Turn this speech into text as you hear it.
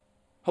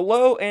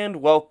Hello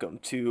and welcome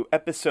to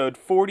episode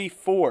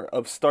 44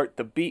 of Start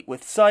the Beat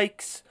with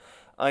Sykes.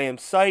 I am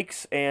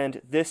Sykes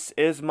and this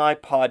is my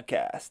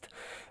podcast.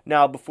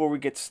 Now, before we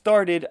get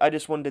started, I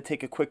just wanted to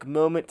take a quick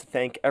moment to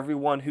thank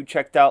everyone who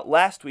checked out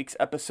last week's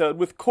episode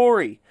with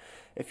Corey.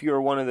 If you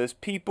are one of those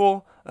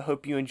people, I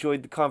hope you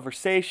enjoyed the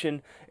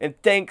conversation,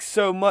 and thanks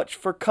so much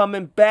for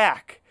coming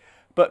back.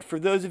 But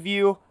for those of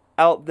you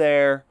out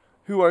there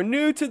who are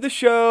new to the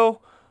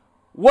show,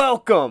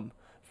 welcome!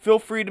 Feel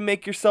free to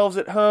make yourselves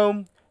at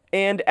home,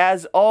 and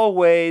as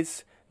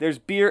always, there's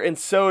beer and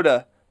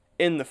soda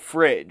in the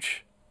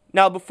fridge.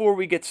 Now, before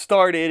we get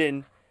started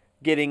and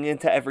getting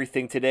into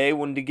everything today, I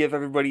wanted to give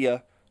everybody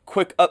a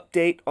quick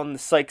update on the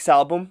Sykes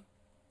album.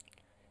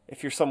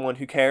 If you're someone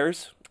who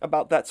cares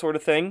about that sort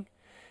of thing,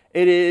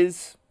 it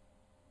is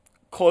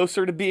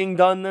closer to being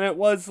done than it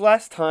was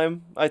last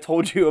time I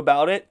told you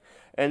about it,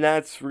 and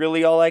that's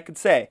really all I could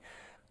say.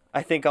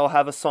 I think I'll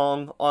have a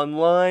song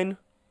online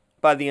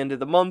by the end of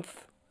the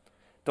month.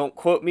 Don't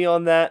quote me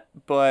on that,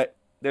 but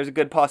there's a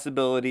good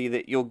possibility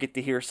that you'll get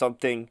to hear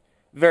something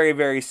very,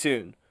 very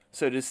soon.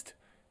 So just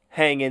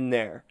hang in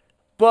there.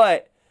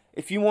 But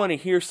if you want to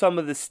hear some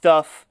of the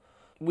stuff,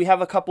 we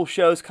have a couple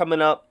shows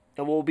coming up,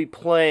 and we'll be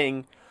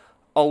playing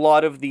a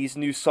lot of these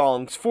new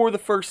songs for the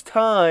first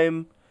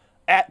time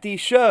at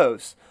these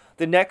shows.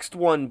 The next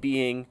one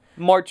being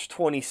March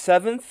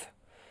 27th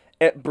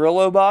at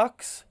Brillo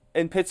Box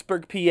in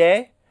Pittsburgh,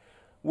 PA,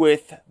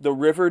 with the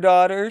River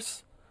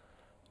Daughters,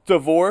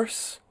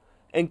 Divorce,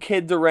 and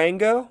Kid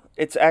Durango.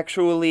 It's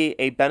actually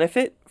a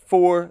benefit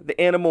for the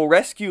Animal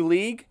Rescue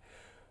League.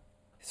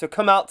 So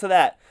come out to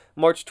that,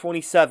 March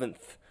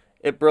 27th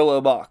at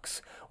Brillo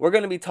Box. We're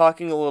going to be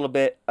talking a little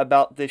bit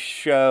about this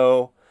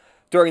show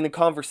during the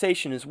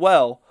conversation as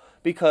well,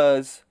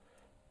 because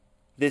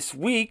this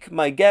week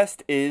my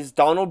guest is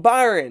Donald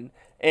Byron.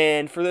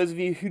 And for those of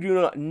you who do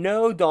not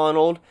know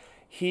Donald,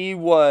 he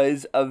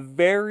was a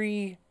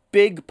very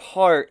big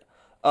part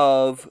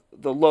of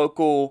the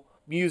local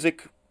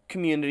music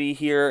community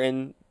here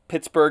in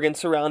Pittsburgh and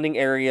surrounding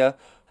area,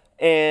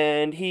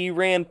 and he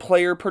ran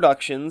Player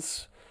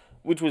Productions,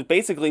 which was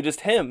basically just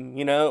him.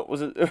 It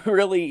wasn't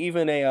really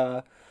even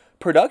a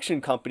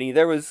production company.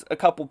 There was a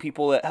couple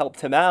people that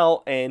helped him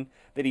out and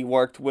that he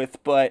worked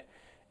with, but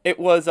it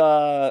was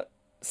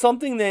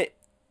something that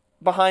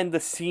behind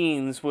the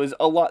scenes was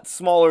a lot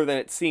smaller than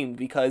it seemed,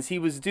 because he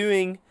was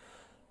doing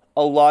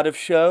a lot of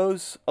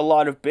shows, a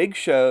lot of big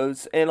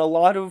shows, and a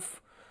lot of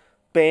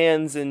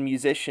bands and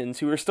musicians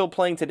who are still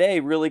playing today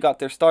really got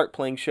their start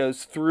playing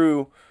shows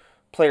through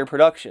Player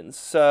Productions.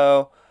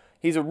 So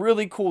he's a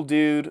really cool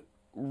dude,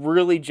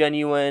 really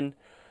genuine,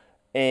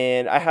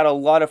 and I had a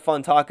lot of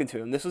fun talking to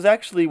him. This was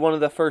actually one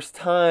of the first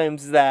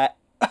times that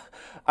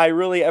I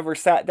really ever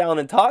sat down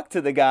and talked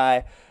to the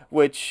guy,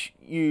 which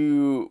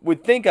you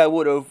would think I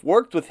would have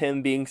worked with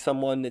him, being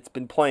someone that's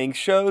been playing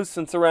shows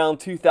since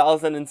around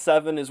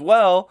 2007 as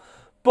well,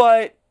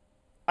 but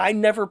I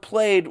never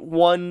played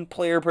one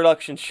Player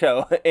Production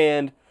show,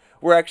 and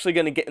we're actually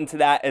going to get into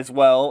that as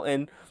well,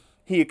 and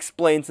he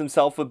explains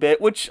himself a bit,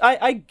 which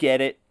I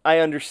get it, I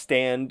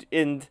understand,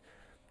 and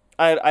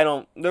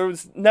there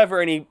was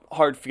never any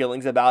hard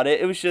feelings about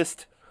it. It was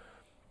just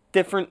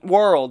different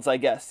worlds, I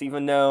guess,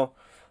 even though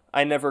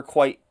I never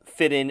quite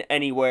fit in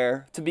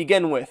anywhere to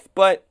begin with,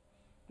 but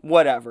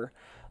whatever.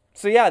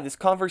 So yeah, this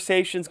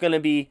conversation's going to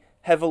be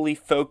heavily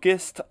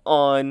focused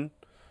on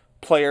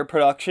Player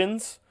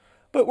Productions,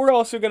 but we're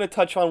also going to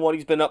touch on what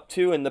he's been up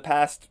to in the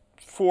past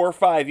 4 or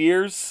 5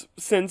 years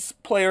since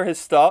Player has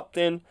stopped,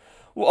 and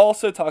we'll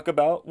also talk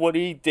about what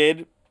he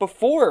did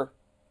before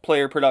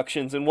Player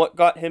Productions and what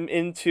got him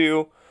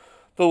into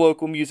the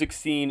local music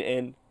scene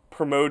and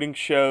promoting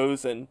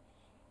shows and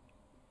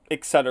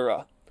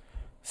etc.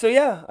 So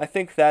yeah, I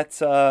think that's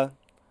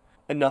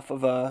enough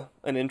of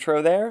an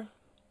intro there.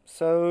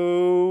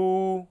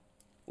 So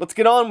let's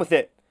get on with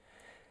it.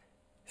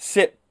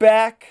 Sit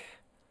back,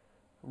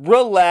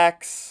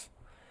 relax,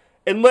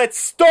 and let's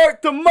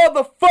start the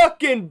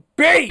motherfucking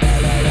beat!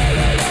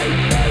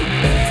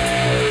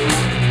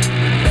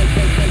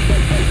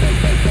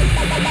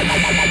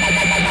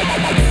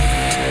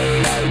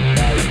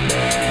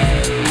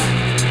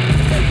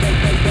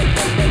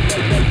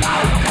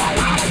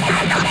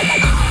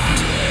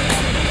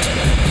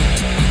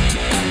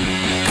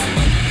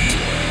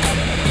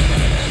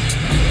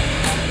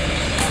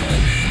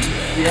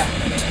 Yeah.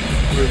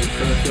 Really,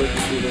 so I feel like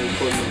we should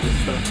record all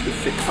this stuff.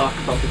 Just sit talk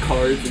about the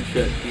cards and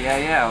shit.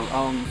 Yeah.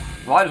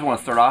 Well, I just want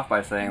to start off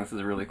by saying this is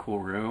a really cool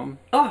room.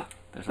 Oh,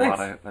 there's thanks.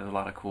 a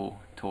lot of cool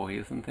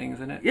toys and things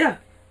in it. Yeah.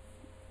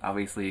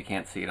 Obviously, you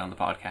can't see it on the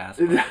podcast.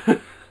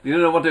 You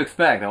don't know what to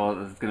expect.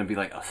 It's going to be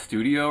like a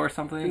studio or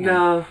something.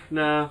 No.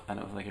 And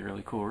it was like a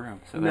really cool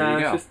room. So there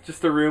you go. It's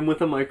just a room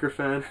with a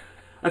microphone.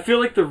 I feel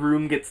like the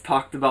room gets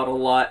talked about a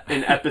lot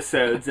in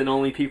episodes, and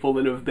only people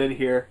that have been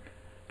here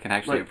can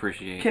actually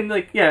appreciate.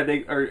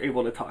 They are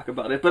able to talk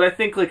about it. But I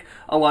think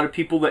a lot of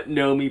people that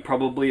know me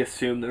probably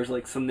assume there's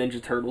some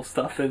Ninja Turtle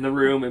stuff in the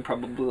room and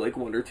probably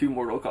 1 or 2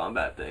 Mortal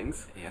Kombat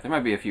things. Yeah, there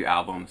might be a few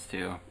albums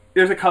too.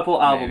 There's a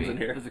couple albums Maybe. in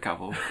here. There's a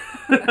couple.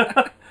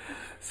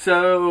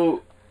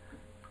 So,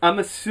 I'm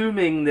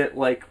assuming that,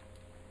 like,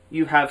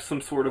 you have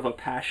some sort of a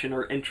passion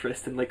or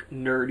interest in, like,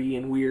 nerdy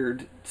and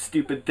weird,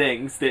 stupid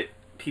things that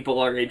people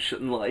our age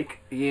shouldn't like.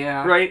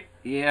 Yeah. Right?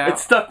 Yeah. It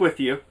stuck with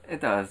you.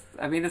 It does.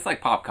 I mean, it's like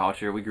pop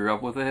culture. We grew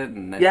up with it,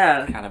 and it's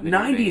Yeah, kind of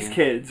 90s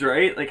kids,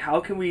 right? Like, how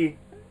can we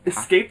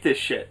escape this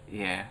shit?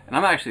 Yeah, and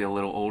I'm actually a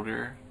little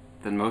older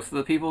than most of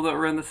the people that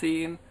were in the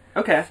scene.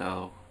 Okay.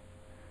 So,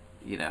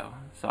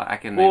 so I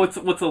can. Well, what's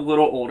a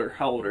little older?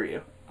 How old are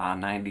you?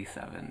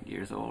 97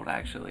 years old,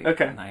 actually.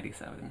 Okay.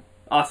 97.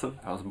 Awesome.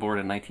 I was born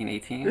in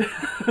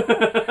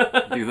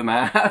 1918. Do the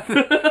math.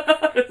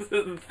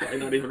 It's probably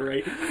not even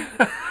right.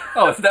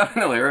 Oh, it's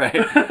definitely right.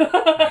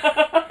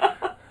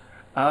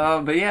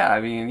 But yeah, I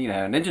mean,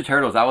 Ninja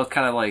Turtles. I was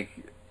kind of like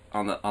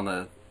on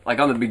the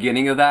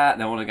beginning of that.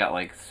 Then when it got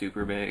like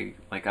super big,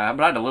 but I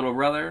had a little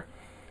brother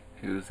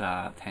who's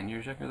 10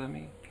 years younger than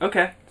me.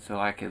 Okay. So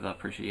I could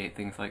appreciate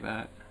things like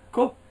that.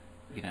 Cool.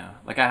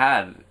 Like I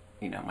had,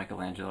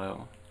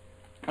 Michelangelo,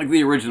 like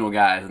the original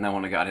guys, and then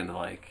when I got into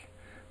like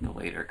the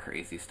later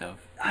crazy stuff,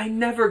 I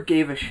never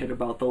gave a shit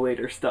about the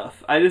later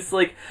stuff. I just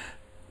like.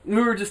 We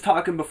were just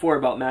talking before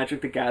about Magic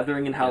the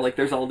Gathering and how, Yes. like,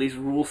 there's all these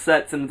rule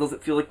sets and it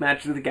doesn't feel like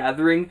Magic the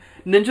Gathering.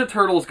 Ninja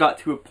Turtles got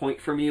to a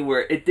point for me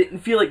where it didn't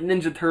feel like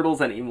Ninja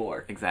Turtles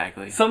anymore.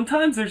 exactly.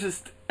 Sometimes there's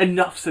just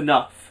enough's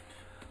enough.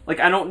 Like,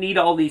 I don't need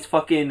all these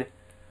fucking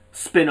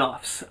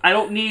spin-offs. I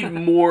don't need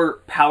more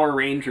Power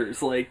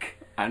Rangers.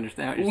 Like, I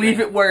understand what you're leave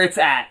saying. it where it's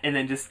at and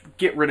then just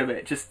get rid of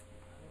it.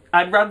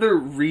 I'd rather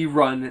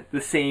rerun the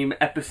same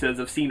episodes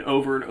I've seen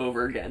over and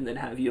over again than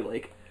have you,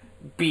 like,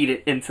 beat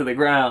it into the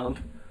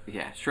ground.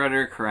 Yeah,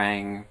 Shredder,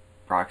 Krang,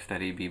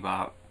 Rocksteady,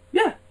 Bebop.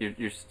 Yeah. You're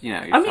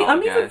I'm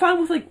solid even guys.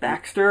 fine with, like,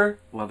 Baxter,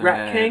 Leatherhead.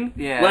 Rat King.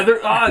 Yeah.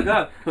 Oh,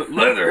 God.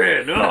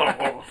 Leatherhead.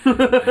 Oh.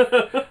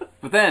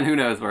 But then, who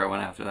knows where it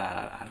went after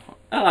that?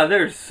 I don't.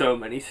 There's so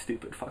many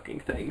stupid fucking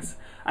things.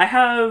 I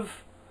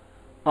have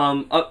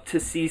up to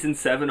season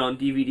 7 on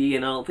DVD,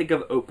 and I don't think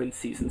I've opened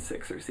season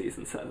 6 or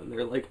season 7.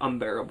 They're, like,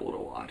 unbearable to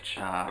watch.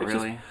 It's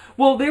Really?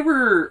 well, they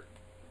were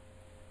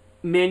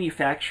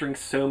manufacturing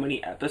so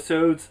many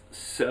episodes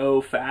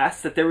so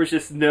fast that there was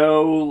just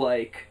no,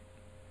 like...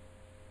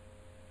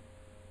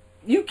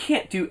 You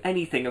can't do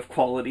anything of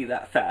quality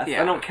that fast.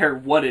 Yeah. I don't care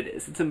what it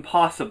is. It's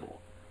impossible.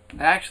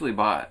 I actually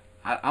bought...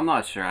 I'm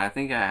not sure. I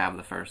think I have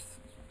the first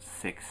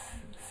 6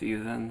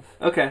 seasons,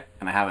 Okay.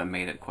 and I haven't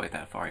made it quite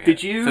that far yet.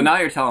 Did you- So now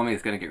you're telling me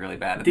it's going to get really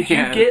bad at Did the you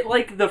end. get,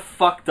 like, the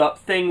fucked up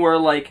thing where,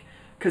 like...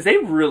 Because they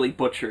really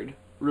butchered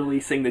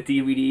releasing the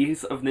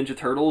DVDs of Ninja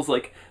Turtles.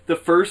 Like, the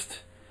first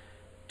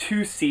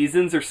 2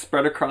 seasons are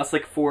spread across,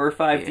 like, 4 or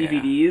 5 Yeah.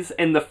 DVDs.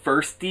 And the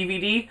first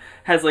DVD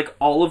has, like,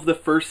 all of the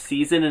first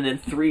season and then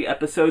 3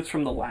 episodes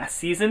from the last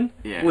season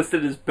Yeah.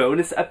 listed as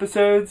bonus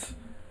episodes.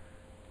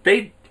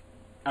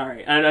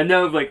 Alright, I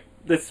know, like,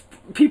 this...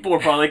 People are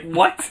probably like,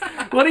 what?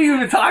 What are you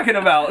even talking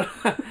about?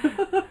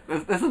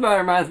 This about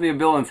reminds me of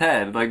Bill and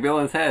Ted. Like Bill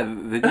and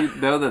Ted. Did you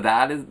know that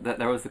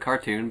there was the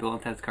cartoon, Bill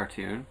and Ted's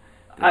cartoon,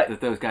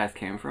 that those guys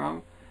came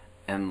from,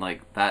 and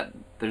like that.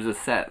 There's a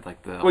set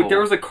like the. Wait, there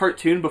was a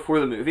cartoon before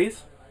the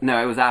movies?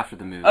 No, it was after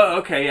the movie. Oh,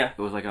 okay, yeah.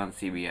 It was like on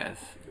CBS,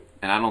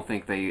 and I don't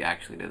think they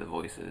actually did the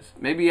voices.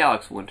 Maybe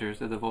Alex Winters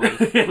did the voice.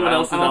 What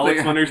else is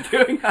Alex Winters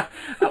doing? I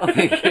don't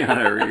think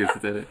Keanu Reeves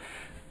did it.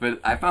 But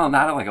I found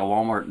that at like a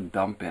Walmart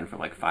dump bin for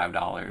like $5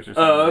 or something.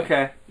 Oh,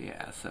 okay.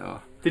 Yeah,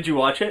 so Did you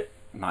watch it?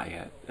 not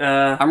yet.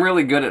 Uh, I'm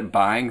really good at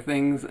buying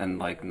things and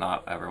like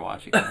not ever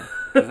watching them.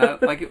 Is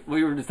that like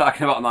we were just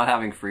talking about not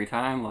having free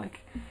time? Like,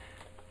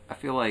 I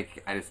feel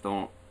like I just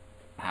don't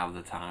have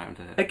the time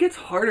to. it gets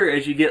harder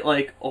as you get,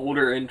 like,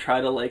 older and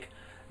try to, like,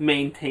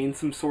 maintain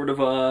some sort of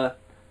a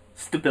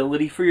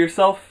stability for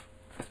yourself.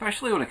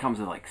 Especially when it comes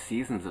to like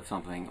seasons of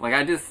something. Like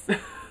I just.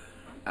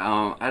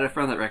 I had a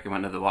friend that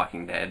recommended The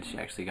Walking Dead. She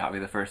actually got me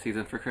the first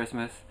season for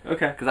Christmas.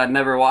 Okay. Because I'd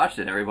never watched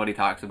it. Everybody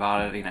talks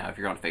about it. If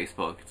you're on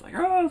Facebook, it's like,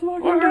 oh, it's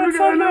Walking Dead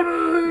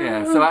Sunday.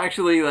 Yeah, so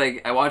actually,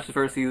 like, I watched the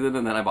first season,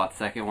 and then I bought the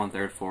second one,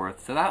 third,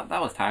 fourth. So that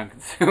was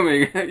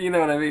time-consuming. You know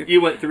what I mean?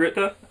 You went through it,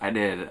 though? I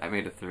did. I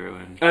made it through.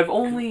 And I've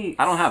only...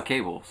 I don't have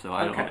cable, so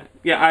I Okay. don't...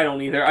 Yeah, I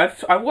don't either.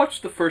 I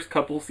watched the first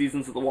couple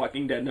seasons of The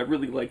Walking Dead, and I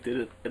really liked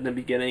it in the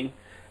beginning.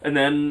 And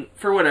then,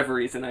 for whatever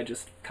reason, I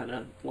just kind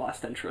of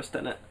lost interest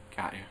in it.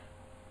 Got you.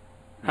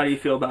 How do you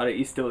feel about it?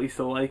 You still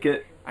like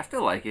it? I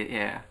still like it,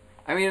 yeah.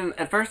 I mean,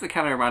 at first it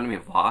kind of reminded me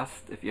of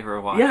Lost, if you ever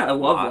watched Yeah, I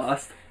love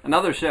Lost.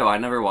 Another show, I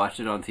never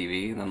watched it on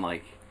TV, and then,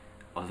 like,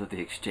 I was at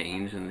the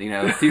exchange, and,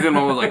 season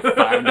 1 was, like,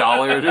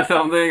 $5 or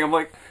something. I'm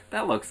like,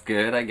 that looks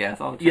good, I guess.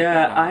 I'll check Yeah,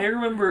 that out. I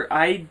remember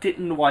I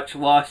didn't watch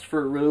Lost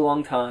for a really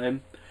long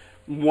time.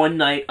 One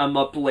night, I'm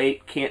up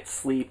late, can't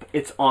sleep,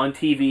 it's on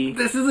TV.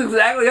 This is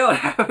exactly how it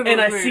happened.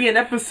 And I with me. see an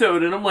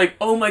episode, and I'm like,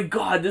 oh my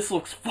god, this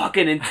looks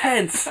fucking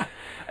intense.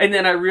 And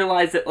then I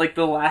realize that, like,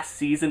 the last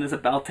season is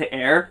about to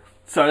air.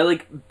 So I,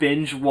 like,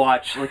 binge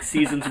watch, like,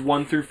 seasons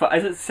 1 through 5.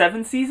 Is it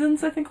 7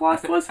 seasons, I think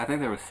Lost was? I think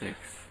there was 6.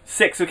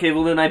 6, okay,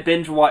 well then I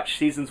binge watch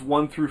seasons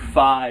 1 through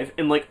 5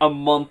 in, like, a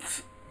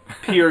month's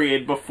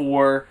period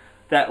before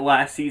that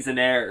last season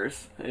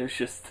airs. It's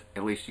just...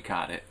 At least you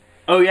caught it.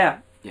 Oh, yeah.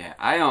 Yeah,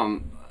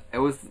 it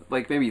was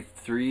like maybe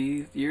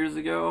 3 years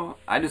ago.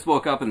 I just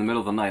woke up in the middle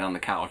of the night on the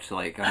couch,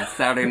 like on a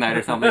Saturday night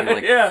or something,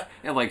 like yeah.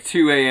 At like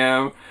 2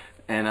 a.m.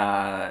 And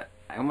I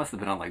must have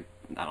been on like,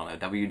 I don't know,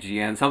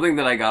 WGN, something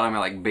that I got on my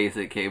like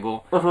basic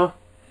cable. Uh-huh.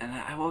 And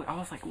I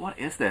was like, what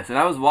is this? And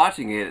I was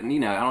watching it,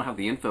 and I don't have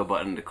the info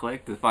button to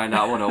click to find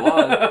out what it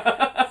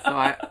was.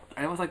 So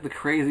it was like the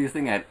craziest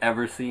thing I'd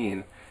ever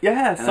seen.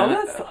 Yeah, some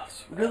of that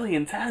stuff's really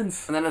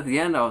intense. And then at the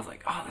end, I was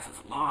like, oh, this is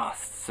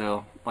Lost.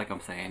 So, like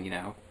I'm saying,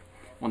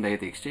 one day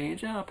at the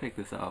exchange, I'll pick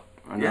this up.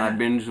 And then I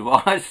binge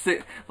watched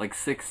it, like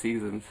 6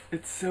 seasons.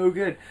 It's so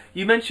good.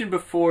 You mentioned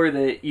before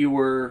that you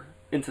were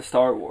into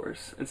Star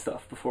Wars and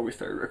stuff before we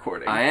started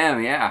recording. I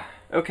am, yeah.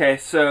 Okay,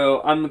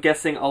 so I'm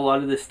guessing a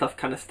lot of this stuff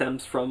kind of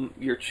stems from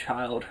your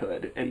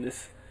childhood and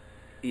this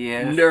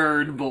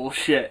nerd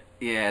bullshit.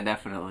 Yeah,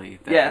 definitely.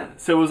 Yeah,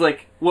 so it was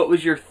like, what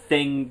was your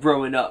thing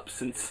growing up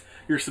since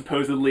you're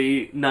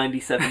supposedly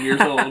 97 years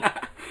old?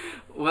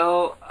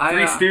 Well,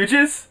 Three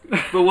Stooges?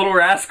 The Little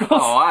Rascals?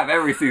 Oh, I have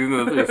every season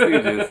of the Three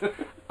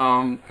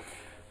Stooges.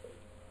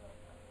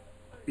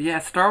 Yeah,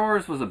 Star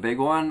Wars was a big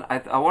one.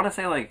 I want to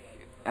say, like,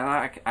 and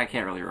I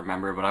can't really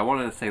remember, but I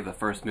wanted to say the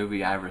first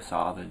movie I ever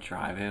saw the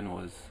drive-in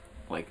was,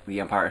 like, The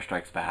Empire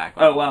Strikes Back.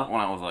 Like, oh, wow.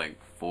 When I was, like,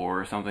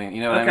 4 or something.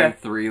 You know what I mean?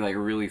 3, like,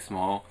 really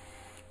small.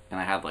 And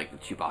I had, like, the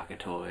Chewbacca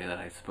toy that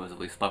I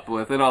supposedly slept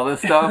with and all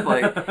this stuff.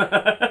 Like,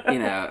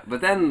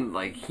 But then,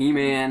 like,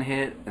 He-Man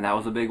hit, and that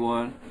was a big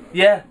one.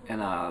 Yeah.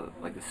 And,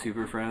 like, the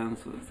Super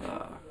Friends with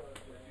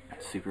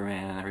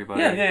Superman and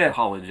everybody. Yeah.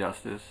 Hall of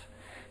Justice.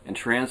 And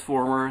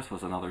Transformers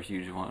was another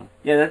huge one.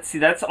 Yeah,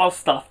 that's all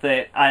stuff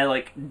that I,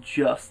 like,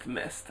 just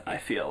missed, I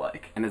feel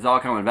like. And it's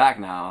all coming back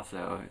now,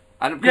 so...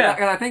 And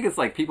I think it's,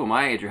 like, people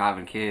my age are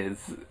having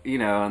kids,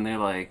 and they're,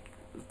 like...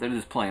 They're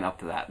just playing up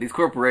to that. These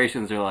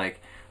corporations are,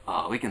 like...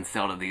 Oh, we can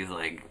sell to these,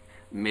 like,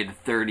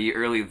 mid-30,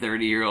 early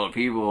 30-year-old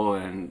people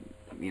and,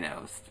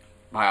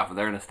 buy off of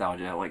their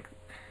nostalgia. Like,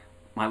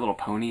 My Little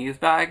Pony is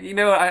back.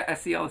 I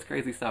see all this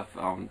crazy stuff.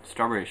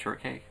 Strawberry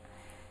Shortcake.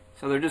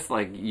 So they're just,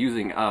 like,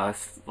 using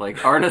us,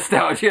 like, our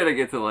nostalgia to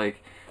get to,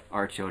 like,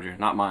 our children.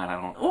 Not mine,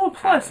 I don't... Well,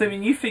 plus, I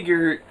mean, you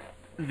figure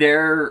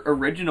their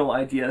original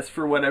ideas,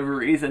 for whatever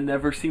reason,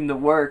 never seem to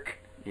work.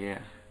 Yeah.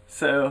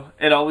 So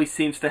it always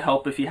seems to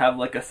help if you have,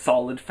 like, a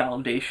solid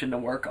foundation to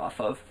work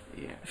off of.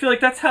 Yeah. I feel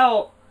like that's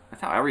how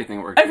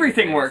everything works.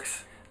 Everything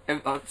works.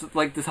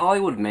 Like, does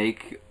Hollywood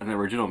make an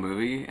original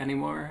movie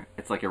anymore?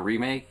 It's like a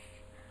remake?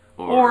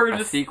 Or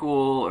a sequel?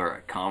 Or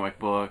a comic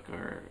book?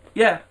 Or...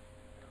 Yeah.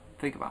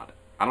 Think about it.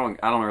 I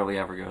don't really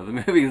ever go to the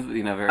movies,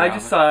 very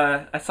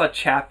often. I saw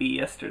Chappie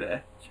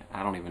yesterday.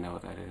 I don't even know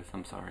what that is.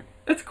 I'm sorry.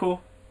 It's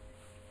cool.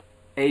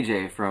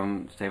 AJ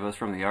from Save Us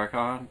from the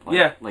Archon.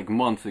 Like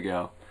months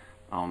ago.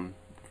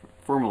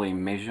 Formerly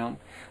Mejon.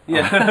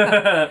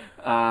 Yeah.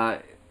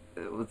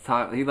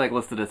 He like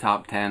listed a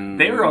top 10.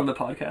 They were on the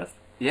podcast.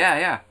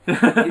 Yeah. he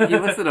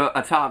listed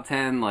a top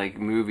 10 like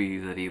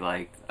movies that he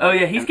liked. Oh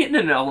yeah, he's getting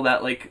into all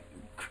that like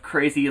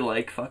crazy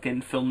like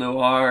fucking film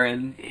noir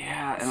and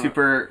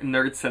super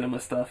nerd cinema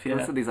stuff. Yeah. He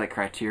listed these like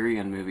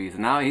Criterion movies,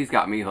 and now he's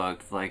got me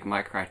hooked. Like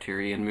my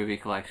Criterion movie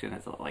collection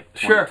is like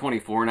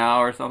 24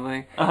 now or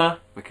something.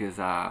 Because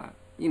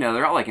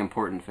they're all like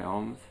important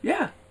films.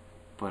 Yeah.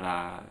 But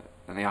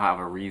and they all have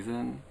a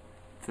reason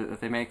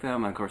that they make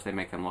them, and of course they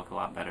make them look a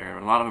lot better.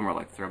 And a lot of them are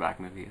like throwback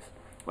movies,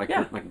 like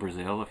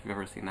Brazil. If you've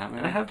ever seen that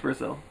movie, I have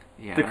Brazil.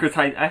 Yeah,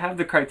 I have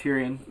the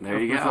Criterion. There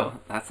you go.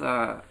 That's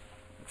a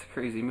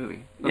crazy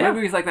movie. But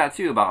movies like that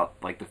too about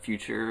like the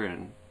future,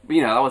 and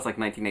that was like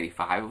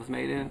 1985. It was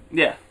made in.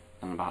 Yeah.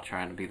 And about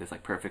trying to be this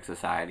like perfect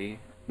society.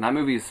 And that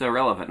movie is so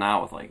relevant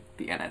now with like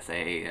the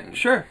NSA and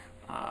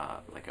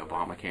like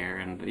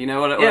Obamacare and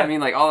what I mean,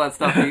 like all that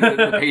stuff,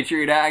 the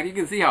Patriot Act. You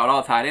can see how it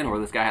all tied in, where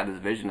this guy had this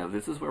vision of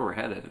this is where we're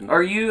headed. And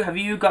have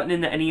you gotten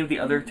into any of the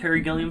other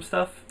Terry Gilliam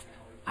stuff?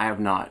 I have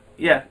not.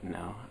 Yeah.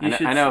 No.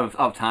 I know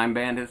of Time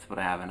Bandits, but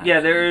I haven't. Yeah,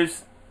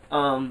 there's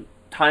Time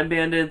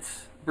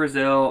Bandits,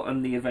 Brazil,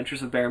 and The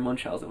Adventures of Baron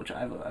Munchausen, which I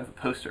have a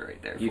poster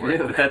right there for it.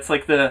 But that's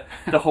like the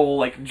whole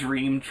like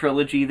dream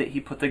trilogy that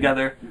he put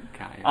together.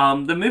 Okay.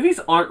 The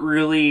movies aren't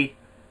really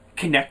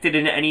connected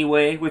in any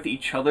way with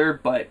each other,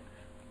 but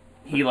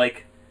he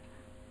like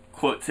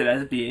quotes it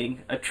as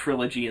being a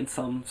trilogy in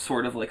some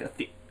sort of like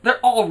they're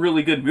all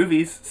really good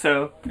movies,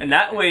 so in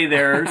that way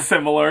they're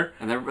similar.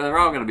 And they're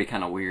all going to be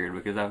kind of weird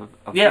because I've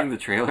seen the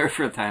trailer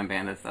for Time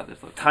Bandits. That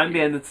just looks Time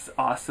Bandits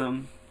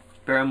awesome.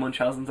 Baron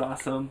Munchausen's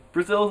awesome.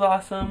 Brazil's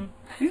awesome.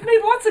 He's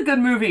made lots of good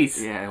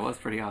movies. Yeah, it was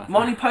pretty awesome.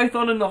 Monty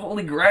Python and the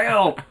Holy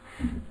Grail.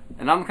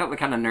 And I'm the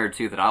kind of nerd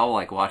too that I'll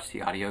like watch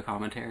the audio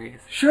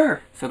commentaries.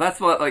 Sure. So that's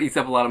what eats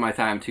up a lot of my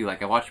time too.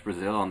 Like I watched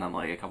Brazil, and then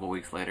like a couple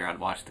weeks later, I'd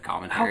watch the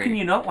commentary. How can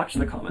you not watch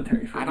the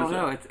commentary for Brazil? I don't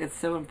know. It's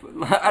so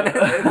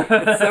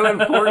it's so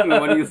important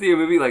when you see a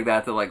movie like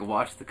that to like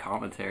watch the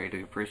commentary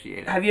to appreciate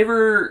it. Have you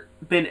ever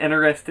been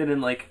interested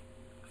in like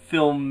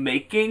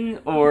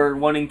filmmaking or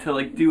wanting to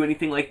like do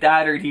anything like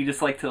that, or do you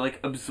just like to like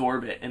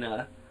absorb it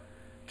and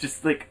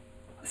just like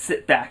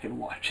sit back and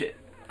watch it?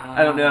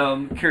 I don't know.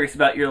 I'm curious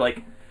about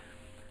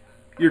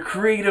your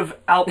creative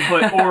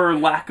output or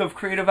lack of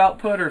creative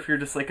output, or if you're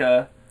just like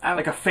a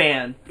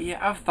fan. Yeah,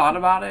 I've thought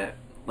about it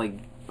like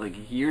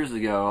years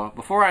ago.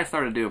 Before I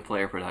started doing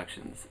player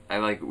productions, I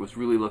was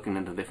really looking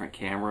into different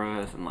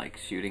cameras and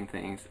shooting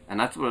things, and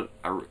that's what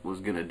I was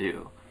gonna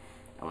do.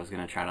 I was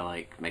gonna try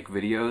to make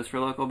videos for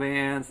local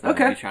bands. And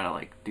maybe try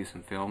to do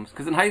some films.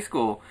 Because in high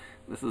school,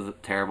 this is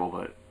terrible,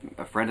 but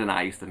a friend and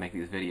I used to make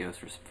these videos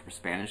for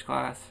Spanish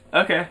class.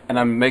 Okay. And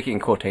I'm making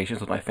quotations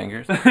with my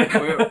fingers. But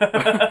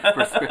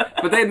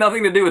they had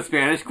nothing to do with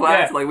Spanish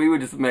class. Yeah. We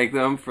would just make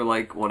them for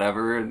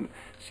whatever, and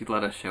she'd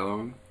let us show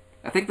them.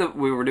 I think that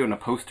we were doing a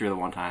poster the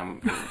one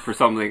time for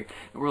something.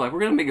 And we're we're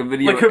going to make a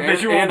video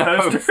and a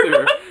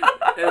poster.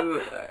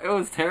 And it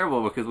was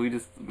terrible because we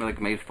just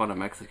made fun of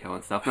Mexico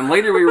and stuff. And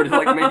later we were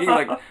just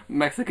making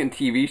Mexican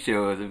TV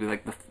shows. It'd be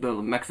the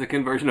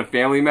Mexican version of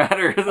Family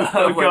Matters and stuff.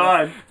 Oh,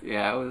 God.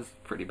 Yeah, it was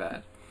pretty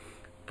bad.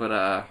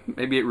 But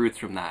maybe it roots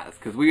from that.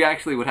 Because we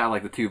actually would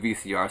have the 2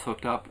 VCRs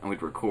hooked up and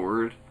we'd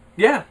record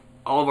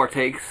all of our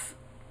takes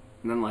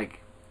and then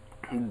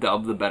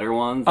dub the better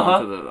ones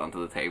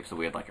onto the tape, so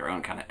we had our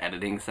own kind of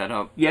editing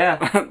setup.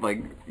 Yeah.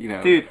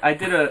 Dude, I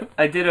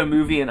did a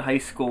movie in high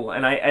school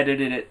and I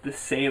edited it the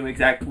same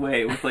exact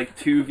way with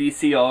 2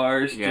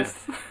 VCRs.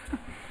 Yes.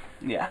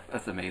 Yeah.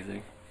 That's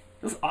amazing.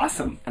 It was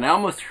awesome. And I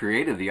almost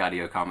created the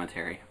audio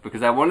commentary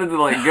because I wanted to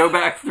go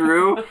back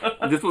through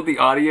just with the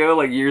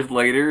audio years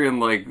later and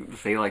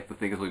say the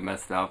things we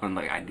messed up and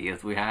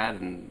ideas we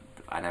had, and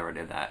I never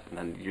did that. And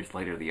then years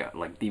later the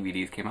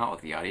DVDs came out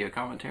with the audio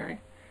commentary.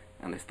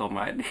 And they stole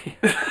my idea.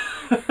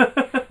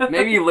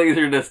 Maybe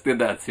Laserdisc did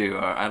that too.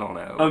 I don't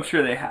know. I'm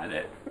sure they had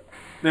it.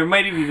 There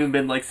might have even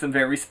been some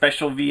very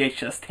special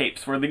VHS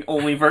tapes where the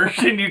only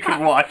version you could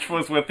watch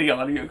was with the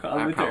audio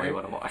commentary. I probably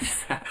would have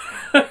watched that.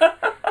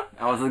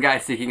 I was the guy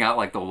seeking out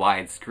the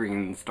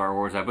widescreen Star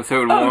Wars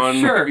Episode 1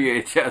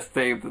 VHS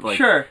tape that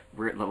sure.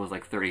 that was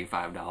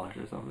 $35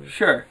 or something.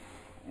 Sure.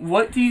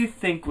 What do you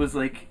think was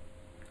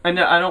I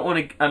know I don't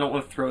want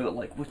to throw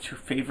that what's your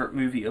favorite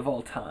movie of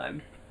all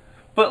time?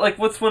 But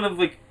what's one of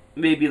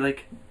maybe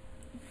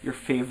your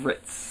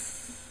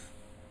favorites?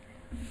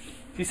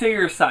 If you say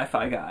you're a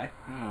sci-fi guy.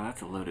 Oh,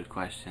 that's a loaded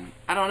question.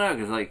 I don't know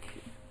because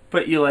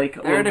But you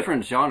there are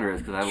different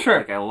genres because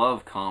I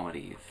love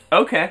comedies.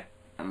 Okay.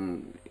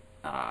 And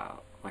I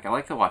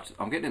like to watch.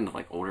 I'm getting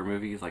into older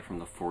movies from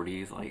the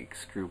 40s,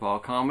 screwball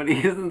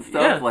comedies and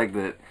stuff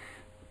that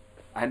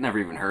I'd never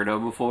even heard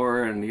of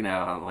before, and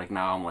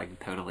now I'm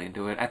totally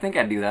into it. I think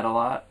I do that a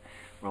lot.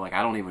 Where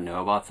I don't even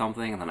know about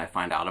something, and then I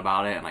find out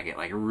about it, and I get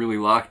really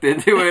locked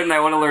into it, and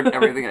I want to learn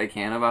everything I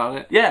can about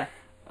it. Yeah.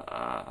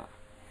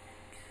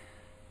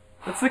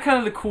 That's the kind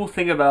of the cool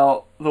thing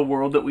about the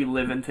world that we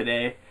live in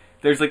today.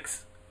 There's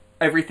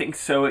everything's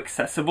so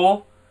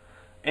accessible,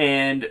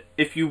 and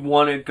if you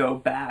want to go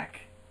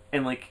back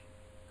and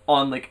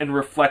and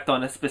reflect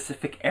on a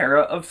specific era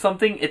of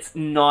something, it's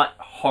not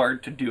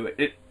hard to do it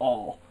at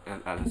all.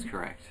 That is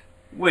correct.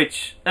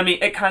 Which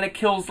it kind of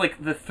kills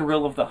the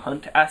thrill of the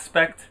hunt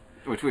aspect.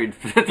 Which we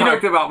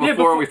talked about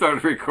before we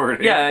started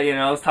recording. Yeah,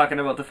 I was talking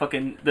about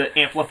the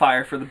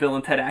amplifier for the Bill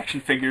and Ted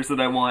action figures that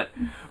I want.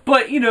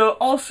 But,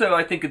 also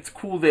I think it's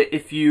cool that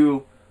if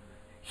you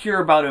hear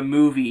about a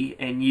movie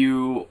and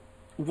you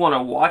want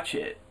to watch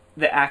it,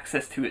 the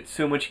access to it's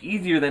so much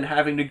easier than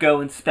having to go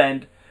and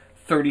spend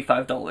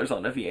 $35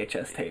 on a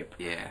VHS tape.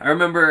 Yeah. I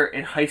remember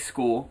in high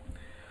school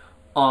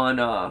on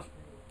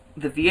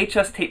the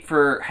VHS tape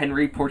for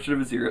Henry, Portrait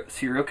of a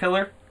Serial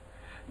Killer,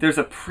 there's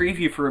a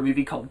preview for a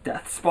movie called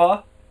Death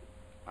Spa.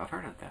 I've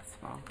heard of Death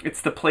Spa. It's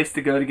the place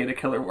to go to get a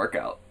killer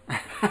workout.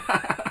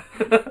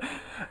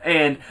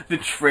 And the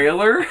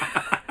trailer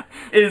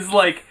is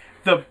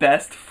the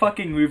best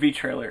fucking movie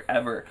trailer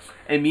ever.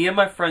 And me and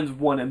my friends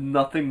wanted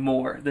nothing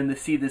more than to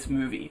see this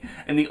movie.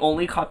 And the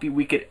only copy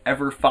we could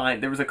ever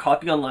find, there was a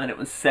copy online, it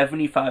was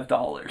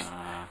 $75.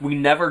 We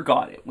never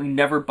got it. We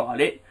never bought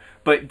it.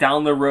 But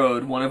down the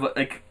road, one of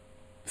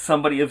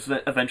somebody was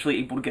eventually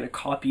able to get a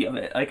copy of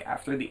it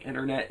after the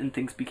internet and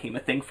things became a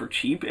thing for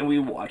cheap, and we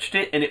watched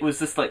it and it was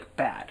just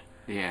bad.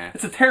 Yeah.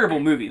 It's a terrible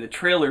movie. The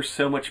trailer's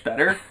so much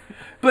better.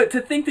 But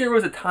to think there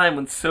was a time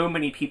when so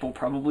many people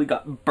probably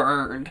got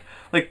burned,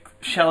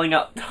 shelling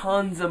out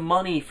tons of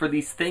money for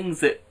these things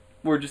that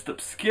were just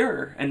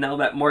obscure, and now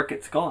that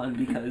market's gone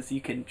because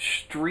you can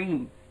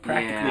stream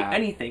practically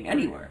anything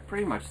anywhere.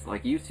 Pretty much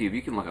YouTube,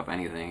 you can look up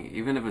anything,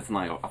 even if it's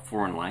not a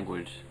foreign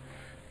language.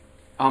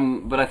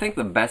 But I think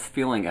the best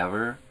feeling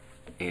ever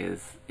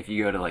is if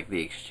you go to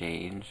the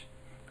Exchange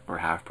or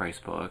Half Price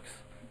Books.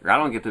 Or I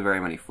don't get to very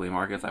many flea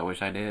markets. I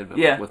wish I did,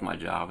 but with my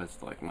job, it's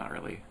not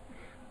really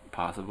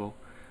possible.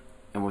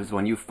 And was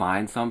when you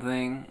find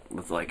something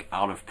that's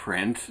out of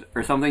print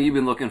or something you've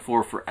been looking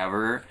for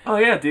forever. Oh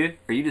yeah, dude.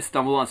 Or you just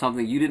stumble on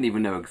something you didn't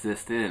even know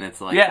existed, and it's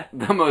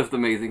the most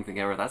amazing thing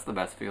ever. That's the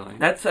best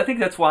feeling. I think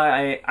that's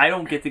why I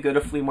don't get to go to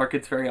flea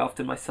markets very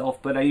often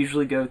myself, but I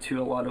usually go to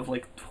a lot of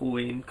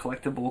toy and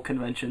collectible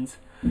conventions,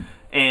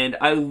 and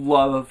I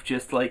love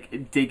just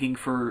digging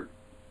for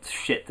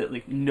shit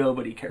that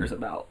nobody cares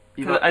about.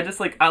 Because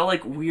I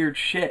like weird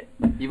shit.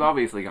 You've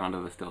obviously gone to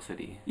the Steel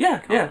City. Yeah,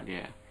 Con,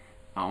 yeah.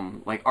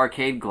 Like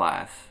Arcade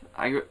Glass.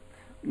 I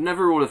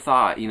never would have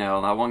thought,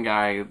 that one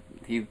guy,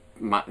 he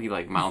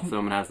like mounts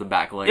them and has the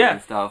backlight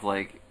and stuff.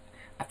 Like,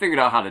 I figured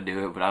out how to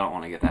do it, but I don't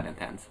want to get that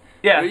intense.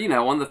 Yeah.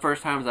 But, one of the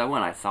first times I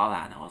went, I saw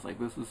that and I was like,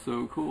 this is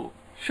so cool.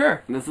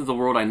 Sure. And this is a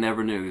world I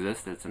never knew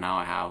existed, so now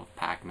I have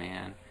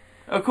Pac-Man.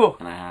 Oh, cool.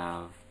 And I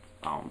have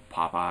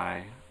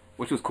Popeye,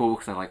 which was cool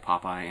because I like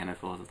Popeye, and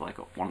it was like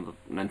one of the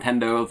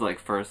Nintendo's like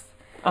first.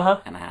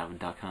 And I have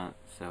Duck Hunt,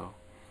 so.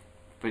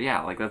 But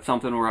yeah, like that's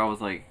something where I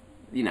was like,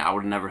 I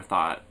would have never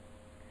thought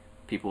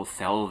people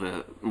sell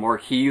the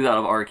marquees out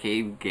of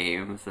arcade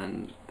games,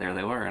 and there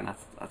they were, and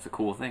that's a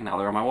cool thing. Now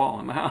they're on my wall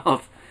in my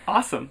house.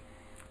 Awesome.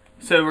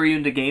 So were you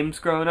into games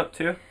growing up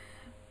too?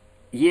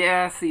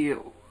 Yeah, see,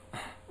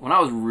 when I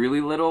was really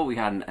little, we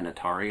had an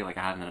Atari. Like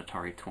I had an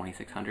Atari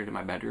 2600 in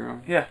my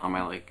bedroom. Yeah. On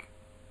my like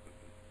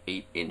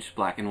 8-inch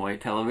black and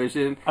white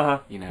television.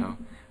 But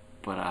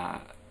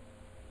I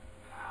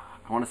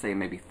want to say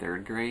maybe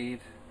 3rd grade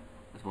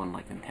is when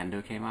like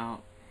Nintendo came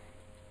out.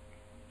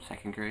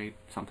 2nd grade,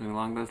 something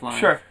along those lines.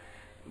 Sure.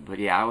 But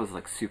yeah, I was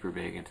like super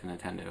big into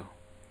Nintendo.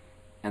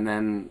 And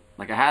then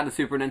like I had the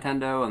Super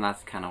Nintendo, and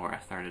that's kind of where I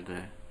started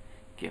to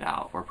get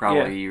out. Or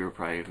probably you were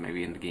probably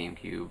maybe into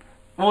GameCube.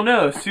 Well,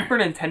 no, Super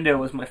Nintendo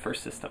was my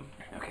first system.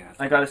 Okay.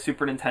 I got a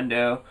Super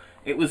Nintendo.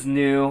 It was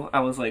new. I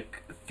was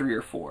like 3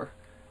 or 4.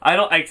 I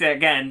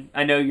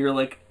know you're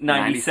like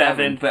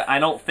 97, but I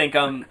don't think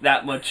I'm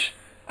that much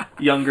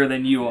younger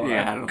than you are.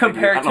 Yeah, I don't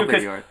compared think to,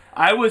 because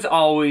I was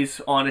always,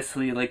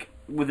 honestly, like,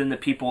 within the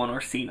people in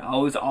our scene, I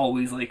was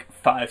always like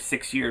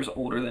 5-6 years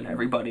older than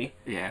everybody.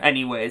 Yeah.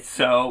 Anyways,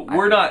 so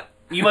we're not,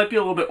 you might be a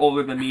little bit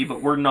older than me,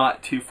 but we're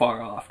not too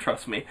far off,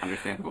 trust me.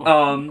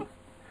 Understandable.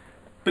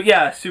 But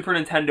yeah, Super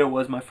Nintendo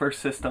was my first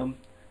system,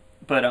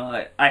 but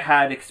I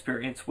had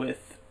experience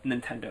with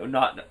Nintendo,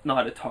 not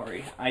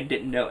Atari. I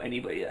didn't know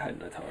anybody that had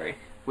an Atari.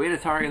 We had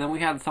Atari, and then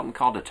we had something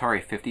called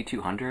Atari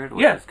 5200,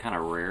 which is kind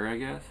of rare, I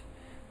guess.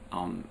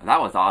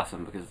 That was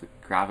awesome because the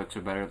graphics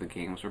were better, the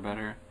games were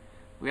better.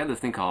 We had this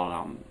thing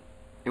called,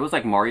 it was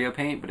like Mario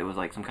Paint, but it was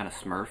like some kind of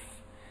Smurf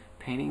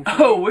painting thing.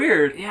 Oh,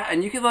 weird. Yeah,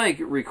 and you could like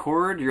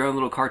record your own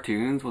little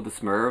cartoons with the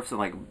Smurfs and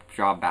like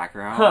draw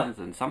backgrounds,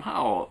 and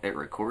somehow it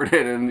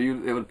recorded and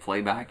it would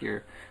play back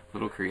your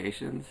little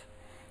creations.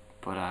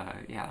 But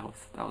yeah,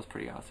 that was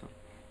pretty awesome.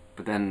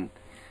 But then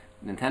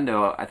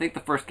Nintendo, I think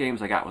the first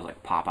games I got was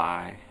like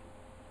Popeye,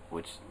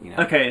 which,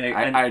 okay,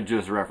 I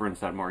just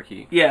referenced that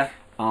marquee. Yeah.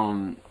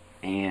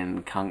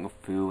 And Kung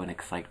Fu and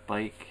Excite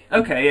Bike.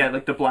 Okay, yeah,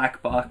 like the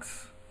black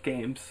box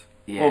games.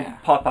 Yeah.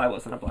 Well, Popeye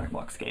wasn't a black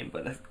box game,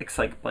 but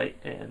Excite Bike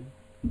and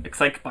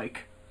Excite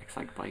Bike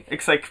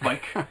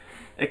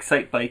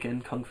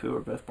and Kung Fu are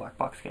both black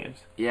box games.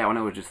 Yeah, when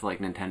it was just like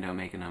Nintendo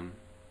making them.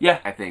 Yeah.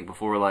 I think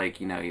before,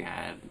 like, you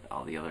had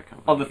all the other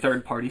companies. All the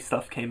third party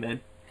stuff came in.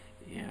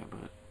 Yeah,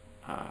 but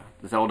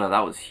Zelda,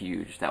 that was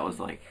huge. That was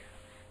like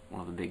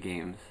one of the big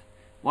games.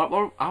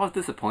 What I was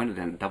disappointed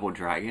in Double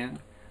Dragon.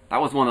 That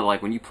was one that,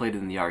 like, when you played it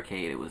in the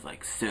arcade, it was,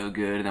 like, so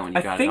good, and then when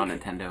you got it on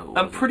Nintendo,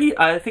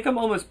 I think I'm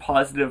almost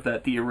positive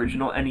that the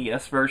original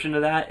NES version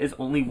of that is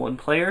only one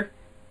player.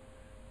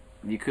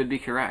 You could be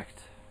correct.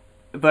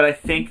 But I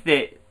think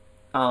that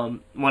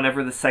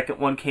whenever the second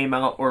one came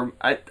out, or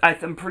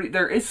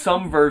there is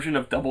some version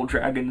of Double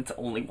Dragon that's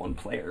only one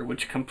player,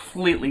 which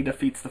completely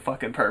defeats the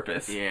fucking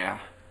purpose. Yeah.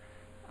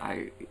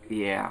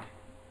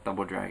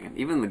 Double Dragon.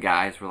 Even the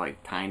guys were,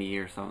 like, tiny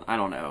or something. I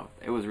don't know.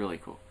 It was really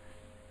cool.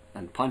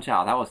 And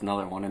Punch-Out, that was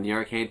another one. In the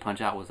arcade,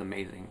 Punch-Out was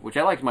amazing. Which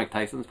I liked Mike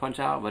Tyson's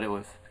Punch-Out, but it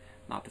was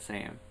not the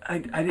same. I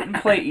didn't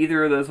play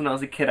either of those when I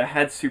was a kid. I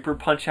had Super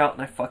Punch-Out,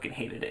 and I fucking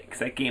hated it, because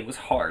that game was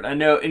hard. I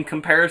know, in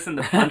comparison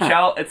to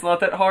Punch-Out, it's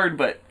not that hard,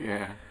 but...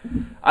 Yeah.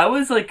 I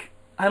was like...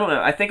 I don't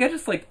know. I think I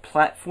just liked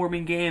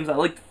platforming games. I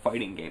liked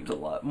fighting games a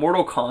lot.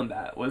 Mortal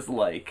Kombat was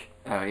like...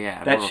 Oh,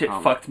 yeah. That shit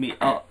fucked me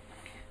up.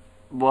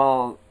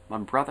 Well, my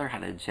brother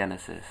had a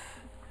Genesis,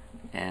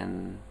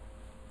 and...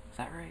 Is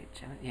that right?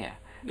 Yeah.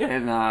 Yeah.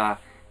 And I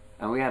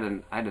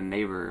had a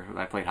neighbor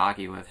that I played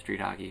hockey with, street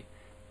hockey,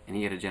 and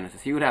he had a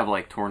Genesis. He would have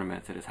like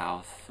tournaments at his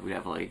house. We'd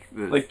have like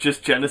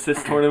just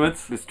Genesis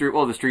tournaments. The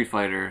Street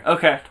Fighter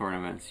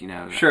tournaments.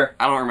 Sure.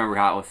 I don't remember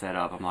how it was set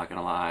up. I'm not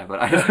gonna lie,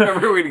 but I just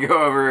remember we'd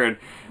go over and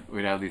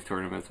we'd have these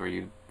tournaments where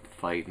you'd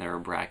fight, and there were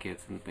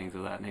brackets and things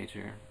of that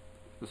nature.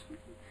 It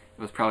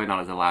was probably not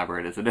as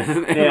elaborate as it is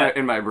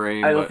in my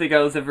brain. I don't think I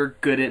was ever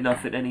good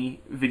enough at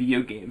any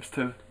video games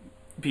to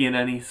be in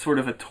any sort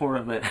of a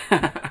tournament.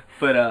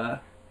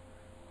 But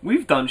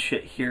we've done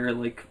shit here,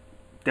 like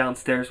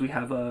downstairs we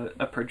have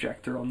a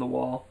projector on the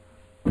wall,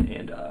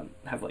 and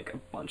have like a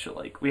bunch of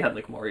we had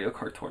like Mario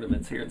Kart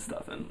tournaments here and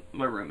stuff, and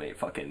my roommate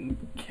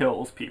fucking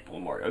kills people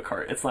in Mario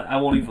Kart. It's like I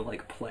won't even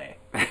play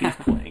if he's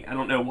playing. I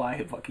don't know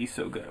why he's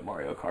so good at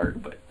Mario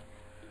Kart, but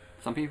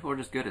some people are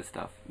just good at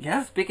stuff.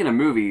 Yeah. Speaking of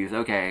movies,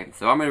 okay,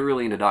 so I'm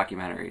really into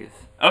documentaries.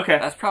 Okay.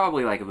 That's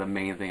probably like the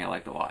main thing I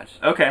like to watch.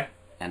 Okay.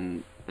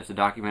 And there's a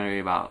documentary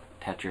about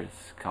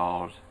Tetris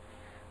called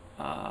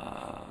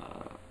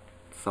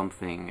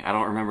something. I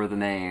don't remember the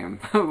name,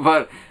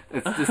 but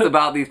it's just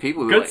about these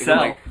people Good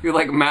sell.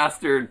 who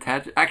mastered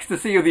Tetris.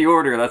 Ecstasy of the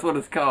Order, that's what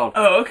it's called.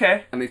 Oh,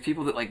 okay. And these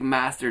people that like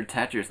mastered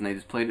Tetris, and they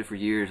just played it for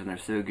years, and they're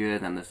so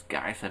good. And this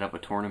guy set up a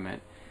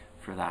tournament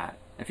for that.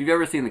 If you've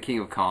ever seen The King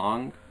of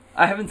Kong,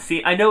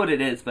 I know what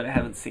it is, but I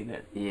haven't seen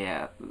it.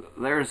 yeah,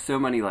 there's so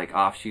many like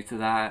offshoots of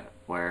that,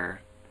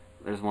 where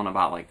there's one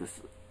about like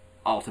this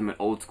ultimate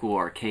old school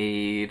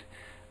arcade,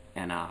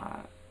 and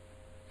I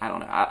don't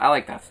know. I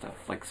like that stuff.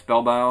 Like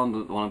Spellbound,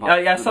 the one about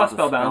I saw about the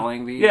Spellbound.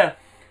 spelling bee. Yeah.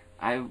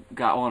 I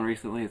got one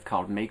recently. It's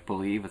called Make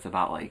Believe. It's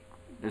about like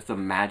there's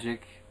some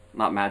magic,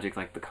 not magic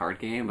like the card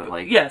game, but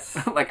like Yes.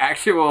 like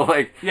actual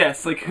like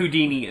Yes, like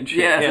Houdini and shit.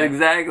 yes, yeah.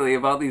 exactly,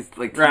 about these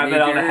like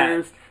Rabbit on a hat.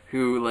 teenagers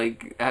who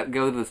like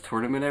go to this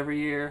tournament every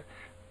year,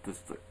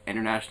 this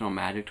international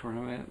magic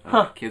tournament.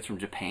 Kids from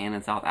Japan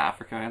and South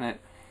Africa in it.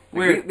 Like,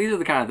 Weird. These are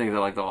the kind of things I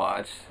like to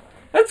watch.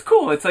 That's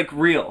cool. It's like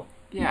real.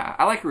 Yeah,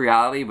 I like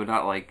reality, but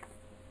not like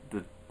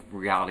the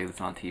reality that's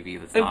on TV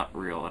that's not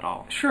real at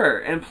all. Sure,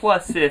 and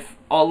plus if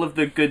all of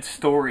the good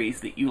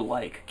stories that you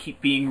like keep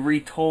being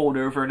retold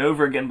over and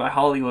over again by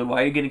Hollywood,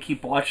 why are you going to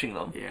keep watching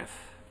them? Yes.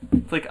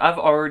 It's like, I've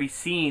already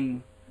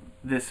seen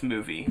this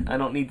movie. I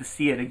don't need to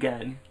see it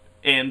again.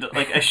 And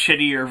like a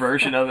shittier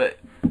version of it.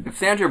 If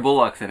Sandra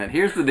Bullock's in it,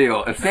 here's the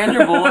deal. If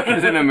Sandra Bullock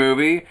is in a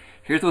movie,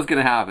 here's what's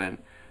going to happen.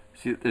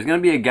 There's going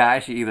to be a guy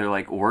she either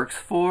like works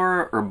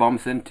for or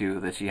bumps into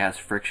that she has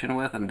friction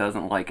with and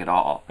doesn't like at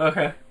all.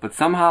 Okay. But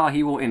somehow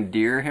he will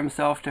endear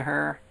himself to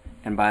her,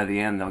 and by the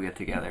end they'll get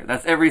together.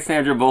 That's every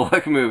Sandra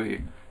Bullock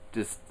movie.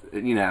 Just,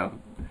 you know,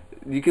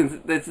 you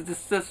can, it's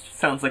just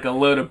Sounds like a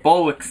load of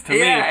bullocks to me.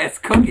 yeah, it's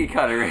cookie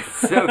cutter. It's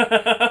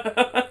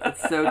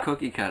so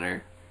cookie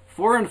cutter.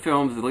 Foreign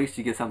films, at least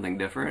you get something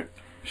different.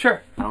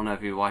 Sure. I don't know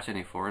if you watch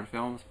any foreign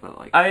films, but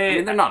like I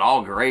mean, they're not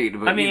all great.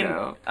 But I mean, you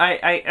know.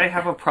 I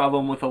have a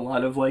problem with a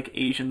lot of like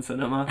Asian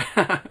cinema.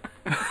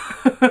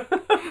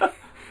 How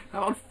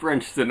about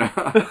French cinema?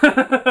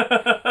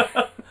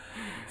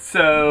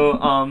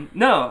 So,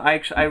 no,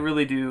 I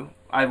really do.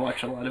 I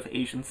watch a lot of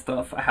Asian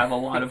stuff. I have a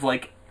lot of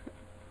like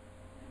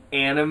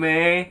anime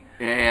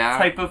Yeah.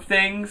 type of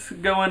things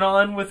going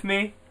on with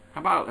me.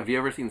 How about, have you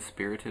ever seen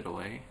Spirited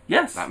Away?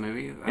 Yes. That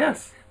movie?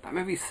 Yes. That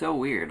movie's so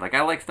weird. Like,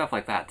 I like stuff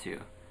like that,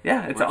 too.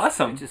 Yeah, it's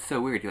awesome. It's just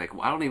so weird. You're like,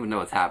 well, I don't even know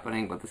what's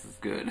happening, but this is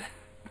good.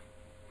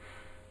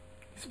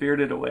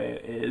 Spirited Away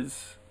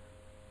is...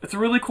 It's a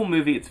really cool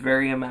movie. It's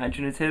very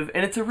imaginative,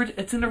 and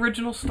it's an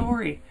original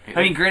story.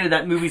 I mean, granted,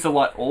 that movie's a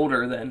lot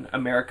older than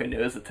America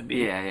knows it to be.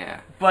 Yeah,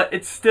 yeah. But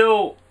it's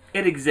still...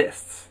 It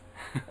exists.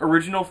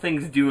 Original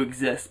things do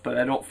exist, but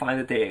I don't find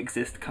that they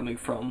exist coming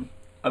from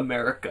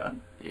America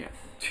Yes.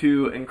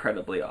 too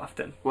incredibly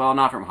often. Well,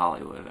 not from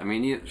Hollywood. I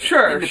mean,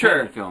 Sure.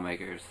 independent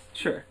filmmakers.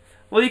 Sure.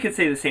 Well, you could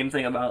say the same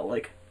thing about,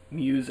 like,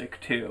 music,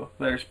 too.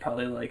 There's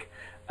probably, like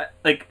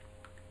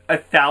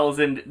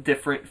 1,000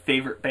 different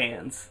favorite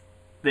bands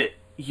that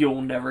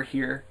you'll never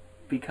hear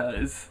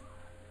because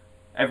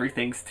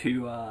everything's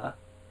too,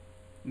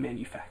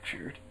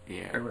 manufactured.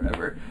 Yeah. Or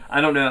whatever. I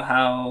don't know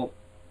how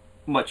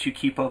much you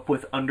keep up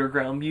with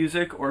underground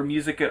music or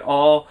music at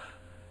all.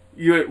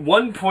 You, at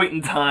one point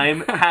in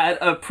time, had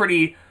a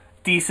pretty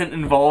decent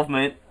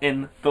involvement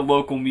in the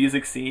local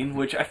music scene,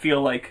 which I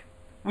feel like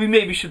we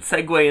maybe should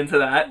segue into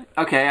that.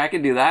 Okay, I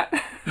can do that.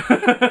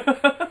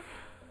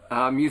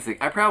 Music.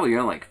 I probably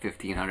own like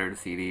 1,500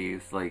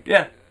 CDs. Like,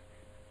 Yeah.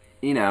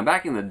 you know,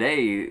 back in the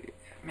day,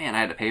 man, I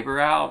had a paper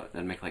out.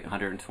 I'd make like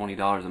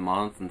 $120 a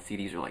month, and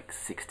CDs were like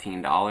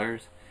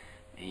 $16.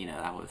 And, you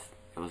know,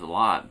 it was a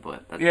lot,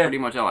 but that's Yeah. pretty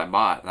much all I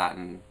bought. That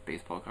and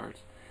baseball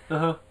cards.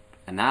 Uh-huh.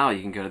 And now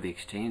you can go to the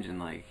exchange and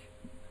like,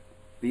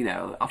 you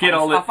know, I'll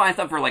find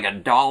stuff for like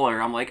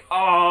 $1. I'm like,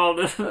 oh,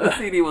 this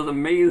CD was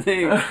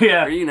amazing.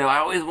 Yeah. Or, you know, I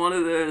always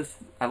wanted this.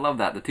 I love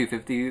that. The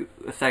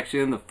 $2.50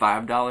 section, the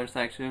 $5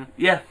 section.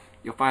 Yeah.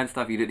 You'll find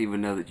stuff you didn't even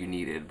know that you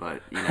needed,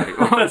 but, you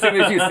know, as soon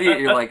as you see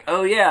it, you're like,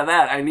 oh yeah,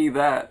 I need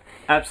that.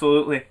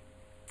 Absolutely.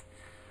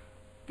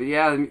 But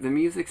yeah, the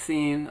music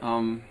scene,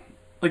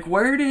 Like,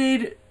 where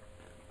did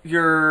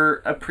your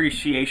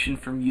appreciation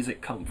for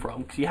music come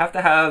from? Because you have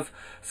to have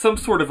some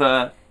sort of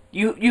a...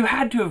 You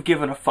had to have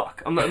given a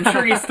fuck. I'm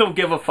sure you still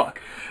give a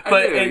fuck.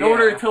 But in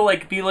order to,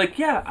 like, be like,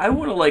 yeah, I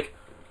want to, like,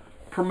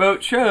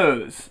 promote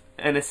shows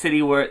in a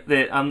city where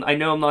that I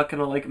know I'm not going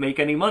to, like, make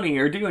any money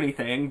or do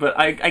anything, but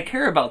I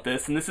care about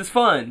this, and this is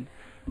fun.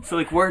 So,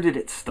 like, where did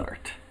it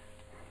start?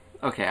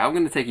 okay, I'm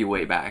going to take you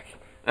way back.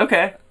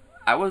 Okay.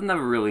 I was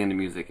never really into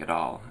music at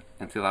all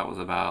until I was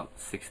about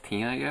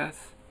 16, I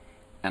guess.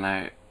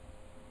 And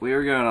we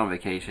were going on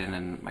vacation,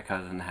 and my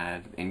cousin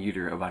had In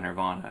Utero by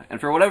Nirvana. And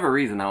for whatever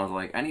reason, I was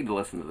like, I need to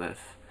listen to this.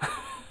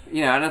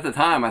 You know, and at the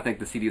time, I think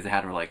the CDs I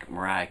had were like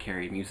Mariah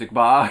Carey Music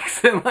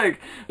Box and like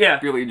Yeah.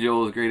 Billy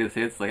Joel's Greatest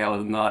Hits. Like, I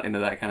was not into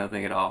that kind of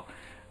thing at all.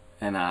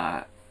 And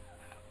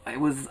it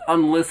was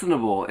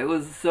unlistenable. It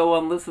was so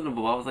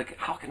unlistenable. I was like,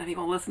 how can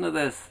anyone listen to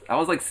this? I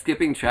was like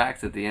skipping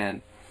tracks at the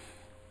end.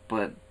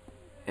 But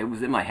it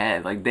was in my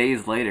head. Like,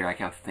 days later, I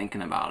kept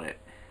thinking about it.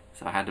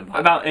 So I had to buy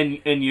About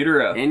In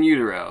Utero. In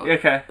Utero.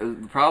 Okay. It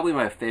was probably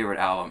my favorite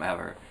album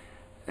ever.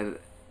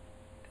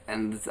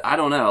 And I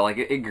don't know, like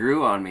it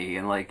grew on me,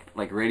 and like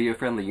Radio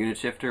Friendly Unit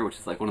Shifter, which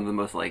is like one of the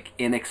most like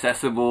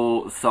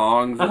inaccessible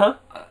songs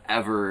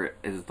ever,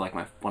 is like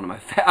one of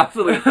my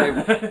absolute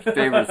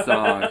favorite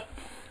songs.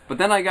 But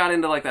then I got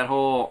into like that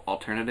whole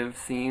alternative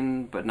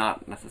scene, but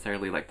not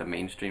necessarily like the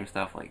mainstream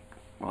stuff, like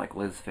more like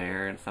Liz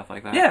Phair and stuff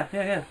like that.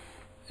 Yeah.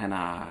 And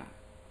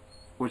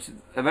which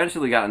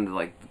eventually got into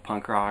like the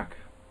punk rock.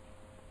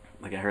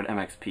 Like I heard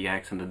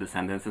MXPX and the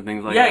Descendants and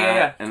things like that.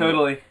 Yeah, and,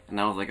 totally.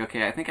 And I was like,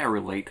 okay, I think I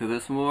relate to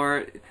this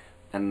more.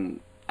 And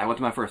I went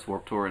to my first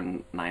Warped Tour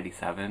in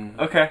 '97.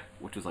 Okay.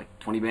 Which was like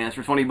 20 bands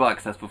for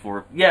 $20. That's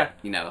before. Yeah.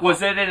 You know.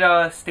 Was it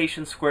at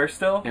Station Square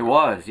still? It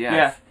was, yes.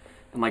 Yeah.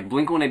 And like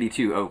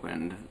Blink-182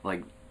 opened.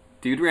 Like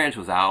Dude Ranch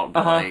was out,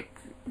 but like,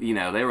 you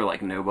know, they were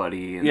like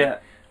nobody. And, yeah.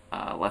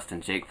 Less Than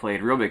Jake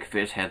played. Real Big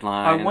Fish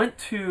headline. I went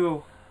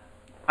to,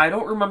 I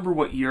don't remember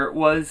what year it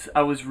was.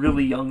 I was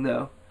really young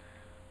though.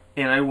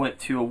 And I went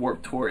to a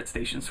Warped Tour at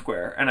Station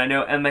Square. And I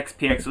know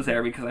MXPX was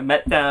there because I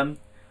met them.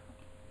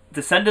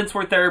 Descendants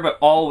weren't there, but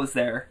All was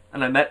there.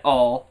 And I met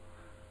All.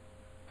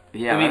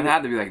 Yeah, I mean, it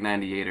had to be like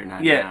 98 or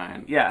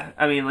 99. Yeah.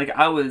 I mean, like,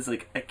 I was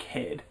like a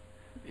kid.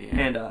 Yeah.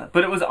 And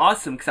but it was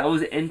awesome because I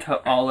was into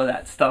all of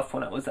that stuff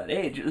when I was that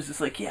age. It was just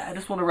like, yeah, I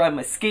just want to ride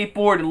my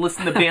skateboard and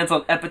listen to bands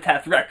on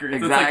Epitaph Records.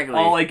 Exactly. That's like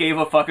all I gave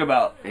a fuck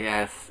about.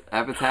 Yes,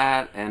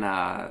 Epitaph, and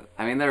I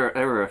mean there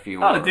were a few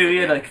more. Oh, dude,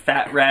 you had like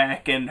Fat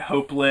Wreck and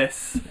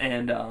Hopeless,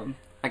 and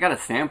I got a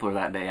sampler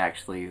that day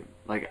actually.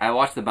 Like I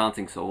watched the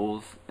Bouncing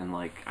Souls, and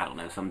like I don't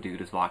know, some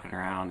dude is walking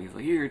around. He's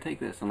like, "Here, take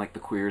this," and like the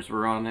Queers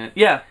were on it.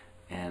 Yeah.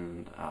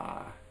 And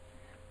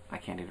I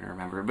can't even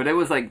remember, but it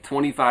was like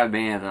 25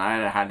 bands, and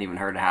I hadn't even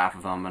heard half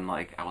of them, and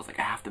like I was like,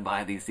 I have to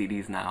buy these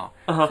CDs now.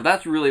 So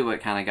that's really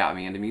what kind of got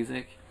me into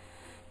music.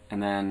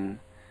 And then,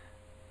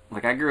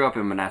 like I grew up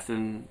in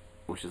Monessen,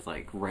 which is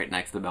like right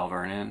next to Bell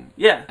Vernon.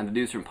 Yeah. And the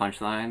dudes from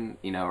Punchline,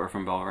 you know, are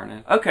from Bell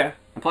Vernon. Okay.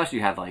 And plus,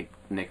 you had like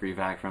Nick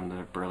Revac from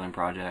the Berlin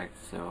Project,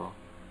 so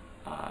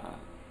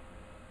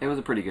it was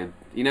a pretty good.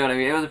 You know what I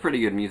mean? It was a pretty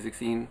good music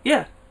scene.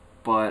 Yeah.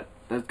 But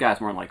those guys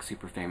weren't like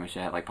super famous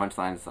yet. Like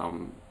Punchline's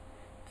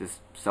this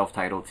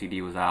self-titled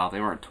CD was out. They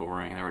weren't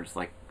touring. They were just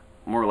like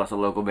more or less a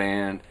local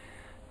band.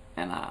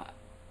 And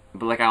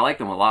but like I liked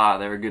them a lot.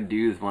 They were good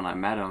dudes when I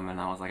met them,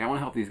 and I was like, I want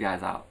to help these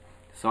guys out.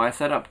 So I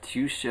set up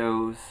 2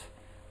 shows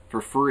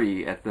for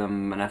free at the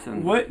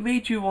Monessen. What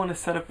made you want to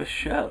set up a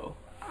show?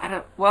 I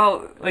don't.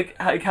 Well, like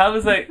how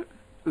was like?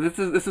 This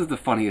is the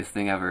funniest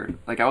thing ever.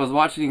 Like I was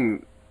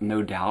watching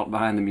No Doubt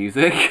Behind the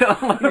Music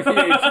on like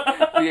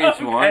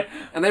VH1, okay.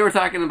 And they were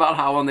talking about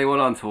how when they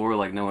went on tour,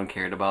 like no one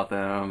cared about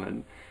them,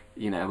 and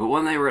you know, but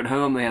when they were at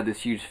home, they had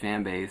this huge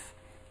fan base,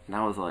 and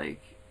I was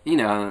like, you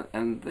know,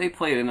 and they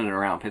played in and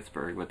around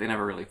Pittsburgh, but they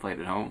never really played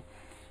at home,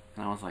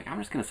 and I was like, I'm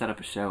just gonna set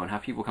up a show and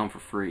have people come for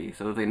free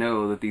so that they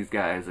know that these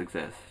guys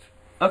exist.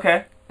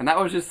 Okay. And that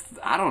was just,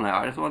 I don't know,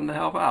 I just wanted to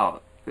help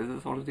out. I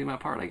just wanted to do my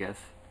part, I guess.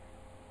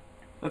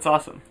 That's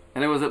awesome.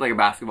 And it was at like a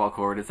basketball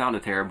court. It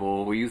sounded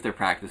terrible. We used their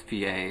practice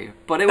PA,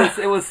 but it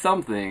was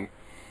something.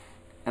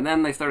 And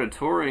then they started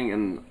touring,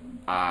 and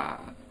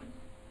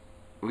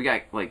we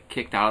got like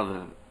kicked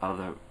out of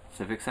the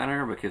Civic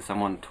Center because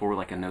someone tore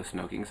like a no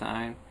smoking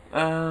sign.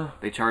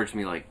 They charged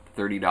me like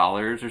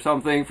 $30 or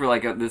something for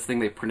like this thing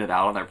they printed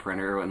out on their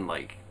printer and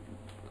like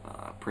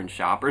print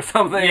shop or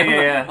something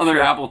on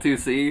their Apple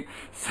IIc.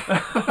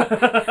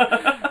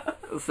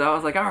 So I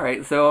was like, all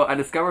right. So I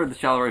discovered the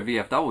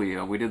Charleroi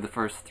VFW. We did the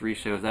first 3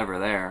 shows ever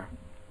there,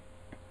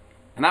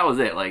 and that was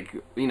it. Like,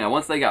 you know,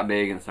 once they got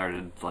big and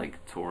started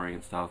like touring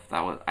and stuff,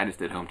 I just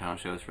did hometown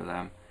shows for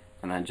them.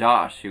 And then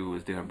Josh, who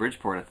was doing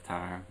Bridgeport at the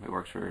time, he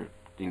works for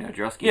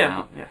Drusky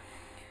now. Yeah.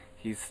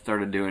 He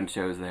started doing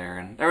shows there,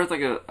 and there was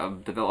like a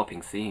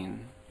developing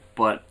scene,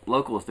 but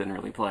locals didn't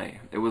really play.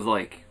 It was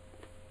like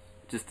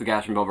just the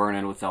guys from Bell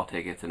Vernon would sell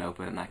tickets and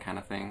open, that kind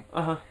of thing.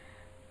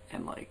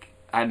 And like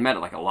I'd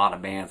met like a lot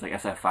of bands like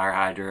SF Fire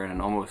Hydrant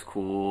and Almost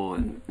Cool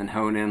and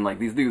Honan. Like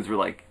these dudes were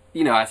like,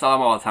 you know, I saw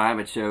them all the time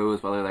at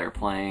shows, whether they were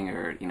playing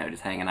or, you know,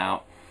 just hanging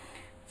out.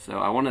 So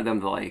I wanted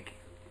them to like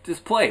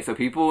just play so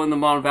people in the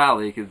Mon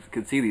Valley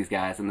could see these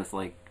guys in this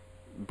like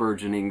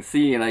burgeoning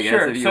scene, I guess.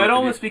 Sure, so it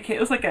almost became, it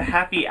was like a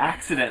happy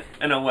accident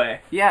in a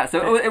way. Yeah,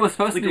 so it was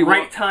supposed like to be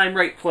right time,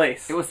 right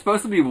place. It was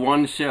supposed to be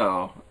one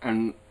show,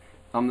 and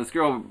this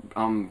girl,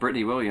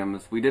 Brittany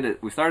Williams, we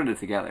started it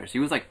together. She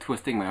was like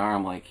twisting my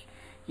arm like,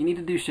 you need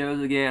to do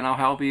shows again, I'll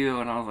help you.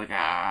 And I was like,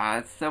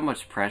 it's so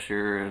much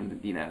pressure, and,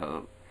 you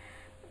know,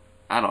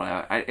 I don't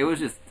know. It was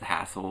just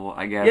hassle,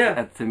 I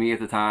guess, to me at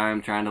the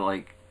time, trying to,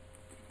 like,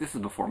 this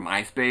is before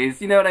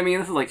MySpace, you know what I mean?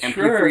 This is, like,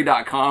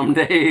 mp3.com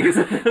days.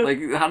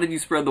 Like, how did you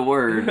spread the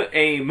word?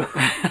 AIM.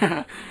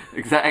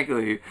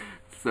 Exactly.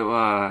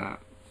 So,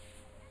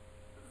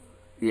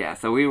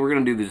 so we were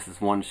going to do just this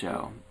one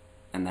show.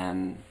 And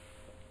then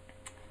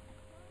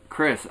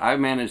Chris, I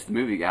managed the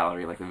movie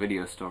gallery, like the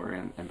video store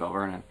in Bell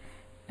Vernon.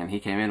 And he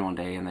came in one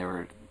day, and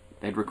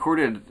they'd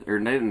recorded, or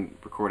they didn't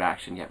record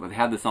Action yet, but they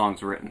had the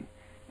songs written.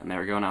 and they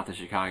were going out to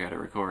Chicago to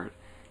record.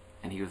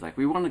 And he was like,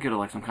 we want to go to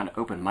like some kind of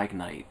open mic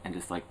night and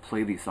just like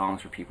play these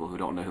songs for people who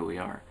don't know who we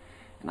are.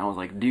 And I was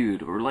like,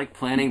 dude, we're like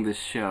planning this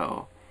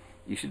show.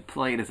 You should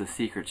play it as a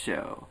secret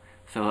show.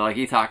 So like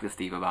he talked to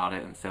Steve about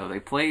it, and so they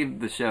played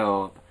the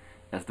show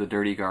as the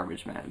Dirty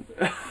Garbage Men,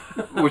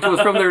 which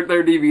was from their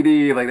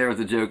DVD. Like there was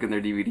a joke in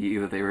their DVD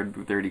that they were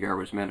Dirty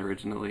Garbage Men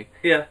originally.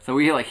 Yeah. So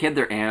we like hid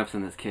their amps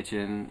in this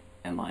kitchen,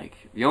 and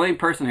like the only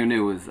person who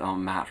knew was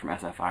Matt from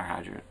SF Fire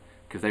Hydrant,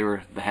 because they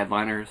were the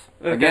headliners.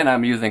 Okay. Again,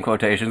 I'm using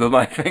quotations with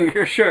my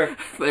finger. Sure.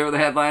 They were the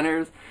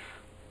headliners,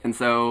 and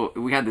so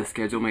we had this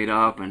schedule made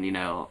up,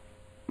 and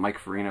Mike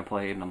Farina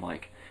played, and I'm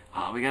like,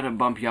 oh, we gotta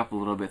bump you up a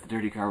little bit. The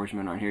Dirty Garbage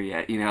Men aren't here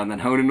yet, And then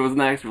Honan was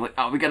next. We're like,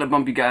 oh, we gotta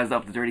bump you guys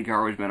up. The Dirty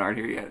Garbage Men aren't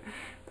here yet.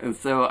 And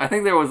so I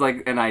think there was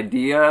like an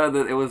idea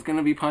that it was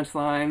gonna be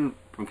Punchline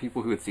from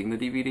people who had seen the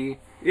DVD.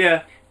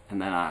 Yeah.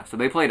 And then so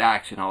they played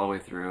Action all the way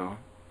through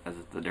as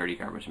the Dirty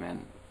Garbage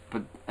Men.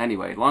 But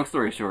anyway, long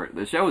story short,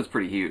 the show was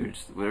pretty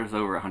huge. There was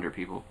over 100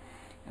 people,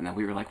 and then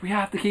we were like, we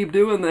have to keep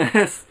doing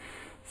this.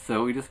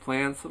 So we just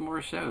planned some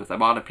more shows. I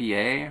bought a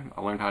PA.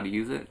 I learned how to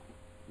use it.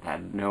 I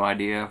had no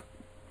idea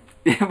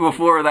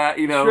before that,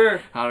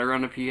 Sure. how to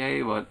run a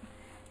PA, but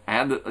I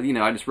had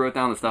I just wrote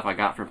down the stuff I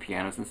got from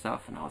pianos and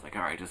stuff, and I was like,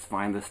 all right, just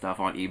find this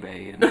stuff on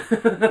eBay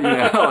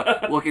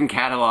and, look in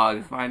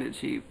catalogs, find it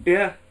cheap.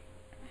 Yeah.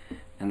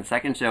 And the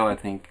second show, I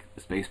think,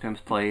 the Space Pimps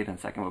played, and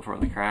Second Before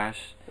the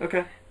Crash.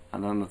 Okay.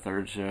 And then the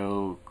third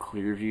show,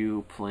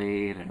 Clearview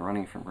played, and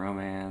Running from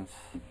Romance,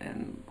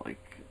 and,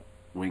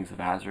 Wings of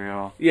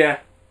Azrael. Yeah.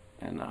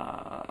 And,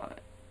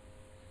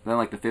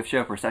 then, the fifth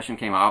show, Procession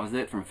Came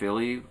Opposite from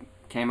Philly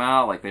came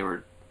out. They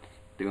were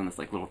doing this,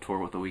 little tour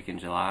with the Week in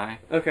July.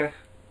 Okay.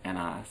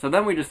 And, so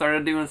then we just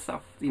started doing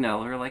stuff, we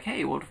were like,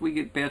 hey, what if we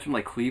get bands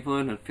from,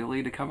 Cleveland and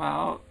Philly to come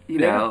out?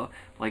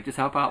 Just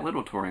help out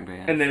little touring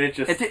bands. And then it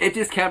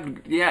just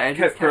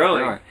kept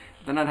growing.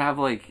 Then I'd have,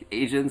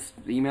 agents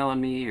emailing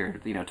me or,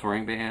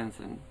 touring bands,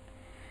 and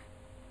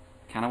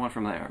kind of went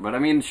from there. But, I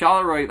mean,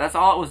 Charleroi, that's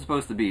all it was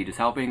supposed to be, just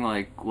helping,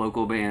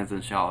 local bands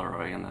in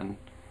Charleroi, and then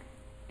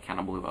it kind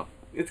of blew up.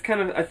 It's kind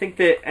of, I think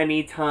that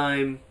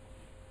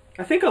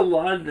I think a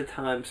lot of the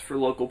times for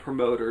local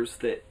promoters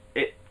that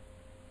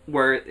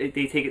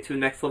they take it to the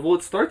next level,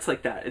 it starts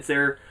like that. It's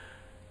they're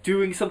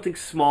doing something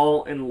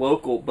small and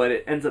local, but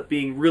it ends up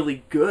being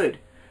really good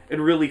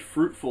and really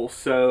fruitful,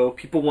 so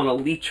people want to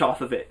leech off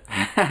of it.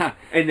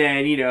 And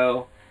then,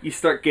 you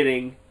start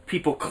getting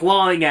people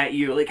clawing at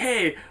you, like,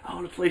 hey, I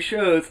want to play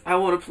shows,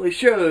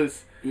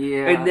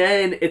 Yeah. And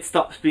then it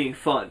stops being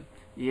fun.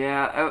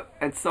 Yeah,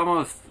 it's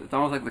almost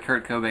like the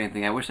Kurt Cobain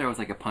thing. I wish there was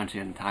a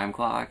punch-in time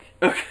clock.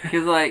 Okay.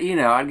 Because,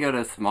 I'd go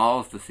to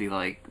Smalls to see,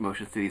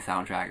 Motion City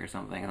Soundtrack or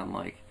something, and I'm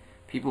like,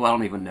 people I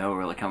don't even know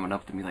are, coming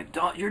up to me like,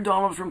 you're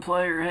Donald from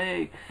Player,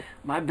 hey,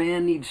 my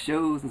band needs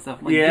shows and stuff.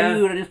 I'm like, yeah.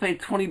 Dude, I just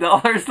paid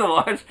 $20 to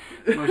watch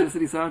Motion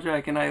City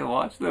Soundtrack, and I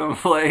watched them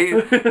play.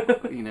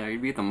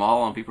 You'd be at the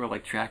mall, and people are,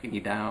 tracking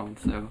you down,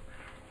 so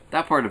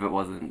that part of it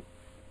wasn't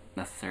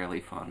necessarily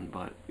fun,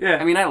 but yeah.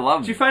 I mean, I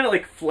loved. Did you find it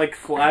like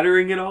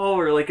flattering at all,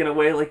 or in a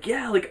way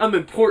I'm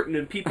important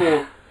and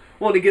people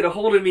want to get a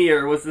hold of me,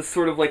 or was this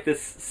sort of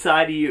this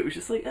side of you? It was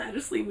just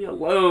just leave me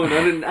alone.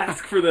 I didn't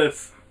ask for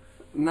this.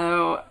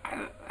 No,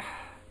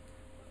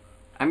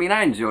 I mean,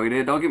 I enjoyed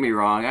it. Don't get me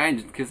wrong,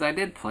 because I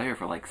did play her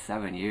for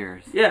 7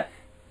 years. Yeah,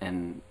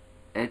 and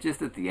it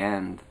just at the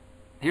end.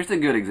 Here's a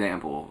good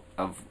example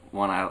of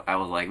when I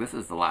was like, this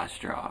is the last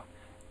straw.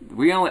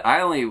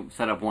 I only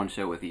set up one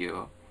show with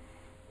you.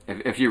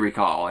 If you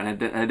recall, and it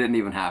didn't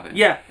even happen.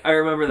 Yeah, I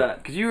remember that.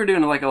 Because you were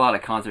doing a lot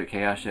of Concert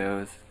Chaos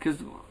shows. Because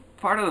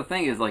part of the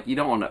thing is you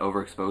don't want to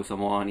overexpose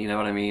someone, you know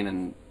what I mean,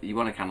 and you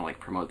want to kind of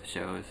promote the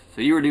shows.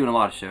 So you were doing a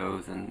lot of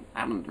shows, and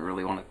I didn't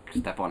really want to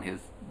step on his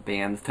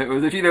band's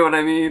toes, if you know what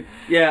I mean.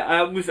 Yeah,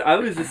 I was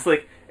just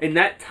in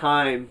that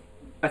time.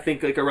 I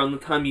think around the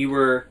time you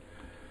were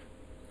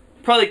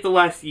probably the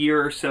last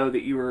year or so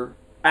that you were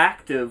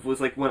active was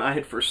when I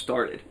had first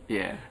started.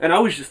 Yeah. And I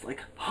was just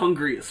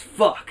hungry as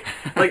fuck.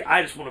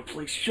 I just want to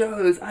play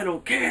shows. I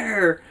don't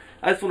care.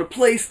 I just want to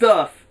play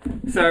stuff.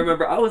 So I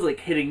remember I was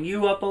hitting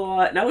you up a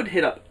lot, and I would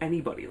hit up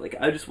anybody.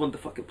 I just wanted to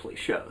fucking play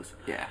shows.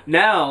 Yeah.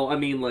 Now, I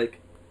mean,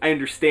 I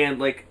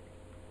understand,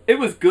 it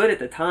was good at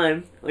the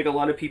time. A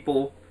lot of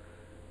people,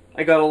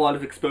 I got a lot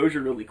of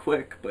exposure really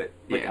quick, but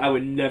yeah.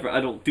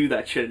 I don't do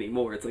that shit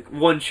anymore. It's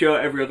one show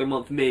every other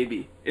month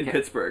maybe in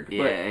Pittsburgh.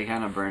 Yeah, but it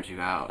kind of burns you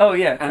out. Oh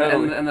yeah,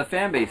 totally. And the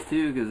fan base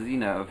too, because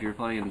if you're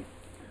playing,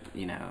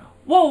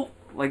 well,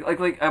 like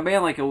a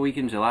band like A Week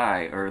in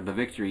July or The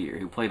Victory Year,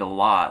 who played a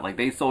lot,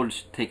 they sold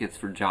tickets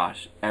for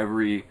Josh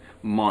every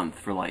month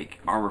for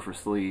Armor for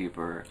Sleep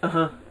or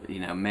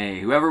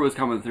May, whoever was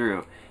coming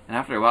through. And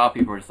after a while,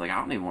 people were just I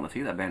don't even want to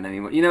see that band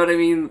anymore. You know what I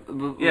mean?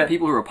 The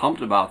people who were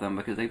pumped about them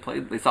because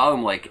they saw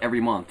them every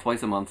month,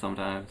 twice a month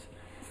sometimes.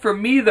 For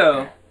me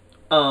though,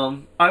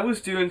 I was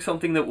doing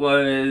something that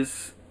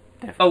was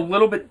a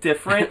little bit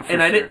different,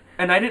 and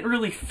I didn't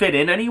really fit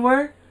in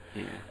anywhere.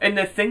 Yeah. And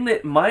the thing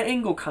that my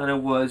angle kind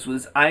of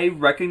was I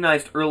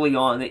recognized early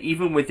on that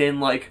even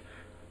within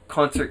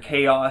Concert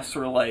Chaos,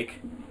 or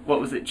like, what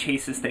was it,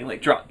 Chase's thing,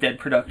 like Drop Dead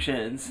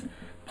Productions,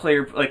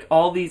 Player, like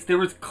all these, there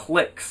was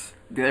cliques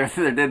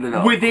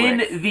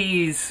within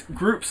these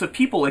groups of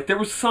people. Like there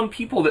was some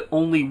people that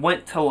only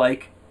went to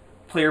like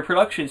Player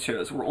Production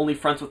shows, were only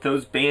friends with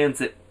those bands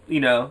that, you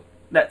know,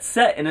 that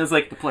set, and it was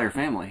like the Player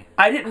family.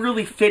 I didn't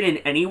really fit in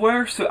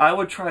anywhere, so I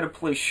would try to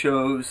play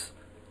shows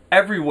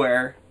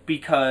everywhere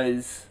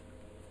because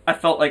I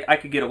felt like I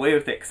could get away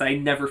with it because I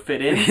never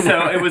fit in.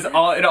 So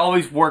it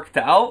always worked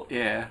out.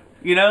 Yeah.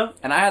 You know?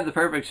 And I had the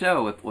perfect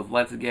show with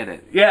Let's Get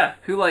It. Yeah.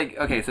 Who, like,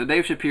 okay, so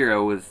Dave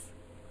Shapiro was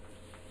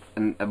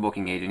a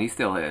booking agent. He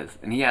still is.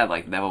 And he had,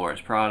 like, Devil Wears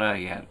Prada.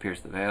 He had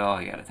Pierce the Veil.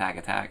 He had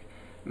Attack,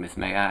 Miss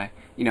May I.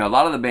 You know, a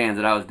lot of the bands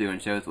that I was doing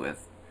shows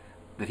with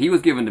that he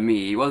was giving to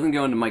me. He wasn't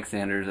going to Mike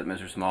Sanders at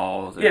Mr.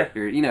 Smalls.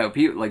 Or, you know,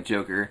 people like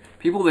Joker.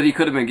 People that he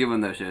could have been giving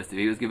those shows to.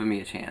 He was giving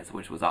me a chance,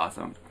 which was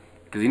awesome.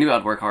 Because he knew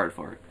I'd work hard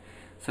for it.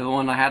 So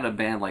when I had a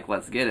band like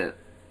Let's Get It,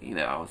 you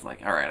know, I was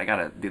like, all right, I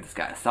gotta do this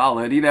guy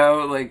solid, you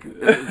know, like,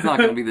 it's not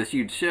gonna be this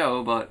huge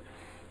show, but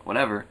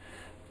whatever.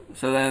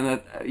 So then,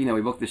 you know,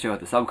 we booked the show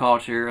at the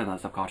Subculture, and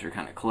the Subculture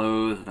kind of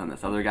closed, and then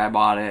this other guy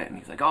bought it, and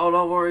he's like, oh,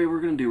 don't worry,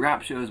 we're gonna do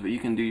rap shows, but you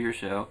can do your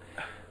show.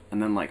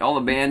 And then, like, all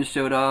the bands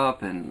showed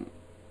up, and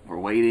we're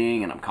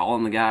waiting, and I'm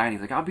calling the guy, and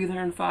he's like, I'll be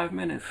there in 5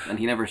 minutes. And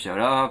he never showed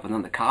up, and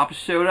then the cops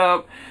showed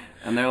up,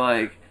 and they're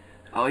like,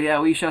 oh yeah,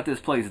 we shut this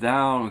place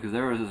down because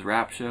there was this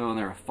rap show and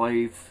there were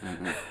fights,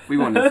 and we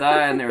went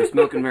inside and they were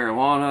smoking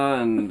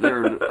marijuana and they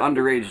were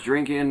underage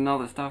drinking and all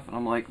this stuff. And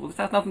I'm like, well, this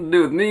has nothing to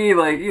do with me.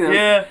 Like, you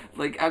know,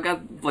 like I've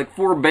got like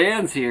 4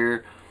 bands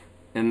here,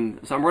 and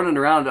so I'm running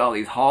around to all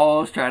these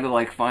halls trying to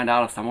like find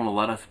out if someone will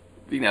let us,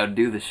 you know,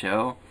 do the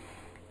show.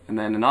 And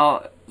then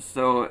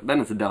so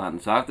then it's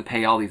done. So I have to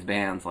pay all these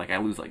bands. Like I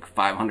lose like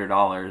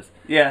 $500.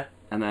 Yeah.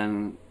 And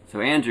then so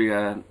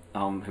Andrea,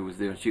 who was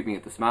doing Shoot Me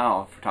at the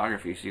Smile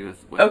photography, she was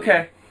with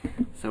me.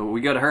 So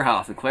we go to her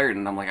house in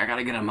Clairton. I'm like, I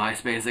gotta get on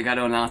MySpace. I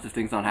gotta announce this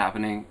thing's not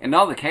happening. And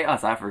all the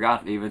chaos I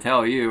forgot to even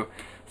tell you.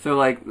 So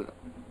like,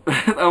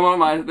 I'm on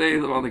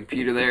MySpace. I'm on the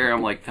computer there.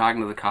 I'm like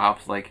talking to the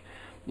cops. Like,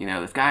 you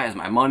know, this guy has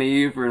my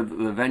money for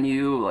the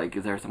venue. Like,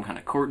 is there some kind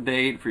of court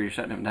date for you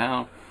shutting him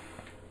down?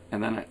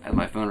 And then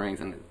my phone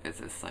rings and it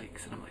says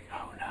Sykes, and I'm like,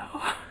 oh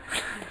no.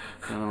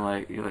 So I'm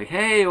like, you're like,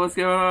 hey, what's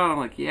going on? I'm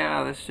like,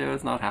 yeah, this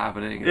show's not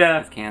happening.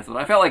 It's canceled.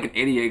 I felt like an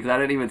idiot because I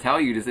didn't even tell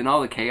you. Just in all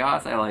the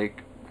chaos,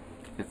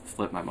 it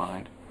slipped my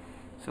mind.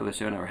 So the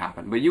show never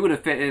happened. But you would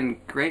have fit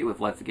in great with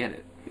Let's Get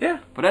It. Yeah.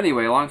 But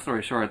anyway, long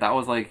story short, that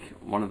was like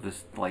one of the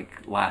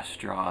like last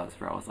straws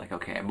where I was like,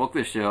 okay, I booked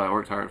this show. I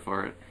worked hard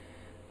for it.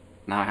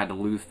 Now I had to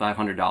lose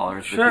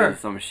 $500 because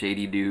some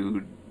shady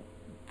dude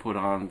put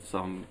on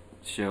some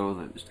show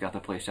that just got the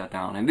place shut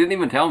down and didn't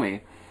even tell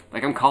me.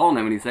 Like, I'm calling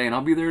him and he's saying,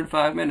 I'll be there in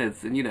 5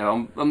 minutes. And, you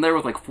know, I'm there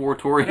with like 4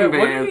 touring bands.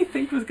 What did he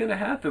think was going to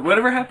happen?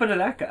 Whatever happened to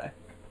that guy?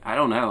 I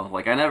don't know.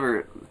 Like,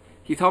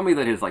 he told me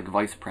that his, like,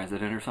 vice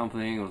president or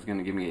something was going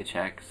to give me a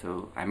check.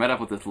 So I met up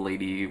with this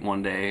lady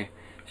one day.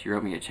 She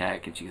wrote me a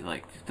check and she's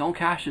like, don't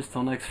cash this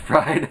till next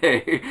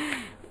Friday.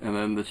 And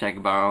then the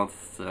check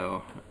bounced.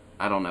 So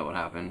I don't know what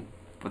happened.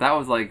 But that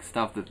was, like,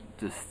 stuff that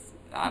just,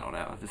 I don't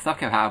know. The stuff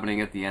kept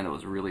happening at the end. It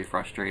was really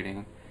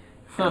frustrating.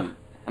 Huh.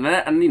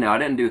 And you know, I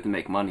didn't do it to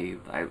make money.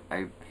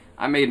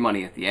 I made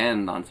money at the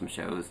end on some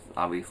shows.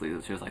 Obviously,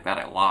 the shows like that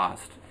I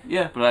lost.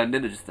 Yeah. But I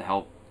did it just to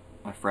help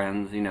my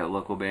friends, you know,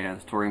 local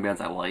bands, touring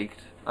bands I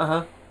liked.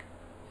 Uh-huh.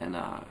 And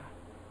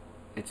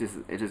it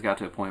just got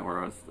to a point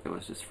where it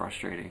was just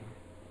frustrating.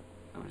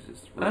 It was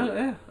just really,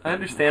 yeah, I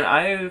understand.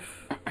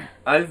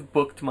 I've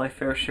booked my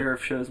fair share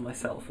of shows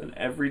myself, and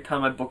every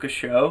time I book a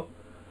show,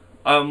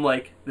 I'm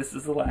like, this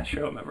is the last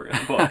show I'm ever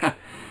gonna book.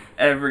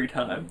 Every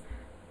time.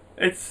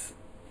 It's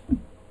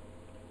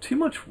too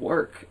much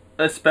work,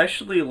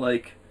 especially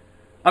like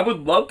I would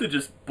love to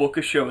just book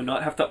a show and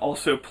not have to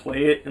also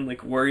play it and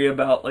like worry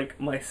about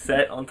like my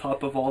set on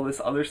top of all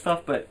this other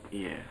stuff, but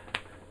yeah,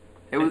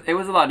 it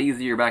was a lot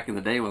easier back in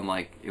the day when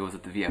like it was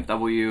at the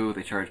VFW.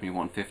 They charged me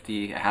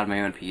 $150. I had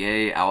my own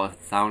PA. I was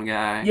the sound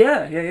guy.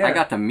 Yeah. I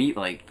got to meet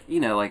like, you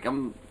know, like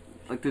I'm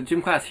like the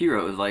gym class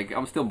heroes. Like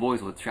I'm still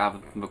boys with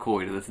Travis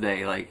McCoy to this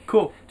day. Like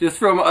cool, just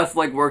from us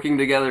like working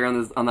together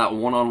on that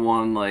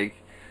one-on-one like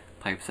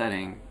type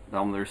setting. The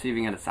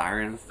receiving end of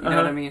Sirens, you know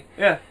what I mean?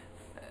 Yeah.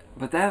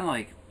 But then,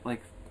 like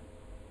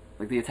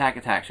the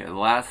Attack show, the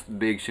last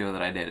big show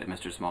that I did at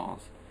Mr.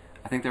 Smalls,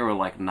 I think there were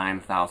like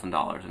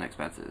 $9,000 in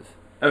expenses.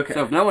 Okay.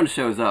 So if no one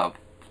shows up,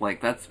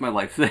 like that's my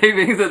life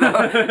savings at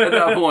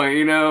that point,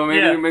 you know?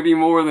 Maybe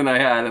more than I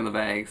had in the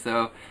bank.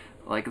 So,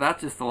 like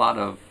that's just a lot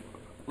of,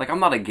 like I'm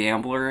not a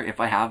gambler. If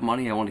I have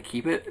money, I want to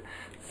keep it.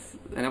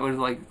 And it was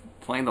like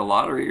playing the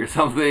lottery or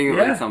something,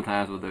 like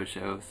sometimes with those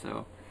shows.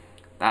 So.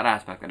 That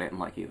aspect I didn't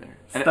like either.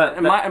 And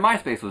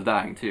MySpace was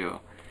dying too.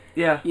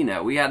 Yeah. You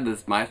know, we had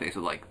this MySpace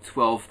with like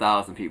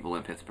 12,000 people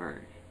in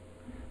Pittsburgh.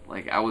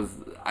 Like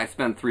I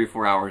spent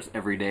 3-4 hours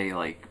every day,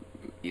 like,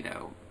 you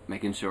know,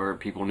 making sure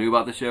people knew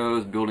about the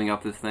shows, building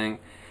up this thing,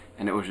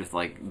 and it was just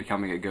like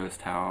becoming a ghost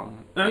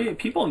town. I mean,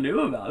 people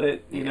knew about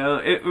it. You know,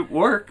 it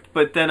worked,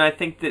 but then I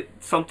think that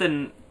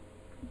something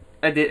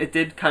it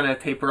did kind of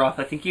taper off.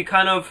 I think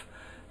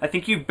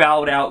you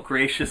bowed out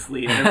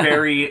graciously at a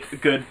very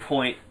good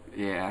point.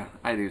 Yeah,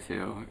 I do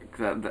too.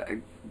 'Cause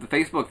the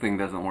Facebook thing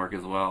doesn't work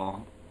as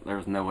well. There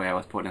was no way I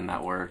was putting in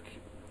that work.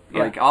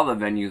 Yeah. Like, all the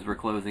venues were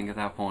closing at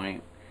that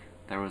point.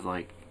 There was,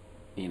 like,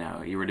 you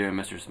know, you were doing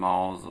Mr.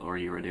 Smalls or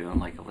you were doing,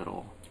 like, a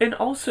little... And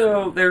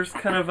also, there's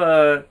kind of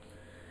a...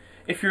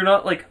 If you're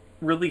not, like,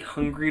 really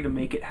hungry to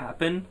make it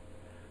happen,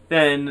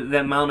 then the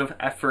amount of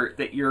effort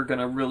that you're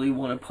going to really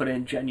want to put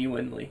in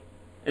genuinely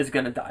is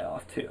going to die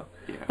off, too.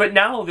 Yeah. But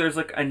now there's,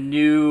 like, a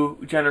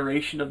new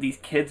generation of these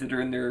kids that are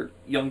in their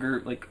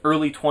younger, like,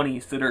 early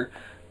 20s that are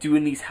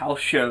doing these house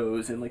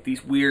shows and, like,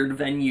 these weird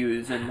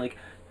venues and, like...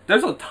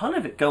 There's a ton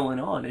of it going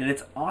on, and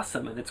it's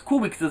awesome, and it's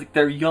cool because like,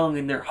 they're young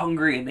and they're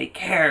hungry and they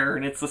care,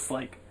 and it's just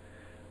like,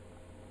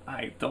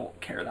 I don't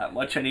care that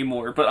much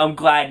anymore, but I'm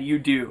glad you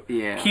do.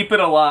 Yeah. Keep it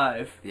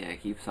alive. Yeah,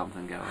 keep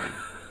something going.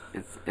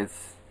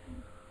 It's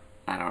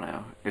I don't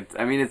know.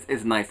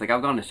 It's nice. Like,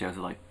 I've gone to shows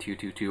with like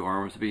 222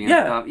 Ormsby and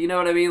stuff. You know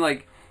what I mean?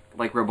 Like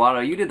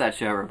Roboto. You did that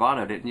show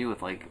Roboto, didn't you?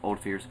 With like Old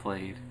Fears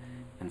played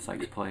and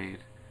Sykes played.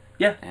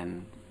 Yeah.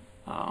 And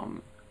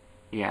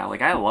yeah,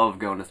 like, I love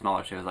going to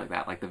smaller shows like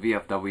that, like the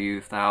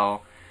VFW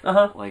style.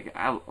 Like,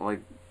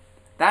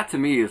 that to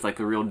me is like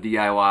the real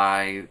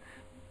DIY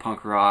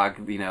punk rock.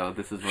 You know,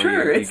 this is where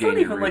sure. you It's not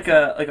even like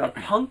a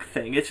punk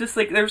thing. It's just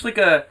like there's like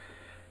a.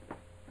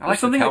 I like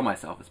to tell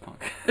myself it's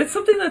punk. It's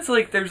something that's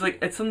like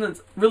it's something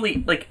that's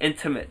really like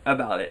intimate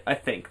about it. I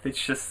think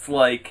it's just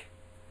like.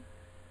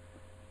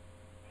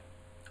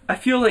 I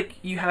feel like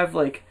you have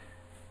like.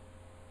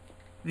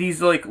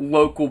 These like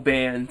local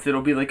bands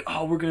that'll be like,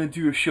 oh, we're gonna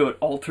do a show at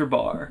Altar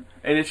Bar,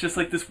 and it's just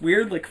like this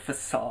weird like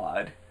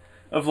facade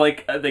of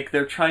like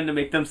they're trying to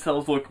make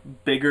themselves look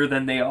bigger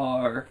than they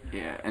are.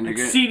 Yeah, and like,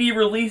 CD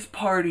release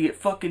party at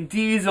fucking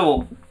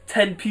Diesel,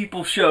 10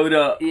 people showed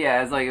up.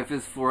 Yeah, it's like if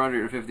it's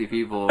 450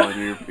 people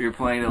and you're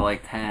playing at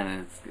like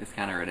 10, it's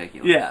kind of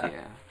ridiculous. Yeah,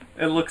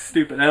 it looks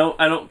stupid.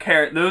 I don't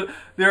care.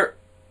 There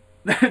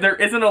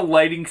isn't a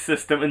lighting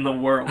system in the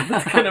world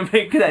that's gonna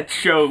make that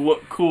show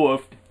look cool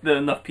if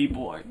enough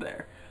people aren't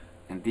there.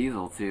 And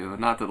Diesel too.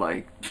 Not to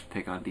like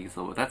pick on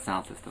Diesel, but that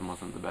sound system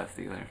wasn't the best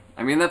either.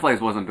 I mean, that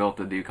place wasn't built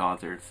to do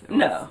concerts.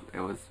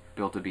 It was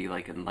built to be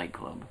like a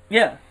nightclub.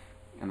 Yeah.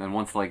 And then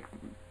once like,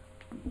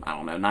 I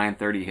don't know,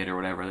 9:30 hit or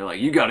whatever, they're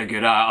like, you gotta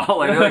get out.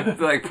 Like they're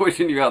like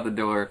pushing you out the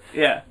door.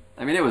 Yeah.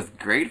 I mean, it was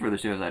great for the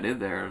shows I did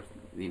there.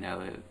 You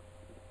know,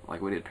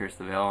 like we did Pierce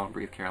the Veil and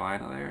Breathe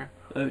Carolina there.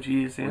 Oh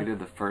jeez, yeah. We did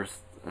the first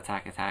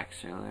Attack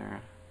show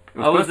there. It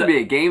was supposed to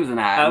be at Games and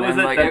That, and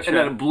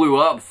then it blew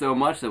up so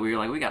much that we were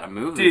like, we gotta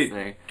move this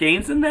thing.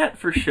 Games and That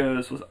for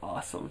shows was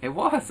awesome. It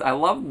was. I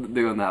loved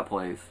doing that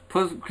place.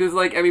 Plus, because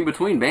like, I mean,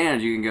 between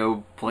bands, you can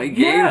go play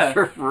games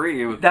for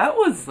free. That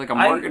was like a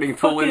marketing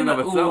tool in and of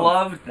itself. I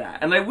loved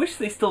that, and I wish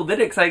they still did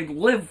it because I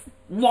live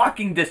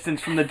walking distance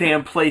from the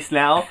damn place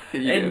now,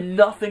 and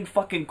nothing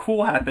fucking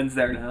cool happens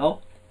there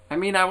now. I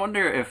mean, I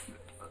wonder if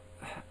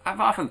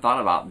I've often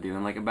thought about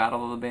doing like a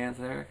battle of the bands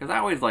there because I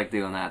always like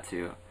doing that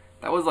too.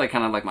 That was like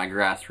kind of like my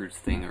grassroots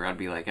thing where I'd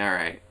be like, all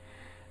right.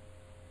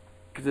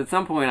 Because at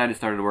some point I just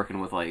started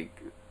working with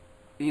like,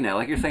 you know,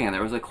 like you're saying,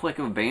 there was a clique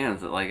of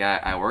bands that like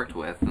I worked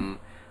with. And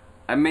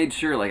I made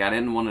sure like I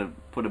didn't want to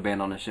put a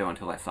band on the show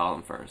until I saw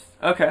them first.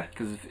 Okay.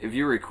 Because if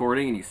you're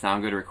recording and you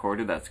sound good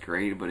recorded, that's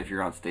great. But if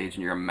you're on stage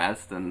and you're a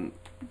mess, then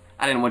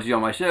I didn't want you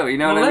on my show. You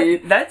know what I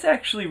mean? That's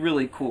actually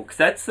really cool. Because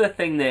that's the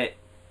thing that,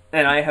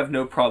 and I have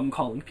no problem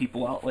calling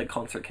people out like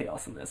Concert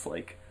Chaos in this.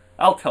 Like,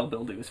 I'll tell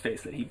Bill to his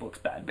face that he books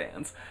bad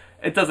bands.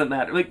 It doesn't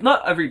matter. Like,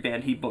 not every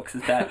band he books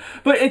is bad,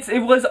 but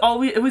it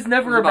was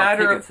never a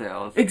matter of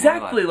sales.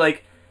 Exactly.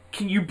 Like,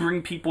 can you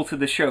bring people to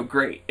the show?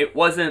 Great. It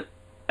wasn't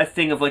a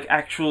thing of like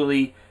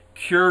actually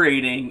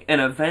curating an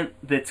event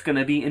that's going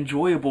to be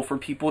enjoyable for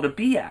people to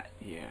be at.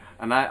 Yeah,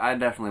 and I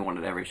definitely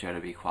wanted every show to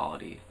be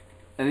quality.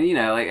 And you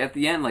know, like at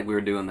the end, like we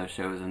were doing those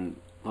shows, and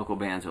local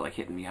bands are like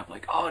hitting me up,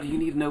 like, "Oh, do you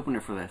need an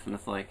opener for this?" And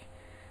it's like,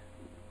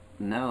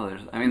 no,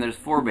 there's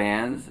 4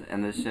 bands,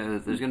 and this show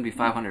there's going to be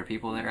 500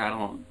 people there. I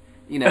don't.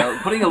 You know,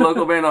 putting a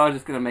local band on is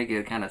just going to make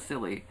it kind of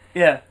silly.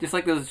 Yeah. Just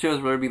like those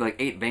shows where there'd be like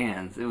 8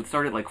 bands. It would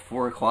start at like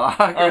 4 o'clock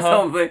or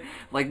something.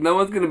 Like, no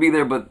one's going to be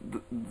there but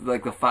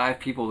like the 5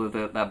 people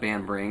that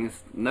band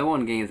brings. No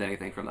one gains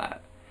anything from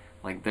that.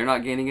 Like, they're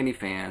not gaining any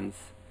fans.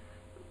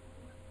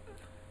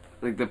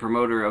 Like, the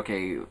promoter,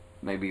 okay,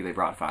 maybe they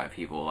brought 5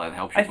 people. That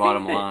helps your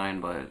bottom line,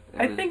 but...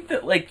 I think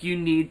that, like, you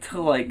need to,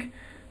 like...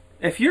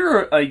 If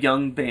you're a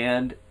young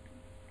band...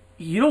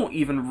 You don't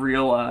even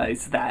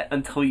realize that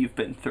until you've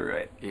been through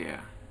it.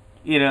 Yeah.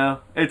 You know?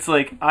 It's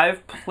like,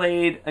 I've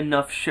played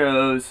enough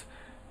shows,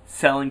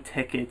 selling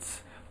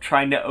tickets,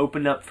 trying to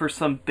open up for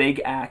some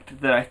big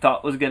act that I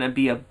thought was going to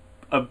be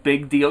a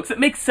big deal. Because it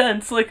makes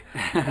sense. Like,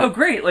 oh,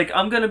 great. Like,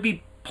 I'm going to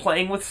be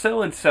playing with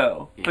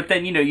so-and-so. Yeah. But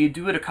then, you know, you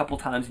do it a couple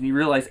times and you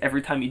realize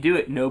every time you do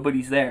it,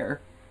 nobody's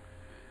there.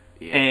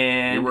 Yeah.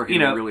 And you're working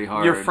really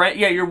hard.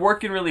 You're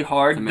working really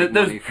hard. To make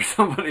money for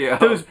somebody else.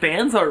 Those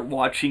bands aren't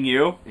watching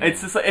you. Yeah. It's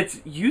just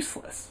it's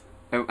useless.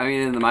 I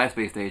mean, in the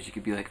MySpace days, you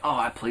could be like, "Oh,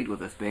 I played with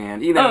this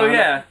band." You know, Oh,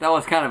 yeah. that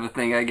was kind of a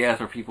thing, I guess,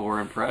 where people were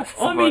impressed.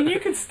 Well, I mean, you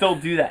can still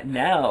do that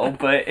now,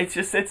 but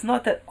it's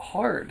not that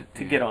hard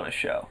to get on a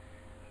show.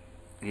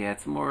 Yeah,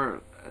 it's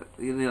more,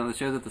 the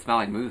shows at the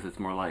Smiling Moose. It's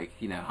more like,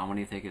 how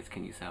many tickets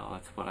can you sell?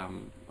 That's what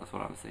I'm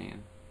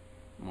seeing,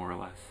 more or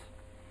less.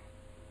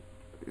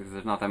 Because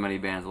there's not that many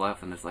bands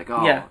left, and it's like,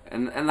 oh, yeah.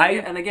 And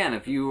again,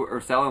 if you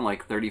are selling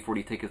like 30,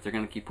 40 tickets, they're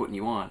gonna keep putting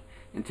you on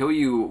until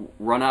you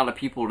run out of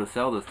people to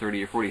sell those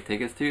 30 or 40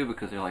 tickets to,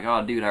 because they're like,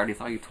 oh, dude, I already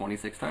saw you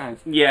 26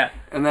 times. Yeah.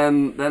 And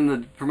then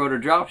the promoter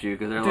drops you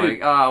because they're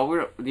like,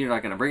 oh, you're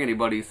not gonna bring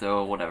anybody,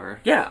 so whatever.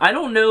 Yeah, I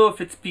don't know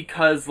if it's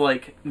because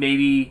like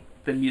maybe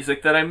the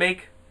music that I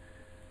make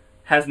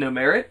has no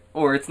merit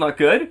or it's not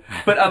good,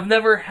 but I've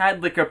never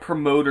had like a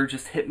promoter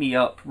just hit me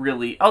up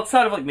really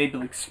outside of like maybe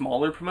like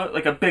smaller promote,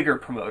 like a bigger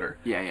promoter.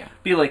 Yeah.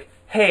 Be like,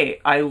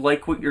 hey, I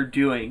like what you're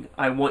doing.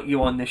 I want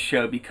you on this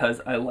show because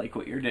I like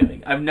what you're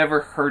doing. I've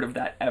never heard of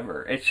that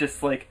ever. It's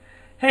just like,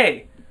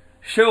 hey,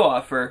 show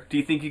offer. Do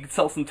you think you could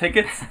sell some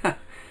tickets?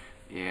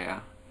 Yeah,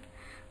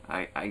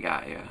 I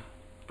got you.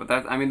 But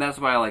that's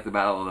why I like the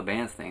Battle of the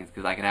Bands things,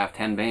 because I could have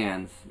 10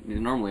 bands.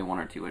 Normally 1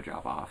 or 2 would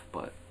drop off,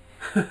 but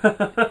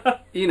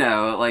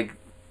like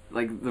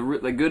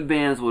the good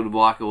bands would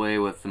walk away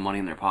with some money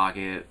in their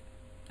pocket,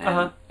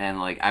 and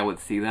like I would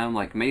see them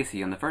like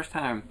Macy, and the first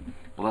time,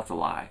 well, that's a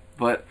lie,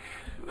 but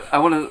I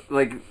want to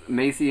like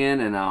Macy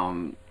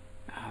and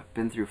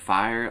Been Through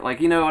Fire,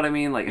 like, you know what I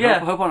mean, like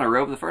Hope on a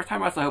Rope. The first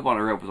time I saw Hope on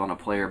a Rope was on a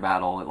player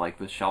battle at like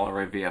the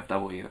Charleroi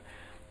VFW,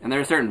 and there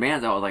are certain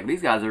bands I was like,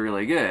 these guys are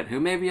really good,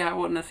 who maybe I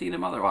wouldn't have seen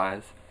them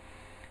otherwise.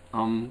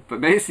 But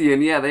Macy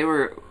and they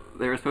were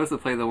supposed to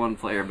play the one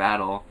player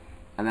battle,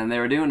 and then they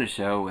were doing a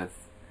show with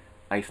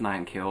Ice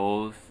Nine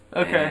Kills,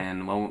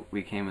 and When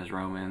We Came as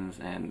Romans,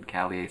 and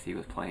Cali AC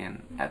was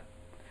playing at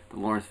the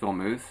Lawrenceville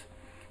Moose.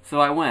 So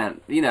I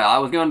went, I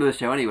was going to the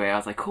show anyway. I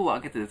was like, cool,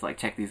 I'll get to like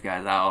check these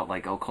guys out,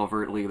 like,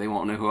 covertly, they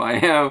won't know who I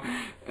am.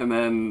 And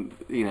then,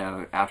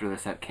 after the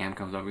set, Cam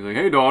comes up, he's like,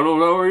 hey, Donald,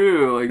 how are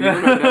you? Like, you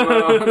know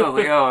demo? And I was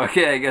like, oh,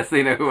 okay, I guess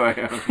they know who I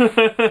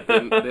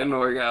am. Didn't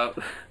work out.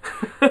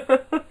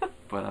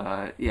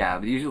 But,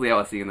 usually I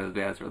was seeing those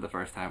bands for the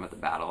first time at the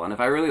battle. And if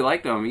I really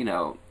liked them,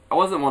 I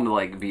wasn't one to,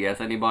 like,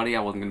 BS anybody. I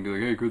wasn't going to be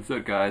like, hey, good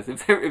set, guys.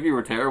 If you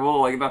were terrible,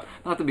 like,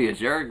 not to be a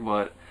jerk,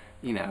 but,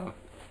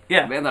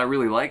 the band that I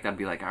really liked, I'd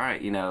be like, all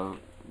right,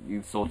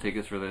 you sold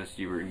tickets for this,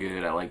 you were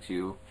good, I liked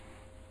you,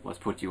 let's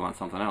put you on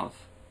something else.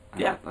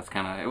 And it was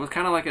kind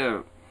of like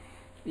a,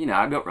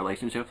 I built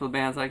relationships with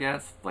bands, I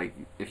guess. Like,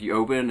 if you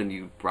opened and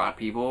you brought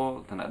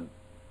people, then I'd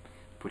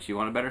put you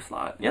on a better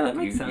slot. Yeah, that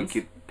makes sense.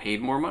 You could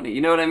paid more money,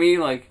 you know what I mean?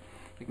 Like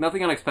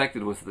Nothing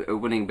Unexpected was the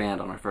opening band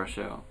on our first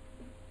show,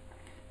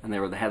 and they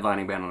were the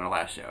headlining band on our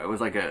last show. It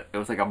was like a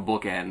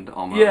bookend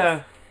almost.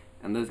 Yeah.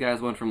 And those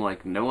guys went from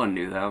like no one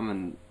knew them,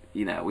 and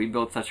we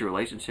built such a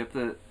relationship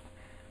that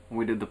when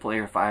we did the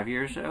Player 5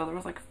 Year show, there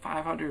was like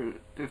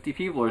 550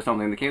 people or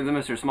something that came to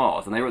Mr.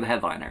 Smalls, and they were the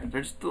headliner.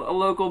 They're just a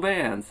local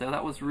band, so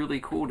that was really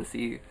cool to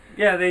see.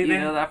 Yeah, they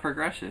that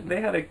progression.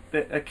 They had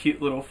a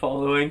cute little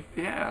following.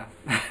 Yeah.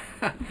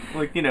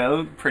 Like,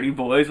 pretty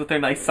boys with their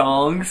nice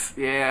songs.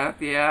 Yeah.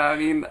 I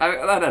mean,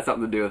 that had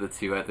something to do with it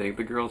too, I think.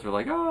 The girls were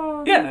like,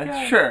 oh.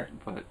 Yeah, sure.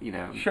 But,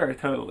 Sure,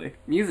 totally.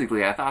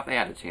 Musically, I thought they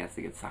had a chance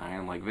to get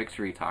signed. Like,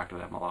 Victory talked to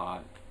them a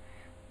lot.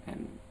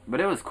 But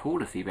it was cool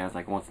to see bands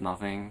like Once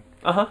Nothing,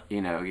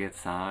 get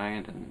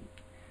signed. And,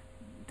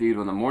 dude,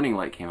 when The Morning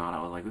Light came out,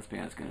 I was like, this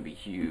band is going to be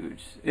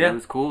huge. Yeah. It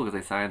was cool because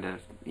they signed to,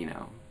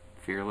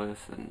 Fearless.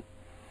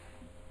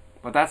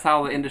 But that's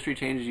how the industry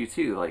changes you,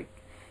 too. Like,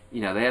 they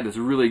had this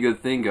really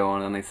good thing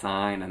going, and they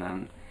signed, and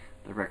then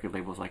the record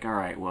label's like, all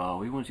right, well,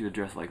 we want you to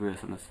dress like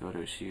this in this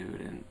photo shoot,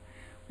 and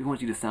we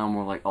want you to sound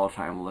more like All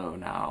Time Low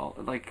now.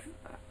 Like,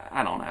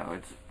 I don't know.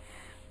 It's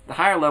the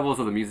higher levels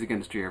of the music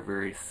industry are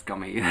very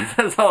scummy.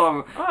 That's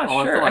all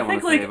sure. I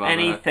think like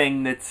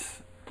anything that.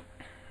 that's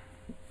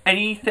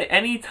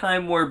any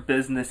time where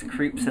business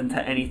creeps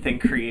into anything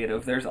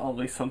creative, there's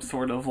always some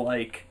sort of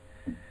like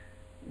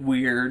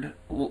weird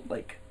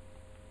like,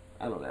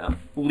 I don't know,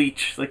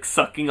 leech, like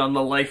sucking on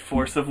the life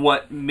force of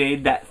what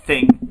made that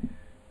thing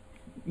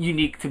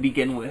unique to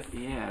begin with.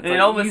 Yeah, it's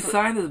like, you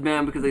signed this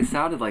band because they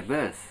sounded like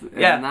this,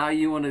 and now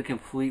you want to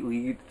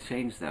completely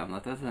change them.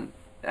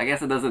 I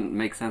guess it doesn't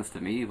make sense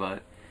to me,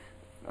 but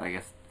I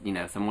guess,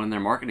 someone in their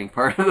marketing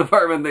part of the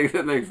department thinks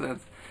it makes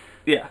sense.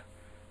 Yeah.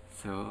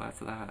 So that's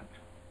that.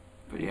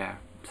 But yeah,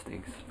 it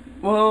stinks.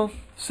 Well,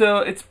 so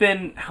it's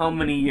been how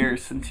many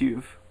years since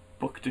you've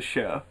booked a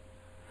show?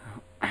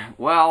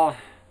 Well,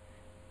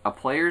 a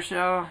player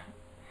show?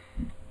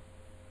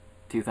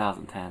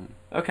 2010.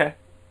 Okay.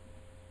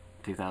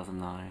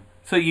 2009.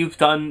 So you've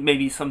done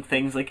maybe some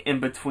things like in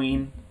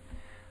between?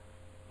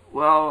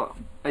 Well,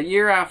 a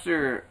year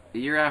after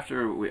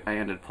I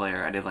ended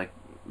Player, I did like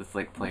this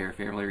like Player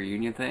family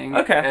reunion thing.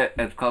 Okay.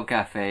 At Club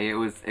Cafe. It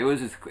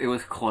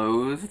was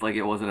closed, like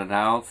it wasn't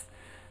announced.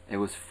 It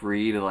was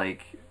free to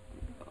like,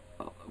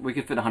 we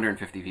could fit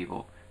 150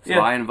 people. So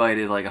I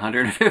invited like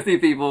 150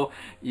 people,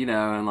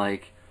 and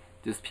like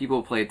just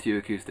people played 2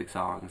 acoustic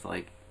songs,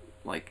 like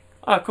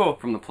Oh, cool.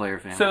 from the player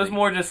family. So it was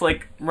more just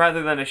like,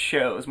 rather than a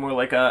show, it was more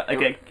like a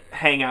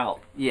hangout.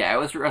 Yeah, it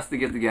was for us to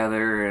get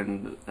together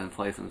and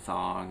play some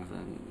songs,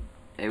 and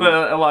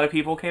But a lot of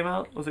people came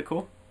out. Was it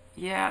cool?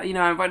 Yeah, I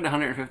invited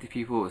 150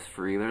 people. It was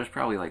free. There was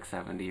probably like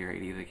 70 or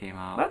 80 that came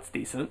out. That's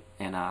decent.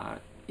 And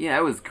yeah,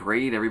 it was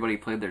great. Everybody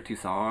played their 2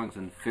 songs,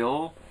 and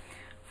Phil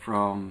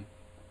from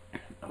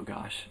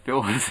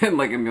Phil was in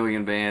like a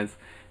million bands.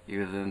 He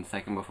was in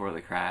Second Before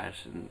the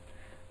Crash, and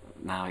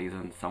now he's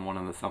in Someone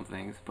in the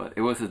Somethings. But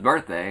it was his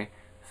birthday,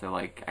 so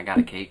like I got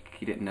a cake.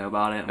 He didn't know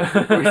about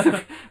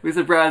it. We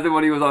surprised him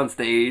when he was on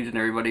stage, and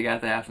everybody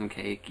got to have some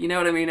cake. You know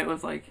what I mean? It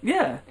was like,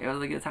 yeah, it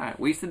was a good time.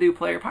 We used to do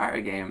player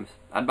pirate games.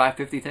 I'd buy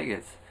 50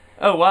 tickets.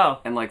 Oh wow!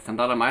 And like send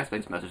out a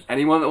MySpace message.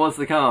 Anyone that wants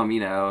to come,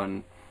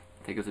 and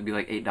tickets would be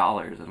like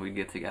 $8, and we'd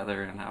get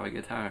together and have a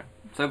good time.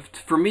 So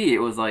for me, it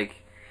was like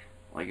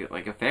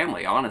a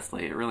family.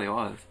 Honestly, it really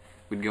was.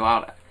 We'd go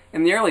out.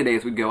 In the early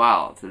days, we'd go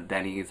out to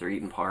Denny's or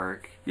Eaton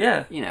Park.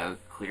 Yeah.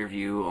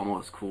 Clearview,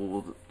 Almost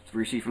Cool,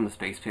 Rishi from the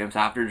Space Pimps,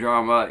 After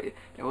Drama.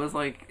 It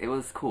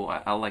was cool.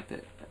 I liked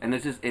it. And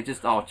it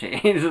just all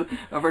changed.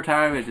 Over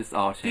time, it just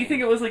all changed. Do you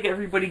think it was like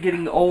everybody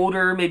getting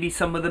older, maybe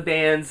some of the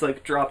bands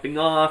like dropping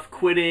off,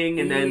 quitting,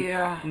 and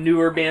then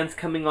newer bands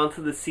coming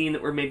onto the scene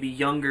that were maybe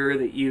younger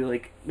that you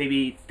like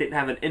maybe didn't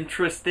have an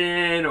interest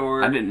in,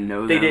 or I didn't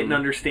know they them. didn't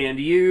understand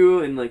you,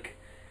 and like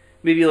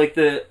maybe like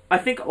I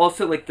think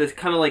also like this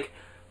kind of like,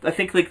 I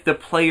think like the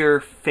player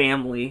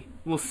family,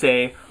 we'll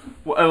say,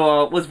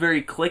 was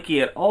very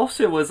cliquey. It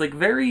also was like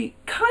very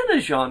kind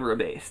of genre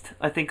based.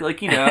 I think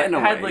like, it had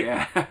way,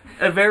 like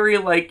a very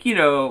like,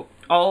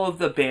 all of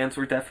the bands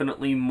were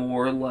definitely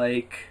more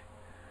like,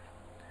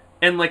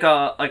 and like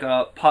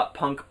a pop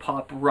punk,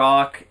 pop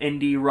rock,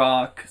 indie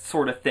rock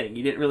sort of thing.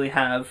 You didn't really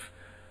have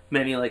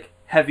many like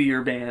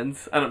heavier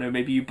bands. I don't know,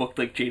 maybe you booked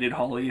like Jaded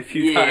Holly a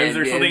few times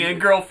or something, and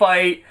Girl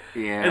Fight,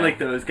 and like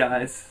those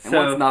guys. And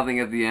once Nothing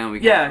at the end,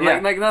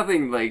 like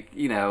Nothing, like,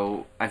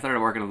 I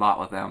started working a lot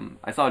with them.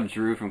 I saw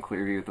Drew from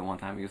Clearview the one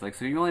time. He was like,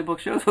 "So you only book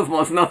shows with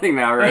Once Nothing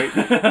now, right?"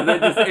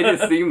 it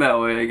just seemed that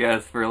way, I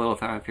guess, for a little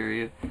time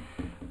period.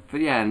 But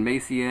yeah, and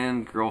Macy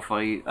and Girl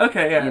Fight.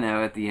 Okay,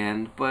 yeah. At the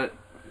end, but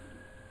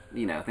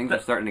things are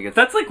starting to get.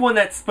 That's like one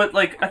that's, but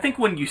like I think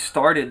when you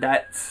started,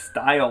 that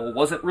style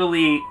wasn't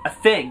really a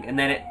thing, and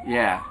then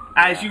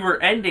as you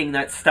were ending,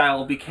 that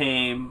style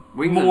became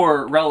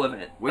more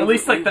relevant. At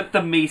least like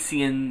the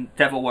Macy and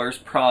Devil Wears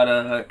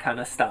Prada kind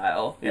of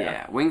style.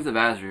 Yeah, Wings of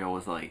Azrael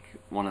was like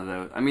one of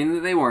those. I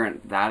mean, they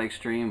weren't that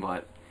extreme,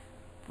 but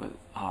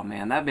oh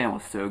man, that band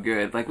was so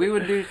good. Like we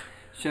would do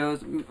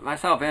shows,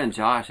 myself and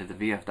Josh at the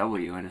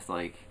VFW, and it's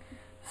like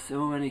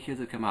so many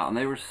kids would come out, and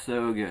they were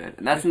so good.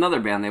 And that's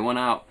another band. They went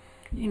out.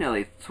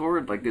 They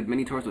toured, like, did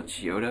mini tours with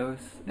Chiodos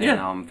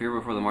and Fear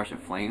Before the March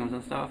of Flames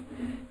and stuff.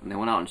 And they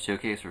went out and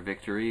showcased for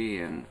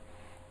Victory, and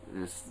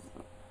this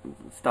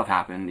stuff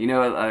happened. I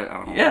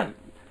don't want to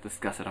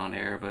discuss it on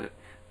air, but,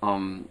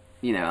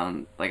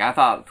 like, I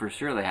thought for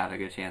sure they had a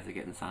good chance of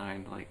getting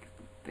signed. Like,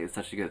 they had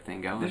such a good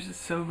thing going. There's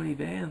just so many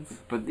bands.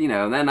 But,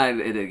 then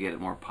it did get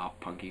more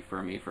pop-punky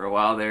for me for a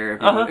while there,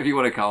 if you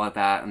want to call it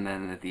that. And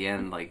then at the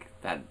end, like,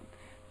 that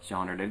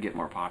genre did get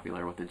more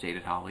popular with the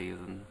Jaded Hollies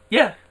and...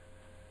 Yeah.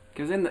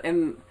 Because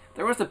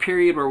there was a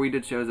period where we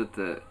did shows at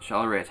the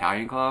Charleroi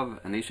Italian Club,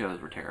 and these shows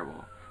were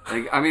terrible.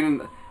 Like, I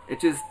mean, the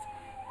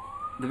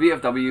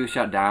VFW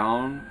shut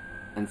down,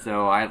 and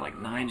so I had like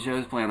 9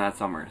 shows planned that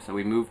summer, so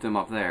we moved them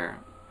up there.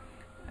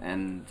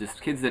 And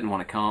just kids didn't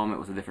want to come, it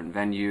was a different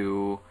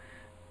venue,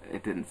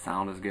 it didn't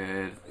sound as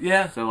good.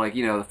 Yeah. So like,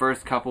 the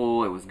first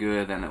couple, it was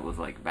good, then it was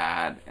like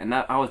bad. And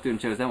I was doing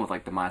shows then with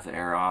like the Misa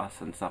Eros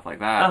and stuff like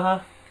that. Uh-huh.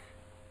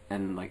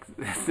 And like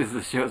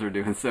the shows were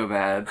doing so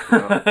bad,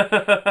 so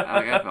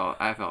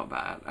I felt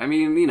bad. I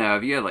mean,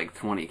 if you had like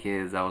 20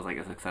 kids, that was like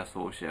a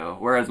successful show.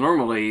 Whereas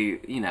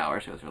normally,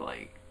 our shows were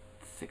like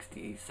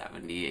 60,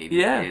 70, 80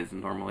 kids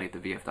normally at the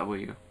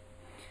VFW.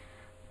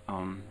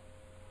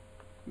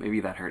 Maybe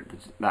that hurt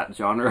that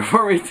genre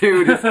for me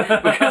too, just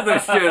because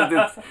those shows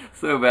did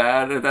so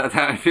bad at that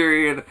time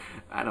period.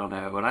 I don't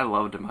know, but I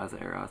loved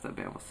Misa Eros. That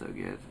band was so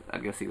good.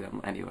 I'd go see them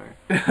anywhere.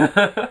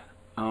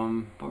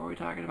 What were we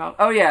talking about?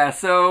 Oh yeah,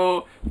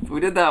 so we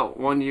did that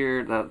one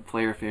year, that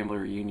player family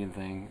reunion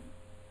thing,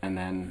 and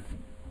then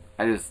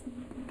that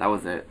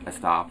was it. I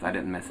stopped. I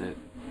didn't miss it.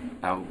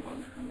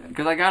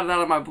 Because I got it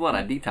out of my blood.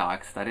 I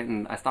detoxed.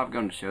 I stopped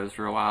going to shows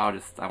for a while.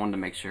 I wanted to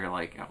make sure,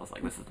 like, I was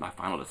like, this is my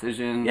final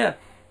decision. Yeah.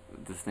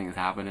 This thing is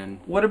happening.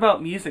 What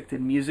about music?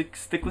 Did music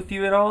stick with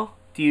you at all?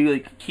 Do you,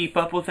 like, keep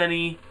up with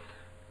any...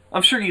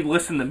 I'm sure you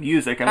listen to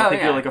music. I don't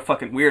think you're like a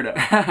fucking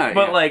weirdo.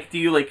 But like, do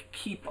you like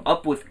keep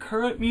up with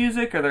current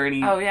music? Are there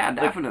any? Oh yeah,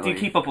 definitely. Like, do you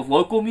keep up with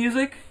local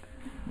music?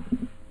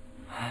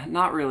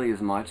 Not really as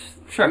much.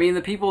 Sure. I mean,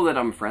 the people that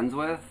I'm friends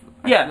with,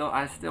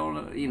 I still,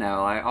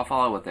 I'll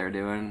follow what they're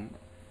doing,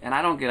 and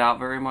I don't get out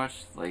very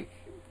much. Like,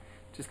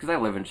 just because I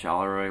live in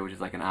Charleroi, which is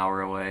like an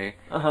hour away.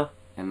 Uh huh.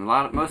 And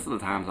most of the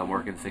times I'm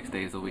working 6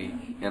 days a week,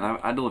 and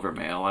I deliver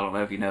mail. I don't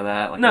know if you know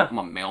that. Like, no. I'm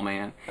a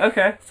mailman.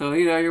 Okay. So,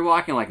 you're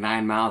walking like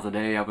 9 miles a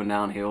day up and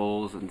down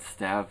hills and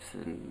steps,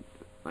 and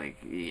like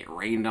you get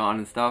rained on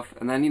and stuff.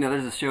 And then,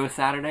 there's a show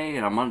Saturday,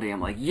 and on Monday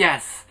I'm like,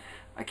 yes!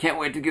 I can't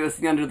wait to go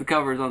see Under the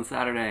Covers on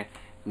Saturday.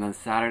 And then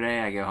Saturday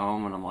I go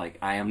home and I'm like,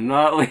 I am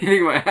not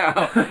leaving my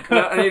house.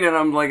 And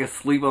I'm like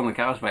asleep on the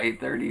couch by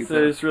 8:30.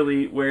 So it just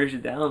really wears you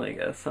down, I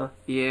guess, huh?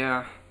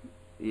 Yeah.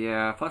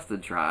 Yeah, plus the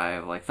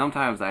drive. Like,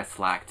 sometimes I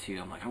slack too.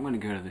 I'm like, I'm going to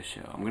go to the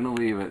show. I'm going to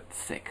leave at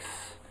 6.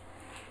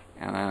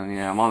 And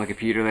then, I'm on the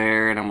computer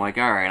there, and I'm like,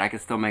 all right, I can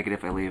still make it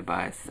if I leave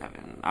by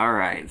 7. All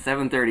right,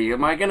 7:30.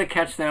 Am I going to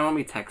catch them? Let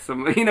me text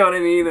them. You know what I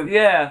mean? And,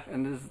 yeah.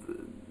 And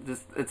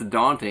just it's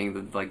daunting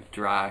to, like,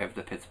 drive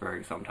to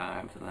Pittsburgh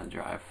sometimes and then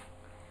drive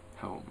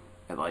home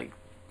at, like,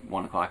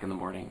 1 o'clock in the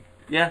morning.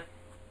 Yeah.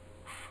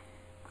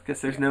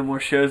 Guess there's no more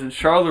shows in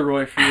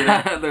Charleroi for you.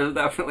 There's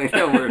definitely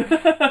no more.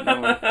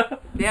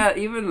 Yeah,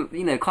 even,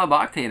 Club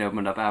Octane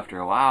opened up after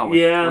a while,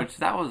 which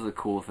that was a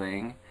cool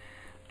thing.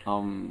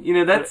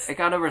 That's... It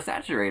got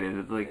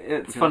oversaturated.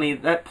 It's funny,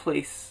 that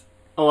place,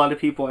 a lot of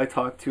people I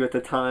talked to at the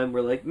time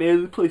were like,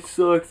 man, the place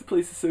sucks, the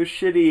place is so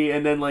shitty,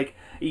 and then, like,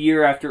 a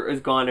year after it was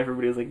gone,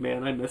 everybody was like,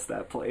 man, I miss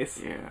that place.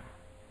 Yeah.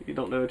 You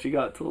don't know what you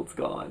got till it's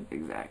gone.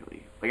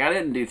 Exactly. Like, I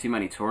didn't do too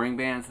many touring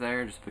bands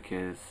there just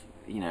because,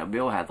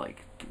 Bill had,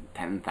 like,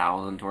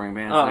 10,000 touring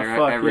bands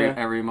there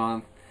every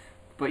month.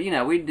 But,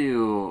 I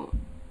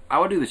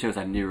would do the shows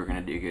I knew were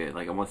going to do good.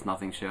 Like, Almost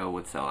Nothing show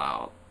would sell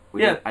out.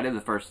 I did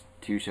the first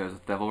 2 shows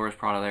with Devil Wears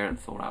Prada there. It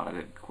sold out. I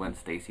did Gwen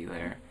Stacy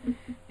there.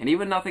 And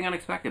even Nothing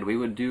Unexpected. We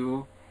would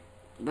do...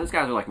 Those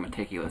guys are, like,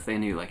 meticulous. They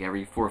knew, like,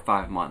 every 4 or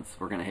 5 months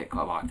we're going to hit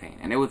Club Octane.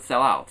 And it would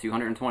sell out.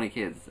 220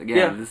 kids.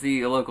 Again, to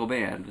see a local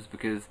band. Just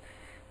because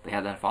they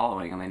had that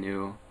following. And they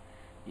knew,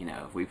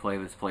 if we play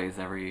this place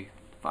every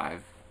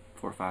 4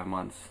 or 5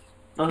 months,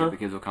 the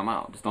kids will come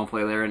out. Just don't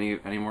play there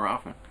any more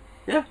often.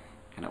 Yeah.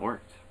 And it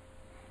worked.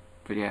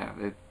 But, yeah,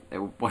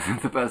 it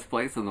wasn't the best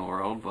place in the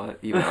world, but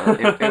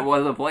it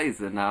was a place,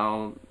 and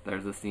now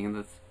there's a scene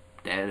that's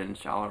dead in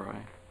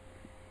Charleroi.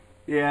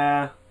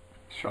 Yeah,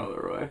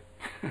 Charleroi.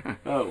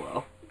 Oh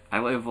well. I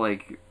live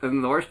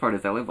and the worst part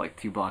is I live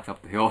 2 blocks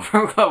up the hill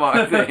from Club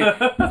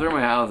Octane. That's where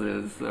my house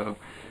is, so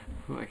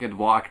I could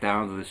walk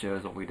down to the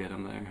shows when we did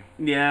them there.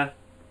 Yeah.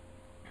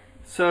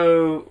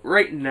 So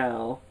right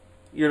now,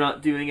 you're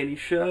not doing any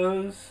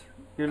shows.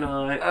 You're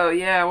not. Oh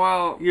yeah,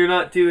 well. You're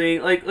not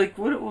doing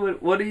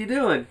what are you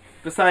doing?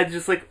 Besides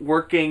just,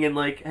 working and,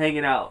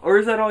 hanging out? Or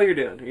is that all you're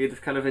doing? Are you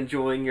just kind of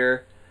enjoying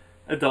your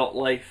adult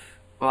life,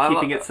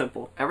 keeping it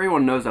simple?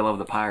 Everyone knows I love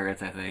the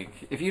Pirates, I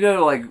think. If you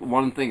know,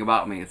 one thing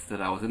about me, it's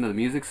that I was into the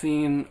music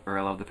scene, or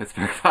I love the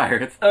Pittsburgh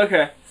Pirates.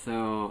 Okay.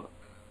 So,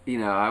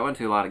 I went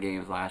to a lot of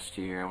games last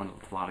year.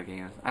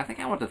 I think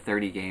I went to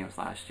 30 games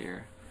last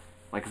year.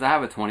 Because I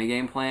have a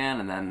 20-game plan,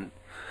 and then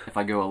if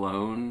I go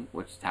alone,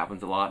 which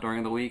happens a lot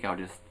during the week, I'll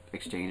just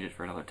exchange it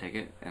for another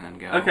ticket and then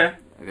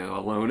go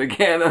alone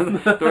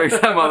again during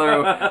some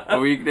other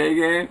weekday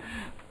game.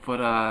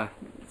 But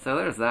so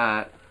there's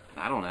that.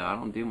 I don't know. I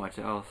don't do much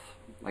else.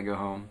 I go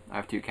home. I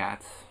have 2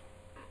 cats.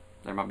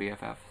 They're my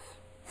BFFs.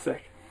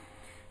 Sick.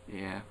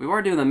 Yeah, we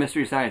were doing the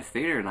Mystery Science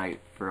Theater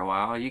night for a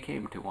while. You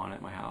came to one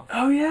at my house.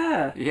 Oh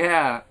yeah.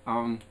 Yeah.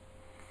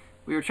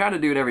 We were trying to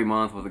do it every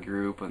month with a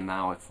group, and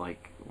now it's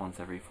once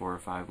every 4 or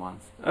 5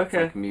 months.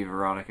 Okay. It's me,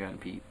 Veronica, and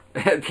Pete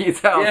at Pete's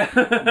house.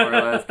 Yeah. More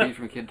or less, Pete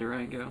from Kid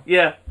Durango.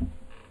 Yeah.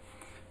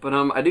 But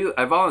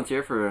I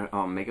volunteer for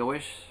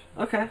Make-A-Wish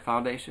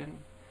Foundation.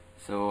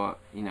 So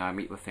I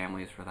meet with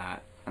families for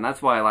that, and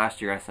that's why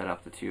last year I set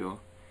up the 2.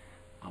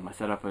 I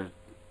set up a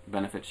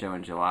benefit show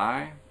in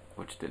July,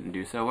 which didn't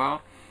do so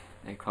well,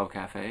 at Club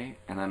Cafe,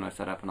 and then I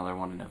set up another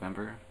one in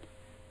November,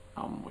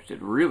 which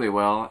did really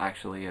well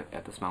actually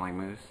at the Smelling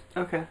Moose.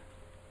 Okay.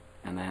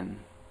 And then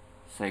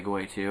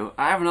segue to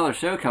I have another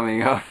show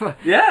coming up.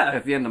 Yeah.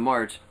 At the end of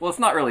March. Well, it's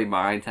not really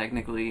mine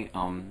technically.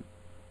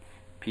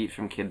 Pete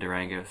from Kid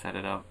Durango set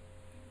it up.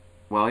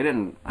 Well, he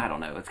didn't. I don't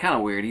know. It's kind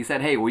of weird. He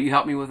said, "Hey, will you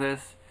help me with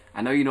this?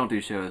 I know you don't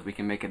do shows. We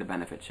can make it a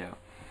benefit show."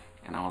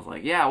 And I was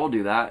like, "Yeah, we'll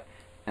do that."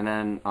 And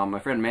then my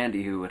friend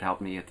Mandy, who would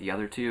help me at the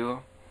other 2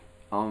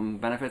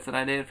 benefits that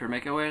I did for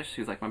Make-A-Wish,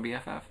 who's like my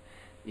BFF.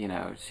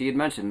 She had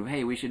mentioned,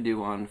 "Hey, we should do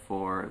one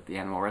for the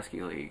Animal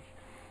Rescue League."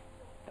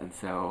 And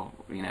so,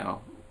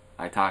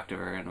 I talked to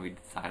her and we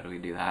decided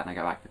we'd do that, and I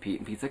got back to Pete,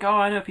 and Pete's like, "Oh,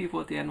 I know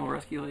people at the Animal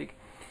Rescue League."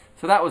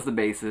 So that was the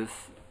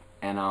basis,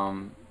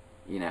 and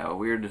we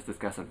were just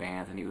discussing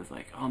bands, and he was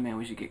like, "Oh man,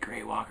 we should get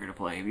Gray Walker to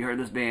play. Have you heard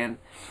this band?"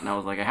 And I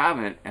was like, "I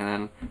haven't." And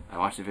then I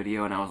watched the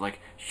video, and I was like,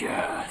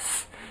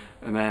 "Yes!"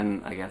 And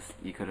then I guess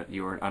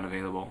you were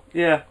unavailable.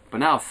 Yeah. But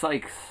now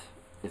Sykes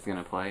is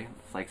gonna play.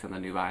 Sykes and the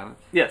New Violence.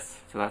 Yes.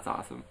 So that's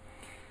awesome.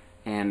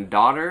 And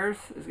Daughters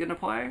is gonna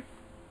play.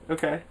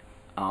 Okay.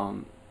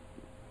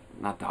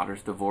 Not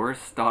Daughters,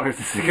 Divorce. Daughters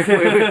is a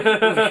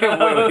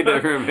completely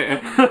different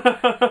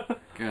band.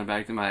 Going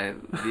back to my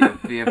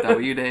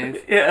VFW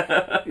days.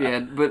 Yeah. Yeah,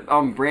 but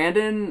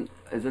Brandon,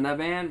 is in that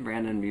band.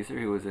 Brandon Muser,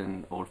 who was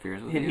in Old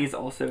Fears with And you. he's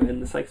also in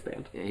the Sykes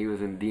Band. Yeah, he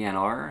was in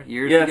DNR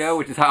years Yes. ago,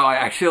 which is how I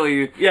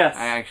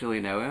actually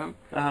know him.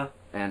 Uh-huh.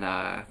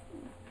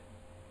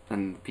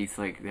 And Pete's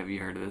like, have you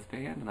heard of this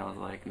band? And I was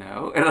like,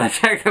 no. And I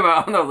checked them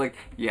out, and I was like,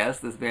 yes,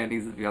 this band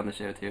needs to be on the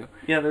show too.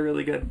 Yeah, they're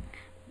really good.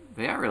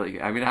 They are really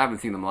good. I mean, I haven't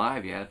seen them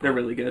live yet. They're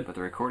really good. But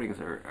the recordings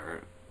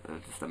are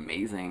just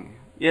amazing.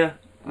 Yeah,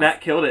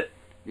 Matt killed it.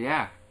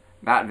 Yeah.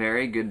 Matt,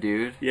 very good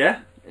dude.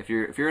 Yeah? If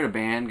you're in a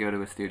band, go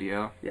to a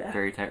studio. Yeah.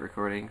 Very tight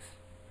recordings.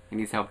 He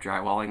needs help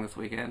drywalling this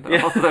weekend.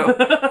 Yeah. Also,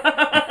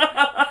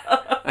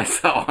 I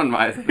saw on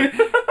my...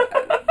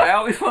 I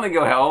always want to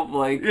go help,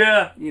 like,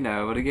 Yeah. you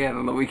know, but again,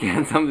 on the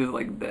weekends, I'm just,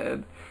 like,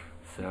 dead.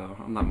 So,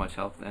 I'm not much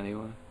help to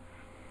anyone.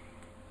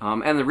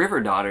 And the River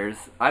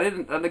Daughters,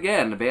 and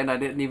again, a band I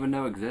didn't even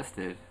know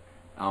existed.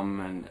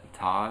 And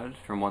Todd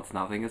from Once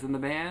Nothing is in the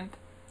band.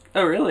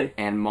 Oh, really?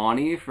 And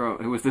Monty,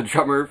 who was the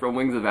drummer from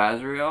Wings of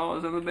Azrael,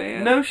 is in the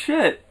band. No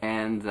shit.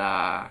 And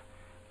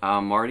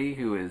Marty,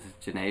 who is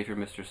Janae from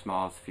Mr.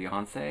 Small's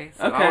fiance.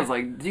 So Okay. I was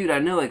like, dude, I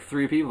know like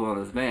 3 people in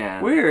this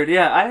band. Weird,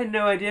 yeah. I had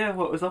no idea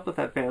what was up with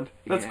that band.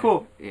 That's Yeah.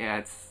 cool. Yeah,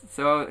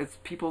 it's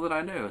people that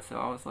I know. So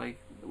I was like,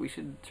 we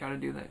should try to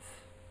do this.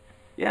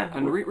 Yeah.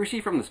 And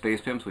Rishi from the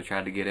Space Pimps, we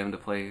tried to get him to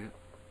play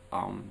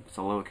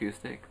solo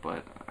acoustic,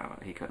 but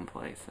he couldn't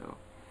play, so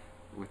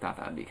we thought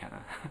that would be kind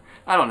of...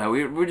 I don't know,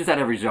 we just had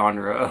every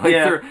genre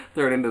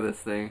thrown into this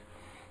thing.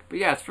 But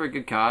yeah, it's for a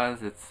good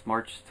cause. It's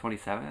March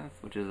 27th,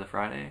 which is a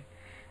Friday.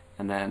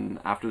 And then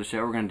after the show,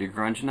 we're going to do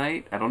Grunge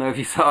Night. I don't know if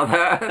you saw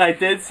that. I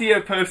did see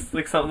a post,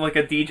 like something like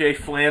a DJ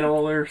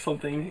Flannel or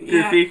something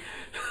Yeah. goofy.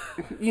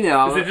 You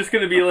know... Is it just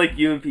going to be like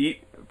you and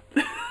Pete?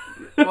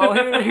 Well,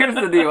 here's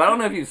the deal. I don't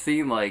know if you've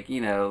seen, like,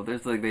 you know,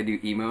 there's like they do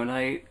emo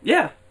night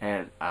Yeah.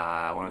 at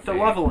I want to The say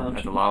Lava Lounge.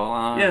 At the Lava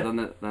Lounge.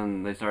 Yeah.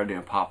 Then they started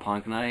doing pop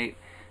punk night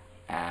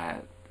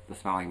at the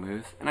Smiling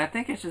Moose, and I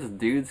think it's just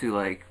dudes who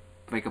like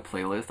make a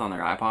playlist on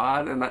their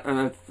iPod,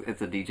 and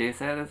it's a DJ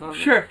set or something.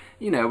 Sure.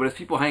 You know, but it's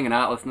people hanging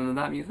out listening to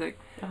that music.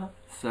 Uh-huh.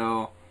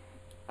 So,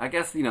 I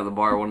guess you know the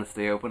bar wanted to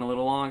stay open a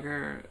little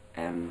longer,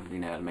 and you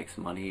know to make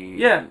some money.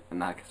 Yeah.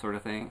 And that sort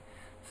of thing.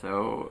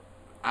 So.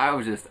 I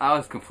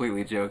was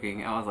completely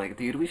joking. I was like,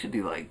 dude, we should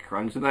do like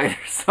Grunge Night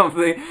or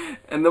something.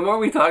 And the more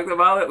we talked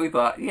about it, we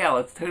thought, yeah,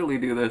 let's totally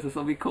do this. This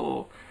will be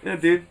cool. Yeah,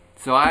 dude.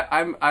 So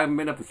I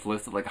made up this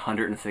list of like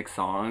 106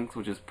 songs,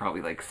 which is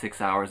probably like 6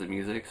 hours of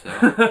music. So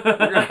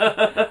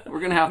we're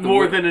gonna have to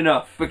More than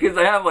enough. because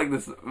I have like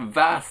this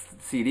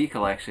vast CD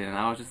collection, and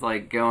I was just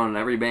like going to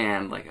every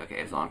band, like okay,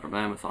 a song from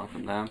them, a song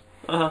from them.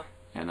 Uh-huh.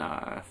 And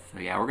so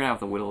yeah, we're gonna have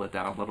to whittle it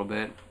down a little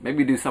bit.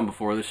 Maybe do some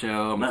before the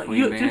show. No,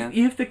 Between bands.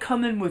 you have to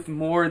come in with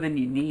more than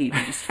you need.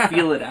 You just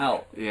feel it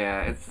out.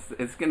 Yeah,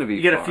 it's gonna be.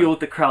 You gotta fun. feel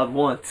what the crowd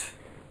wants.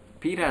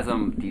 Pete has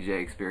some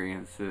DJ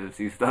experiences.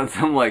 He's done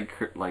some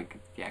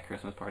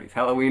Christmas parties,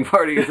 Halloween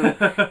parties,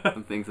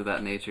 and things of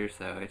that nature.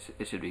 So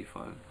it should be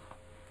fun.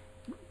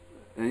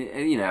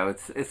 And you know,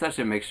 it's such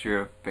a mixture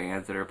of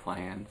bands that are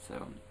playing.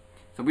 So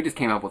we just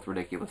came up with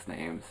ridiculous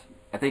names.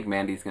 I think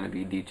Mandy's gonna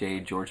be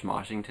DJ George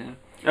Washington.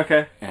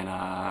 Okay. And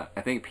I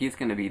think Pete's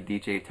gonna be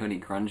DJ Tony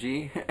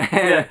Grungy.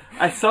 Yeah,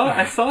 I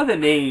saw the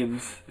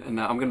names. And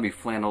I'm gonna be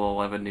Flannel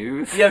 11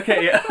 News. Yeah.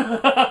 Okay.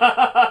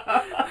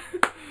 Yeah.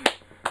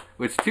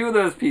 Which 2 of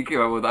those Pete came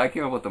up with. I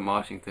came up with the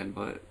Washington,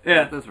 but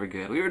Yeah. those were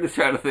good. We were just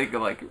trying to think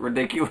of like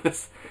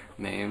ridiculous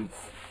names.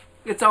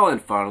 It's all in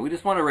fun. We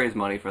just want to raise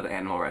money for the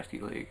Animal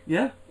Rescue League,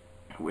 Yeah.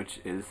 which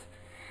is,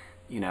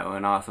 you know,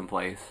 an awesome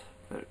place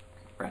that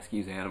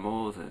rescues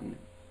animals, and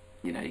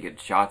you know, you get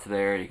shots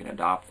there, you can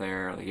adopt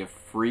there, they give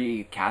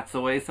free cats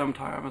away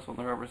sometimes when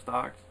they're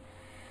overstocked.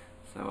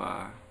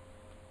 So,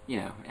 you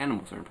know,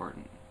 animals are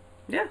important.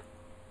 Yeah.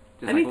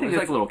 Just Anything like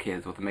that's- little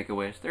kids with a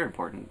Make-A-Wish, they're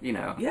important, you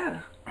know.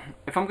 Yeah.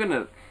 If I'm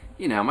gonna,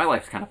 you know, my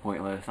life's kind of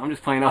pointless. I'm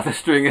just playing off the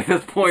string at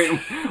this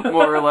point,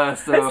 more or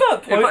less. So It's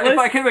not pointless. If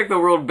I can make the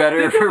world better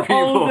Think for of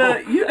all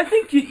people. I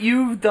think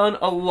you've done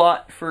a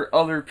lot for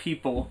other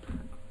people,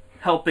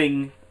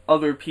 helping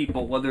other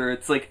people, whether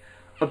it's like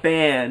a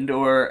band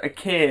or a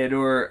kid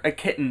or a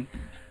kitten.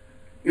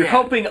 You're Yeah.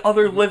 helping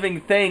other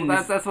living things.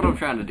 Well, that's what I'm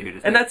trying to do.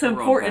 Just and make that's the world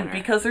important better.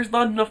 because there's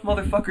not enough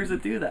motherfuckers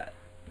that do that.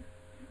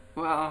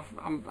 Well,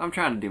 I'm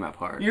trying to do my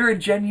part. You're a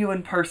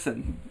genuine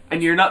person,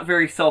 and you're not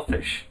very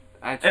selfish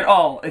I try. at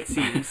all, it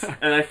seems.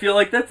 And I feel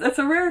like that's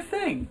a rare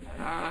thing.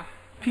 Uh,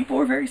 People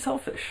are very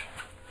selfish.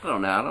 I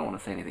don't know. I don't want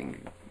to say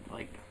anything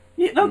like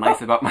Yeah, no,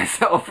 nice about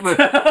myself, but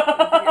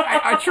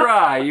I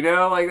try. You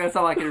know, like that's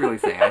all I can really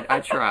say. I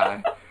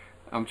try.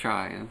 I'm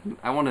trying.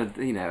 I want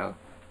to, you know,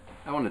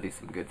 I want to do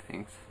some good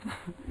things.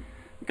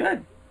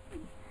 Good.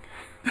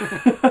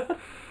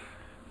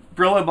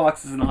 Brillo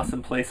Box is an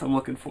awesome place. I'm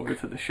looking forward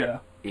to the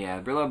show.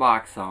 Yeah, Brillo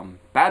Box,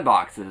 Bad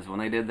Boxes, when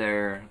they did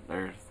their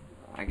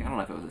I don't know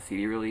if it was a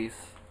CD release,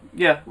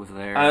 Yeah. was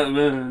there.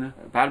 I'm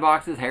Bad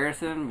Boxes,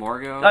 Harrison,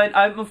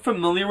 Morgo.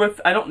 familiar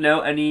with. I don't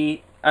know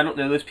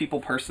those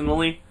people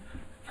personally.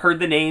 Heard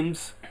the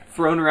names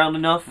thrown around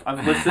enough.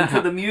 I've listened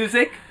to the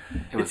music.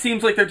 It was-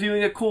 seems like they're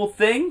doing a cool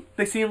thing.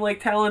 They seem like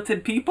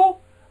talented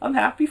people. I'm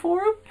happy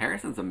for him.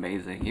 Harrison's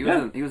amazing. He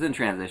was in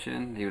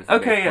transition. He was the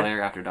Okay, bass yeah.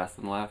 player after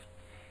Dustin left,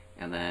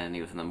 and then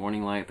he was in the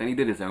Morning Light. Then he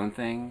did his own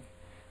thing,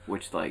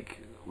 which like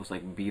was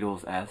like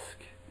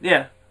Beatles-esque.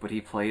 Yeah. But he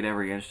played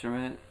every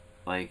instrument.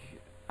 Like,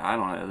 I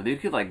don't know. The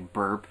dude could like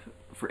burp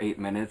for 8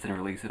 minutes and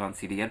release it on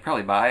CD. I'd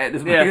probably buy it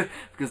just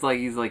because like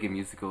he's like a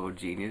musical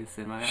genius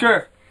in my eyes.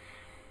 Sure.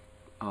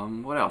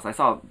 What else? I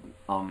saw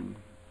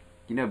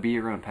you know Be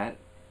Your Own Pet?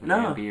 The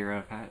No. band Be Your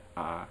Own Pet.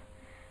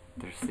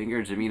 Their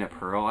singer Jamina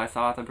Pearl I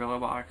saw at the Brillo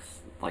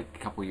Box like a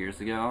couple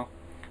years ago.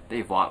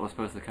 Dave Watt was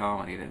supposed to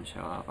come and he didn't show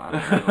up. I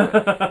don't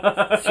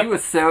know. She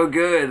was so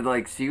good.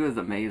 Like, she was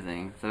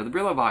amazing. So the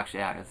Brillo Box,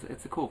 yeah,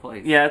 it's a cool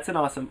place. Yeah, it's an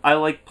awesome. I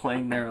like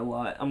playing there a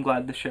lot. I'm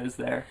glad the show's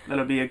there.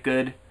 That'll be a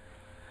good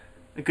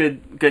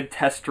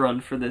test run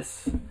for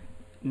this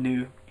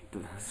new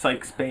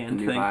Sykes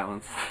band New thing.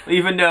 Violence.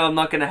 Even though I'm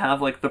not gonna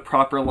have like the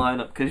proper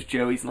lineup because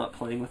Joey's not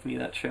playing with me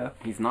that show.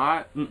 He's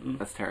not? Mm-mm.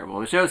 That's terrible.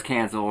 The show's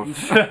canceled.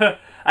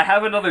 I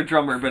have another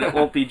drummer, but it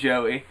won't be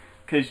Joey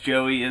because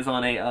Joey is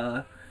on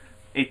a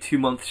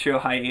 2-month show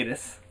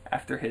hiatus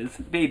after his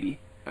baby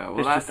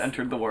has just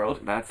entered the world.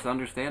 That's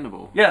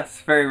understandable.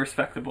 Yes, very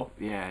respectable.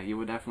 Yeah, you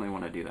would definitely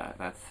want to do that.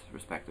 That's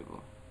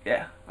respectable.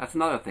 Yeah. That's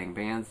another thing.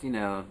 Bands, you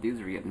know,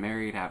 dudes are getting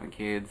married, having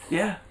kids.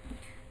 Yeah.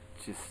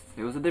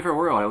 It was a different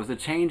world. It was a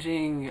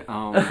changing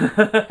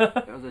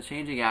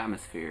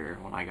atmosphere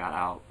when I got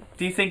out.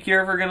 Do you think you're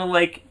ever gonna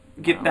like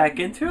get back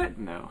into it?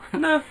 No.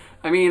 No.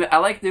 I mean, I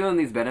like doing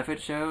these benefit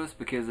shows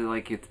because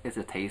it's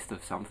a taste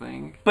of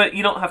something. But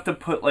you don't have to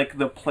put like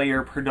the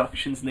Player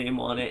Productions name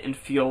on it and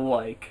feel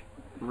like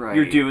Right.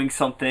 you're doing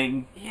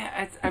something.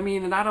 Yeah,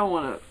 and I don't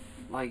want to,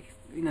 like,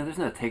 you know, there's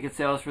no ticket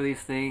sales for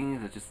these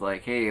things. It's just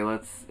like, hey,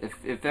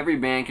 if every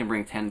band can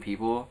bring 10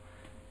 people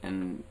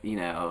and, you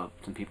know,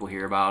 some people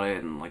hear about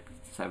it and like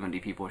 70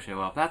 people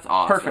show up, that's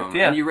awesome. Perfect,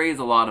 yeah. And you raise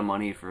a lot of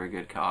money for a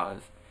good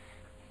cause.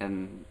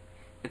 And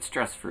it's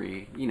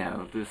stress-free, you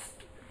know, just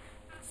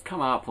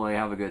come out, play,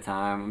 have a good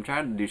time. I'm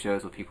trying to do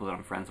shows with people that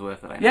I'm friends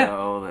with that I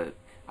know, that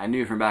I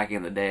knew from back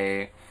in the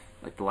day.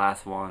 Like the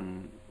last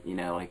one, you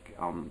know, like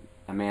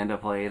Amanda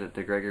played at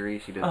the Gregory.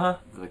 She did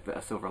like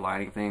the Silver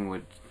Lining thing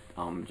with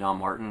John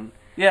Martin.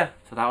 Yeah.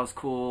 So that was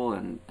cool,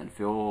 and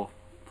Phil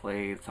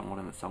played someone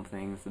in the Some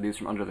Things. The dudes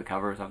from Under the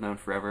Covers I've known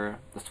forever.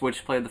 The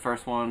Switch played the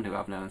first one, who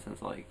I've known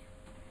since like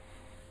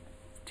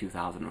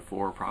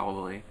 2004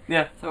 probably.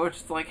 Yeah. So it's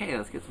just like, hey,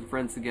 let's get some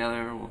friends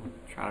together. We'll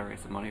try to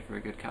raise some money for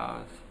a good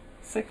cause.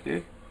 Sick,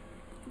 dude.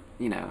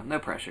 You know, no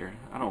pressure.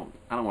 I don't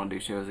want to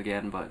do shows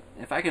again, but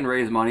if I can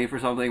raise money for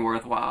something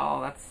worthwhile,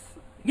 that's...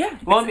 Yeah.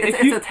 Well,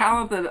 it's a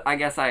talent that I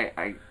guess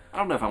I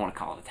don't know if I want to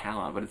call it a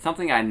talent, but it's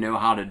something I know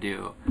how to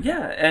do.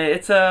 Yeah,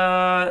 it's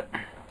a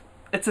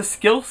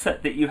skill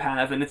set that you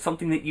have, and it's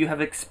something that you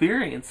have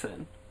experience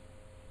in.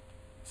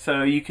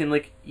 So you can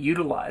like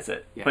utilize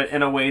it, but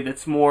in a way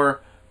that's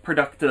more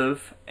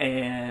productive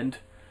and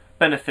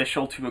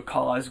beneficial to a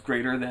cause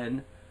greater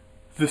than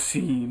the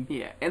scene.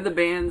 Yeah, and the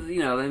bands, you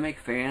know, they make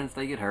fans,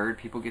 they get heard,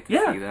 people get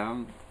to see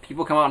them.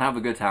 People come out and have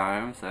a good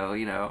time, so,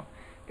 you know,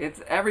 it's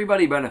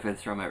everybody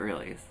benefits from it,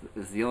 really.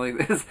 It's the only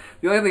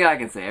thing I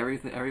can say.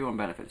 Everyone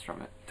benefits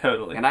from it.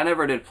 Totally. And I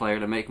never did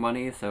Player to make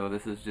money, so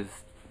this is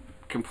just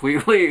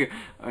completely,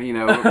 you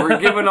know,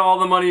 we're giving all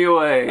the money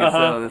away.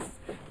 So this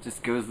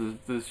just goes to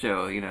the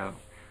show, you know.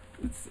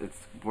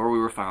 It's where we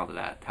were founded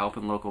at,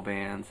 helping local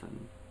bands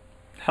and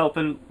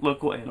helping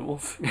local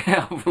animals.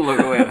 Helping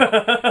local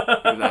animals.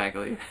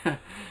 Exactly.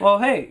 Well,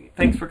 hey,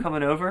 thanks for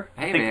coming over.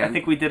 Hey, man. I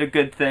think we did a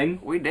good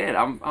thing. We did.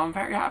 I'm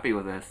very happy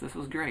with this. This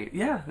was great.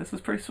 Yeah, this was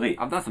pretty sweet.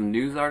 I've done some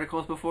news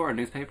articles before in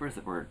newspapers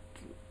that were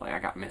like I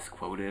got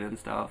misquoted and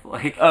stuff.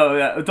 Like, oh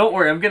yeah, don't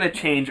worry. I'm gonna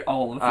change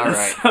all of this. All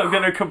right. I'm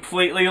gonna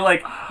completely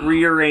like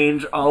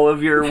rearrange all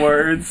of your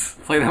words.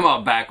 Play them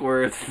all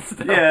backwards and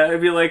stuff. Yeah,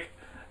 it'd be like,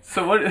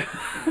 so what?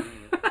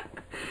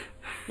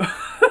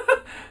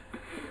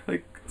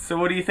 Like, so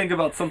what do you think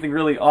about something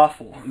really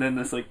awful? And then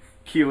this like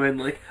cue in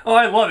like, oh,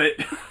 I love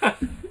it.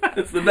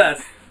 It's the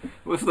best.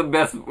 What's the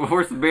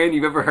worst band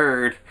you've ever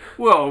heard?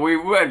 Well, we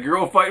had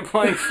Girl Fight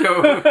Plank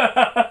Show.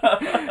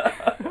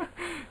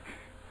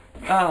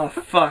 Oh,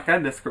 fuck. I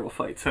miss Girl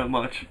Fight so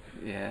much.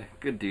 Yeah,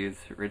 good dudes.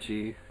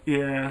 Richie.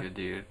 Yeah. Good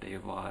dude.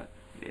 Dave Watt.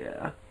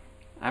 Yeah.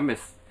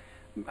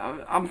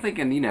 I'm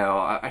thinking, you know,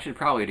 I should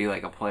probably do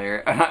like a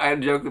player. I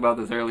joked about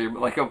this earlier,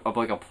 but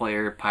like a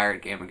player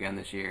pirate game again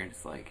this year.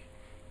 Just like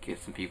get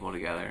some people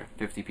together.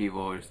 50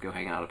 people, just go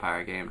hang out at a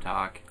pirate game,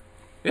 talk.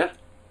 Yeah.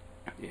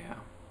 Yeah.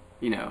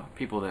 You know,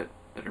 people that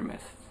are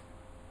missed.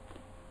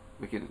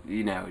 We can,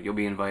 you know, you'll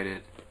be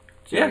invited.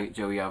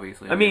 Joey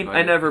obviously. I mean,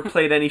 I never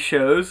played any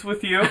shows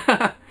with you.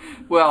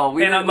 Well,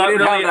 I'm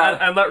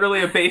not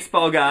really a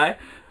baseball guy,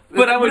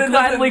 but I would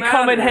gladly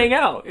come and hang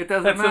out. It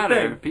doesn't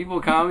matter.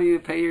 People come, you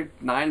pay your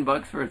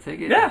 $9 for a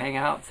ticket, you hang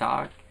out,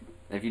 talk.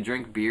 If you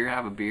drink beer,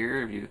 have a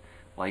beer. If you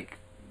like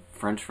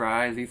French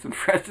fries, eat some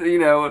French. You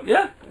know,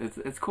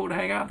 it's cool to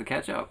hang out, to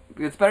catch up.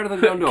 It's better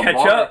than going to a bar.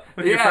 Catch up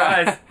with your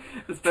fries.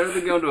 It's better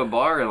than going to a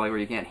bar like where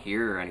you can't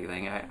hear or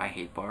anything. I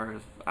hate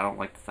bars. I don't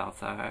like the South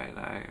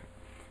Side.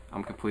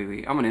 I'm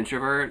an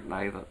introvert. And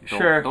I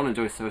Sure. don't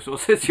enjoy social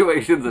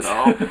situations at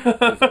all.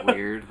 It's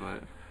weird,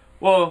 but...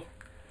 Well,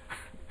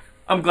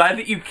 I'm glad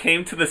that you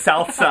came to the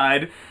South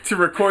Side to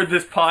record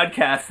this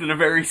podcast in a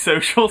very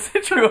social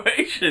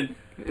situation.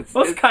 It's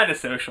kind of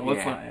social.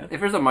 Let's not. If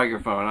there's a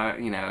microphone,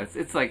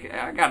 it's like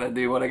I gotta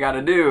do what I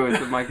gotta do. It's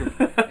a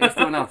microphone. I used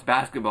to announce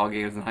basketball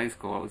games in high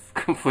school. It was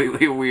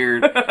completely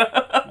weird.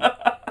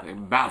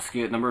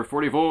 Basket number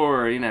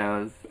 44. It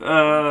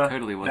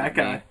totally wasn't that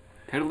guy. Me.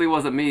 Totally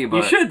wasn't me. But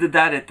you should have did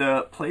that at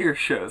the player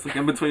shows, like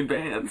in between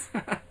bands.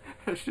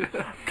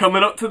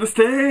 Coming up to the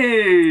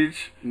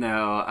stage.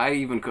 No, I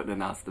even couldn't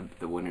announce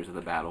the winners of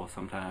the battle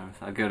sometimes.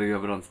 I go to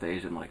go on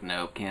stage and like,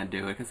 nope, can't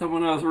do it because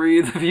someone else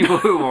reads the people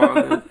who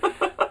won this.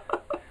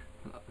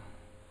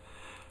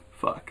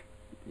 Fuck.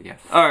 Yes.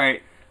 All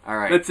right.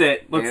 That's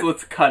it.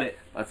 Let's cut it.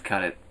 Let's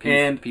cut it.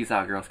 Peace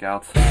out, Girl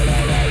Scouts.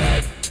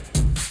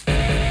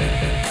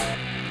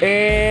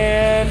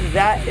 And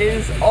that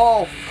is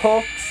all,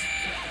 folks.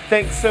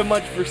 Thanks so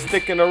much for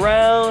sticking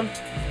around.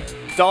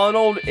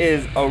 Donald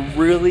is a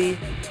really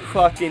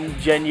fucking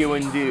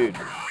genuine dude.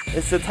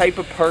 It's the type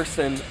of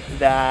person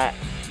that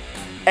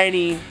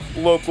any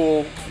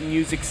local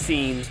music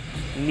scene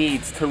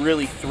needs to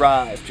really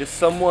thrive. Just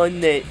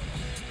someone that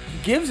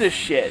gives a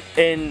shit.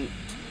 And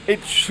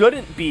it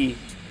shouldn't be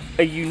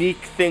a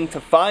unique thing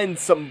to find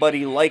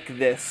somebody like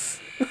this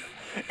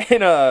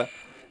in a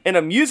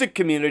music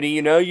community.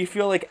 You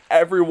feel like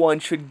everyone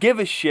should give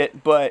a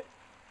shit, but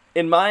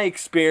in my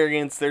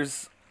experience,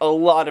 there's a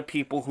lot of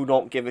people who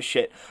don't give a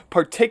shit,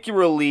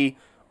 particularly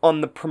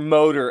on the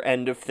promoter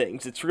end of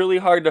things. It's really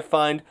hard to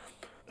find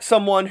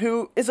someone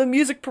who is a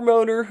music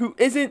promoter who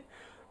isn't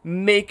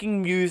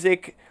making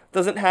music,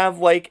 doesn't have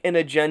like an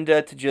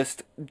agenda to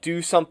just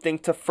do something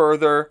to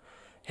further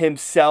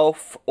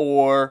himself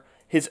or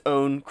his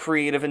own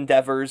creative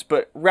endeavors,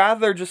 but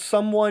rather just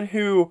someone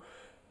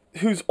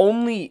whose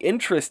only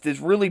interest is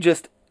really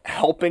just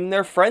helping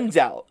their friends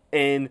out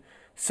and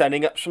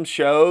setting up some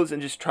shows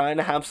and just trying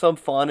to have some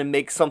fun and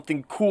make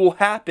something cool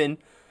happen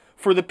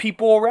for the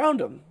people around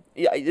them.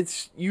 Yeah,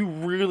 you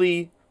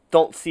really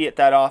don't see it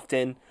that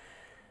often.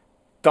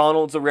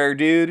 Donald's a rare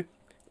dude.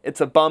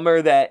 It's a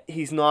bummer that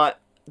he's not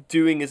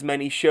doing as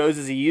many shows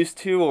as he used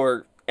to,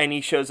 or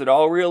any shows at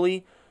all,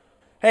 really.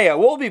 Hey, I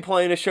will be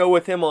playing a show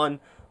with him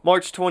on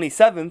March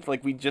 27th,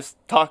 like we just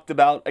talked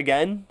about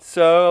again.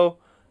 So,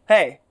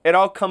 hey, it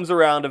all comes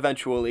around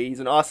eventually. He's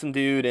an awesome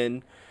dude,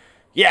 and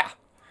yeah.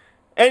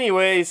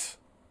 Anyways,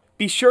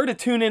 be sure to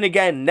tune in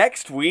again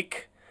next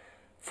week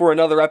for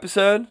another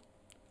episode.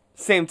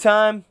 Same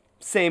time,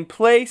 same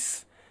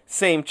place,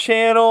 same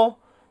channel.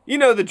 You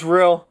know the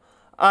drill.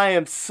 I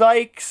am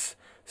Sykes.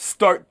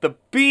 Start the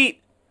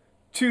Beat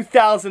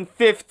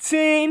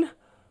 2015.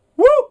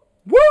 Woo!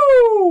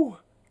 Woo!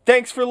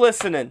 Thanks for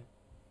listening.